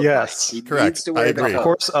the coat. Yes, he correct. needs to wear I the agree. coat. Of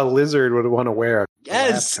course, a lizard would want to wear a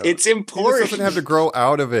Yes, lab coat. it's He important. just doesn't have to grow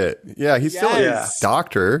out of it. Yeah, he's still a Yes.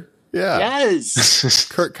 doctor. Yeah. Yes.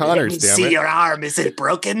 Kurt Connors, damn See it. your arm. Is it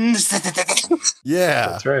broken? Yeah.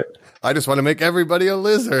 That's right. I just want to make everybody a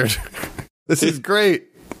lizard. This is great.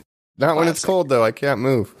 Not when it's cold, though. I can't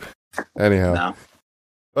move. Anyhow. No.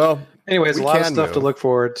 Well, Anyways, we a lot of can stuff to move. look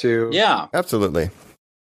forward to. Yeah. Absolutely.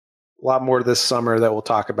 A lot more this summer that we'll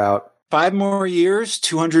talk about. 5 more years,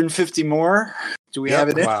 250 more. Do we Yep. have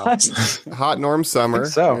it in Wow. us? Hot norm summer.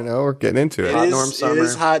 so. You know, we're getting into it. Hot norm It summer.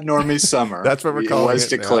 is hot normie summer. That's what we're It calling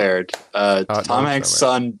was it now. declared. Hot Tom norm Hanks'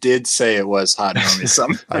 summer. son did say it was hot normie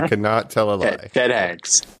summer. I cannot tell a lie. Ted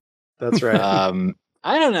Hanks. That's right.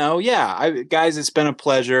 I don't know. Yeah, guys, it's been a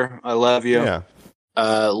pleasure. I love you. Yeah.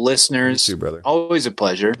 Listeners, You too, brother. always a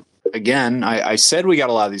pleasure. Again, I said we got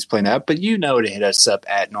a lot of these planned out, but you know to hit us up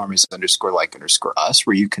at normies_like_us,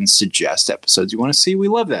 where you can suggest episodes you want to see. We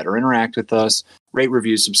love that. Or interact with us. Rate,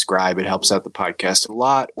 review, subscribe. It helps out the podcast a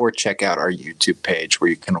lot. Or check out our YouTube page where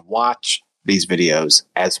you can watch these videos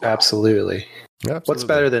as well. Absolutely. Absolutely. What's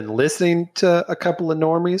better than listening to a couple of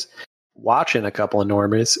normies, watching a couple of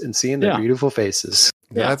normies, and seeing their Yeah. beautiful faces?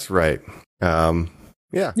 Yeah. That's right.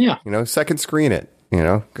 Yeah. Yeah. You know, second screen it. You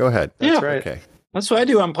know, go ahead. Yeah. right. Okay. That's what I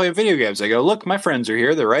do. I'm playing video games. I go, look, my friends are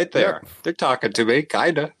here. They're right there. Yep. They're talking to me,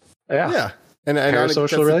 kind of. Yeah. And Parasocial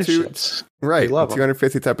that's the relationships. Right. We love The 'em.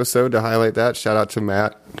 250th episode to highlight that. Shout out to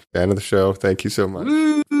Matt, fan of the show. Thank you so much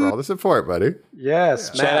for all the support, buddy. Yes.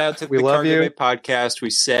 Shout Matt, out to we the love Cargo you. Bay podcast. We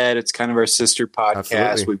said it's kind of our sister podcast.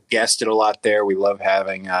 Absolutely. We've guested a lot there. We love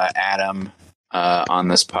having Adam on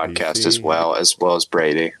this podcast as well as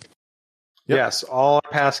Brady. Yep. Yes, all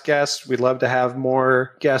our past guests. We'd love to have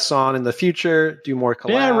more guests on in the future. Do more collabs.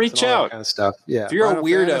 Yeah, reach and all that out. kind of stuff. Yeah. If you're a Final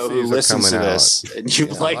weirdo Fantasies who are listens to coming this out. and you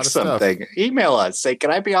Yeah, a like lot of stuff. something, email us. Say,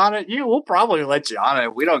 can I be on it? We'll probably let you on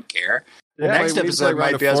it. We don't care. The Yeah, next We need to episode play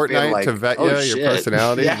around might be us being Fortnite like, to vet oh, you, your shit.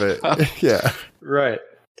 personality, Yeah. but yeah. Right.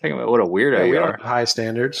 Think about what a weirdo Yeah, we you don't are. have high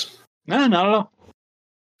standards. No, not at all.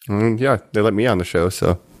 Yeah, they let me on the show,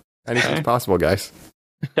 so anything's Okay. possible, guys.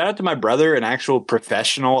 Shout out to my brother, an actual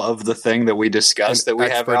professional of the thing that we discussed An that we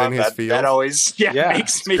have expert in on. his That field. always Yeah,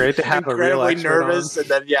 makes it's me great to have a real incredibly expert nervous. on.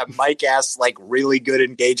 And then Mike asks like really good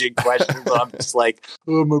engaging questions. And I'm just like,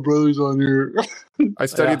 oh, my brother's on here. I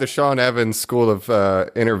studied Yeah. the Sean Evans School of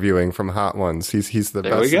Interviewing from Hot Ones. He's the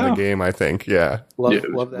There we best in the go. game, I think. Yeah. Love, Yeah,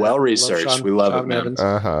 love that. well Love researched. Sean- We love it, Sean man. Evans.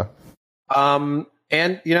 Uh-huh.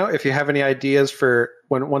 And if you have any ideas for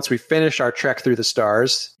once we finish our trek through the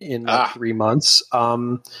stars in like 3 months,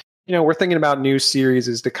 we're thinking about new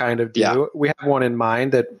series to kind of do. Yeah. We have one in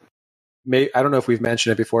mind that I don't know if we've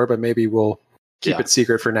mentioned it before, but maybe we'll keep Yeah. it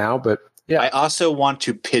secret for now. But yeah, I also want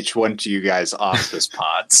to pitch one to you guys off this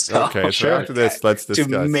pod. So Okay, so sure. after this, let's discuss.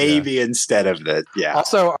 to maybe instead of that. Yeah.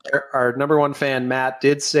 also our number one fan Matt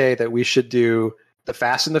did say that we should do the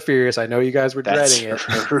Fast and the Furious. I know you guys were That's dreading it,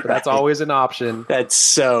 but right. that's always an option. That's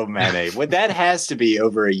so many. Well, that has to be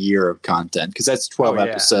over a year of content because that's 12 Oh,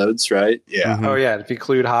 yeah. episodes, right? Yeah. Mhm. Oh yeah, if you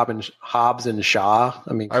include Hobbs and Shaw,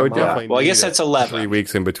 I mean, I would come on. definitely. Well, I need guess it that's 11. 3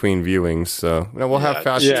 weeks in between viewings, so we'll Yeah, have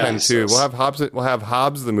Fast yeah. 10 too. We'll have Hobbs. We'll have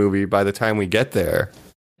Hobbs the movie by the time we get there.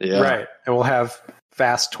 Yeah. Right, and we'll have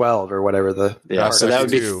Fast 12 or whatever the Yeah. Part So that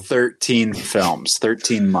would be 2. 13 films,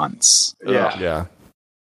 13 months. Yeah. Ugh. Yeah.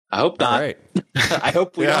 I hope All not. right. I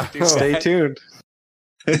hope we Yeah. don't do Stay that. tuned.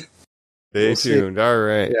 Stay We'll see. tuned. All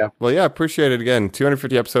right. Yeah. Well, yeah, appreciate it again.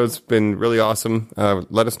 250 episodes, been really awesome.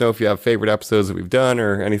 Let us know if you have favorite episodes that we've done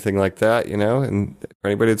or anything like that, And for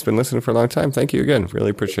anybody that's been listening for a long time, thank you again. Really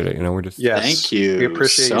appreciate it. We're just Yes, Thank you We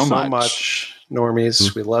appreciate so you so much. much, normies.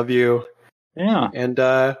 Mm. We love you, Yeah. and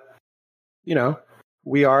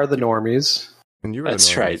we are the normies. And you were That's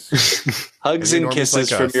the normies. right. Hugs And and normies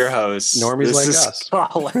kisses like from us. your host. Normies This like is us.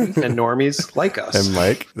 Colin. And normies like us. And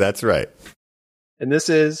Mike, that's right. And this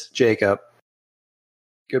is Jacob.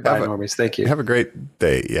 Goodbye, Have a- normies. Thank you. Have a great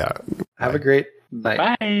day. Yeah. Have a great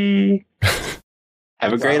night. Bye.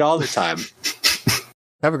 Have a great all the time.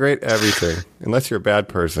 Have a great everything. Unless you're a bad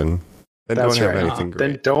person, then That's don't have right. anything great.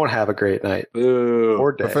 Then don't have a great night Ooh.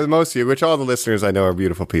 or day. But for the most of you, which all the listeners I know are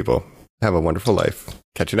beautiful people, have a wonderful life.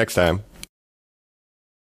 Catch you next time.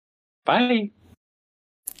 Bye.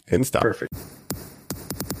 And stop. Perfect.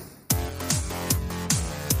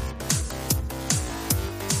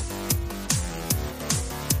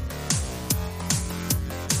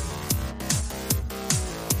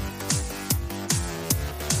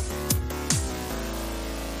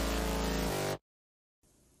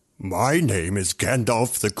 My name is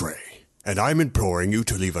Gandalf the Grey, and I'm imploring you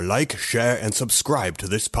to leave a like, share, and subscribe to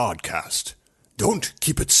this podcast. Don't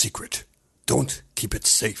keep it secret. Don't keep it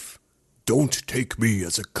safe. Don't take me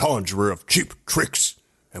as a conjurer of cheap tricks,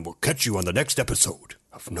 and we'll catch you on the next episode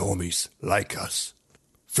of Normies Like Us.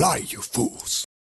 Fly, you fools.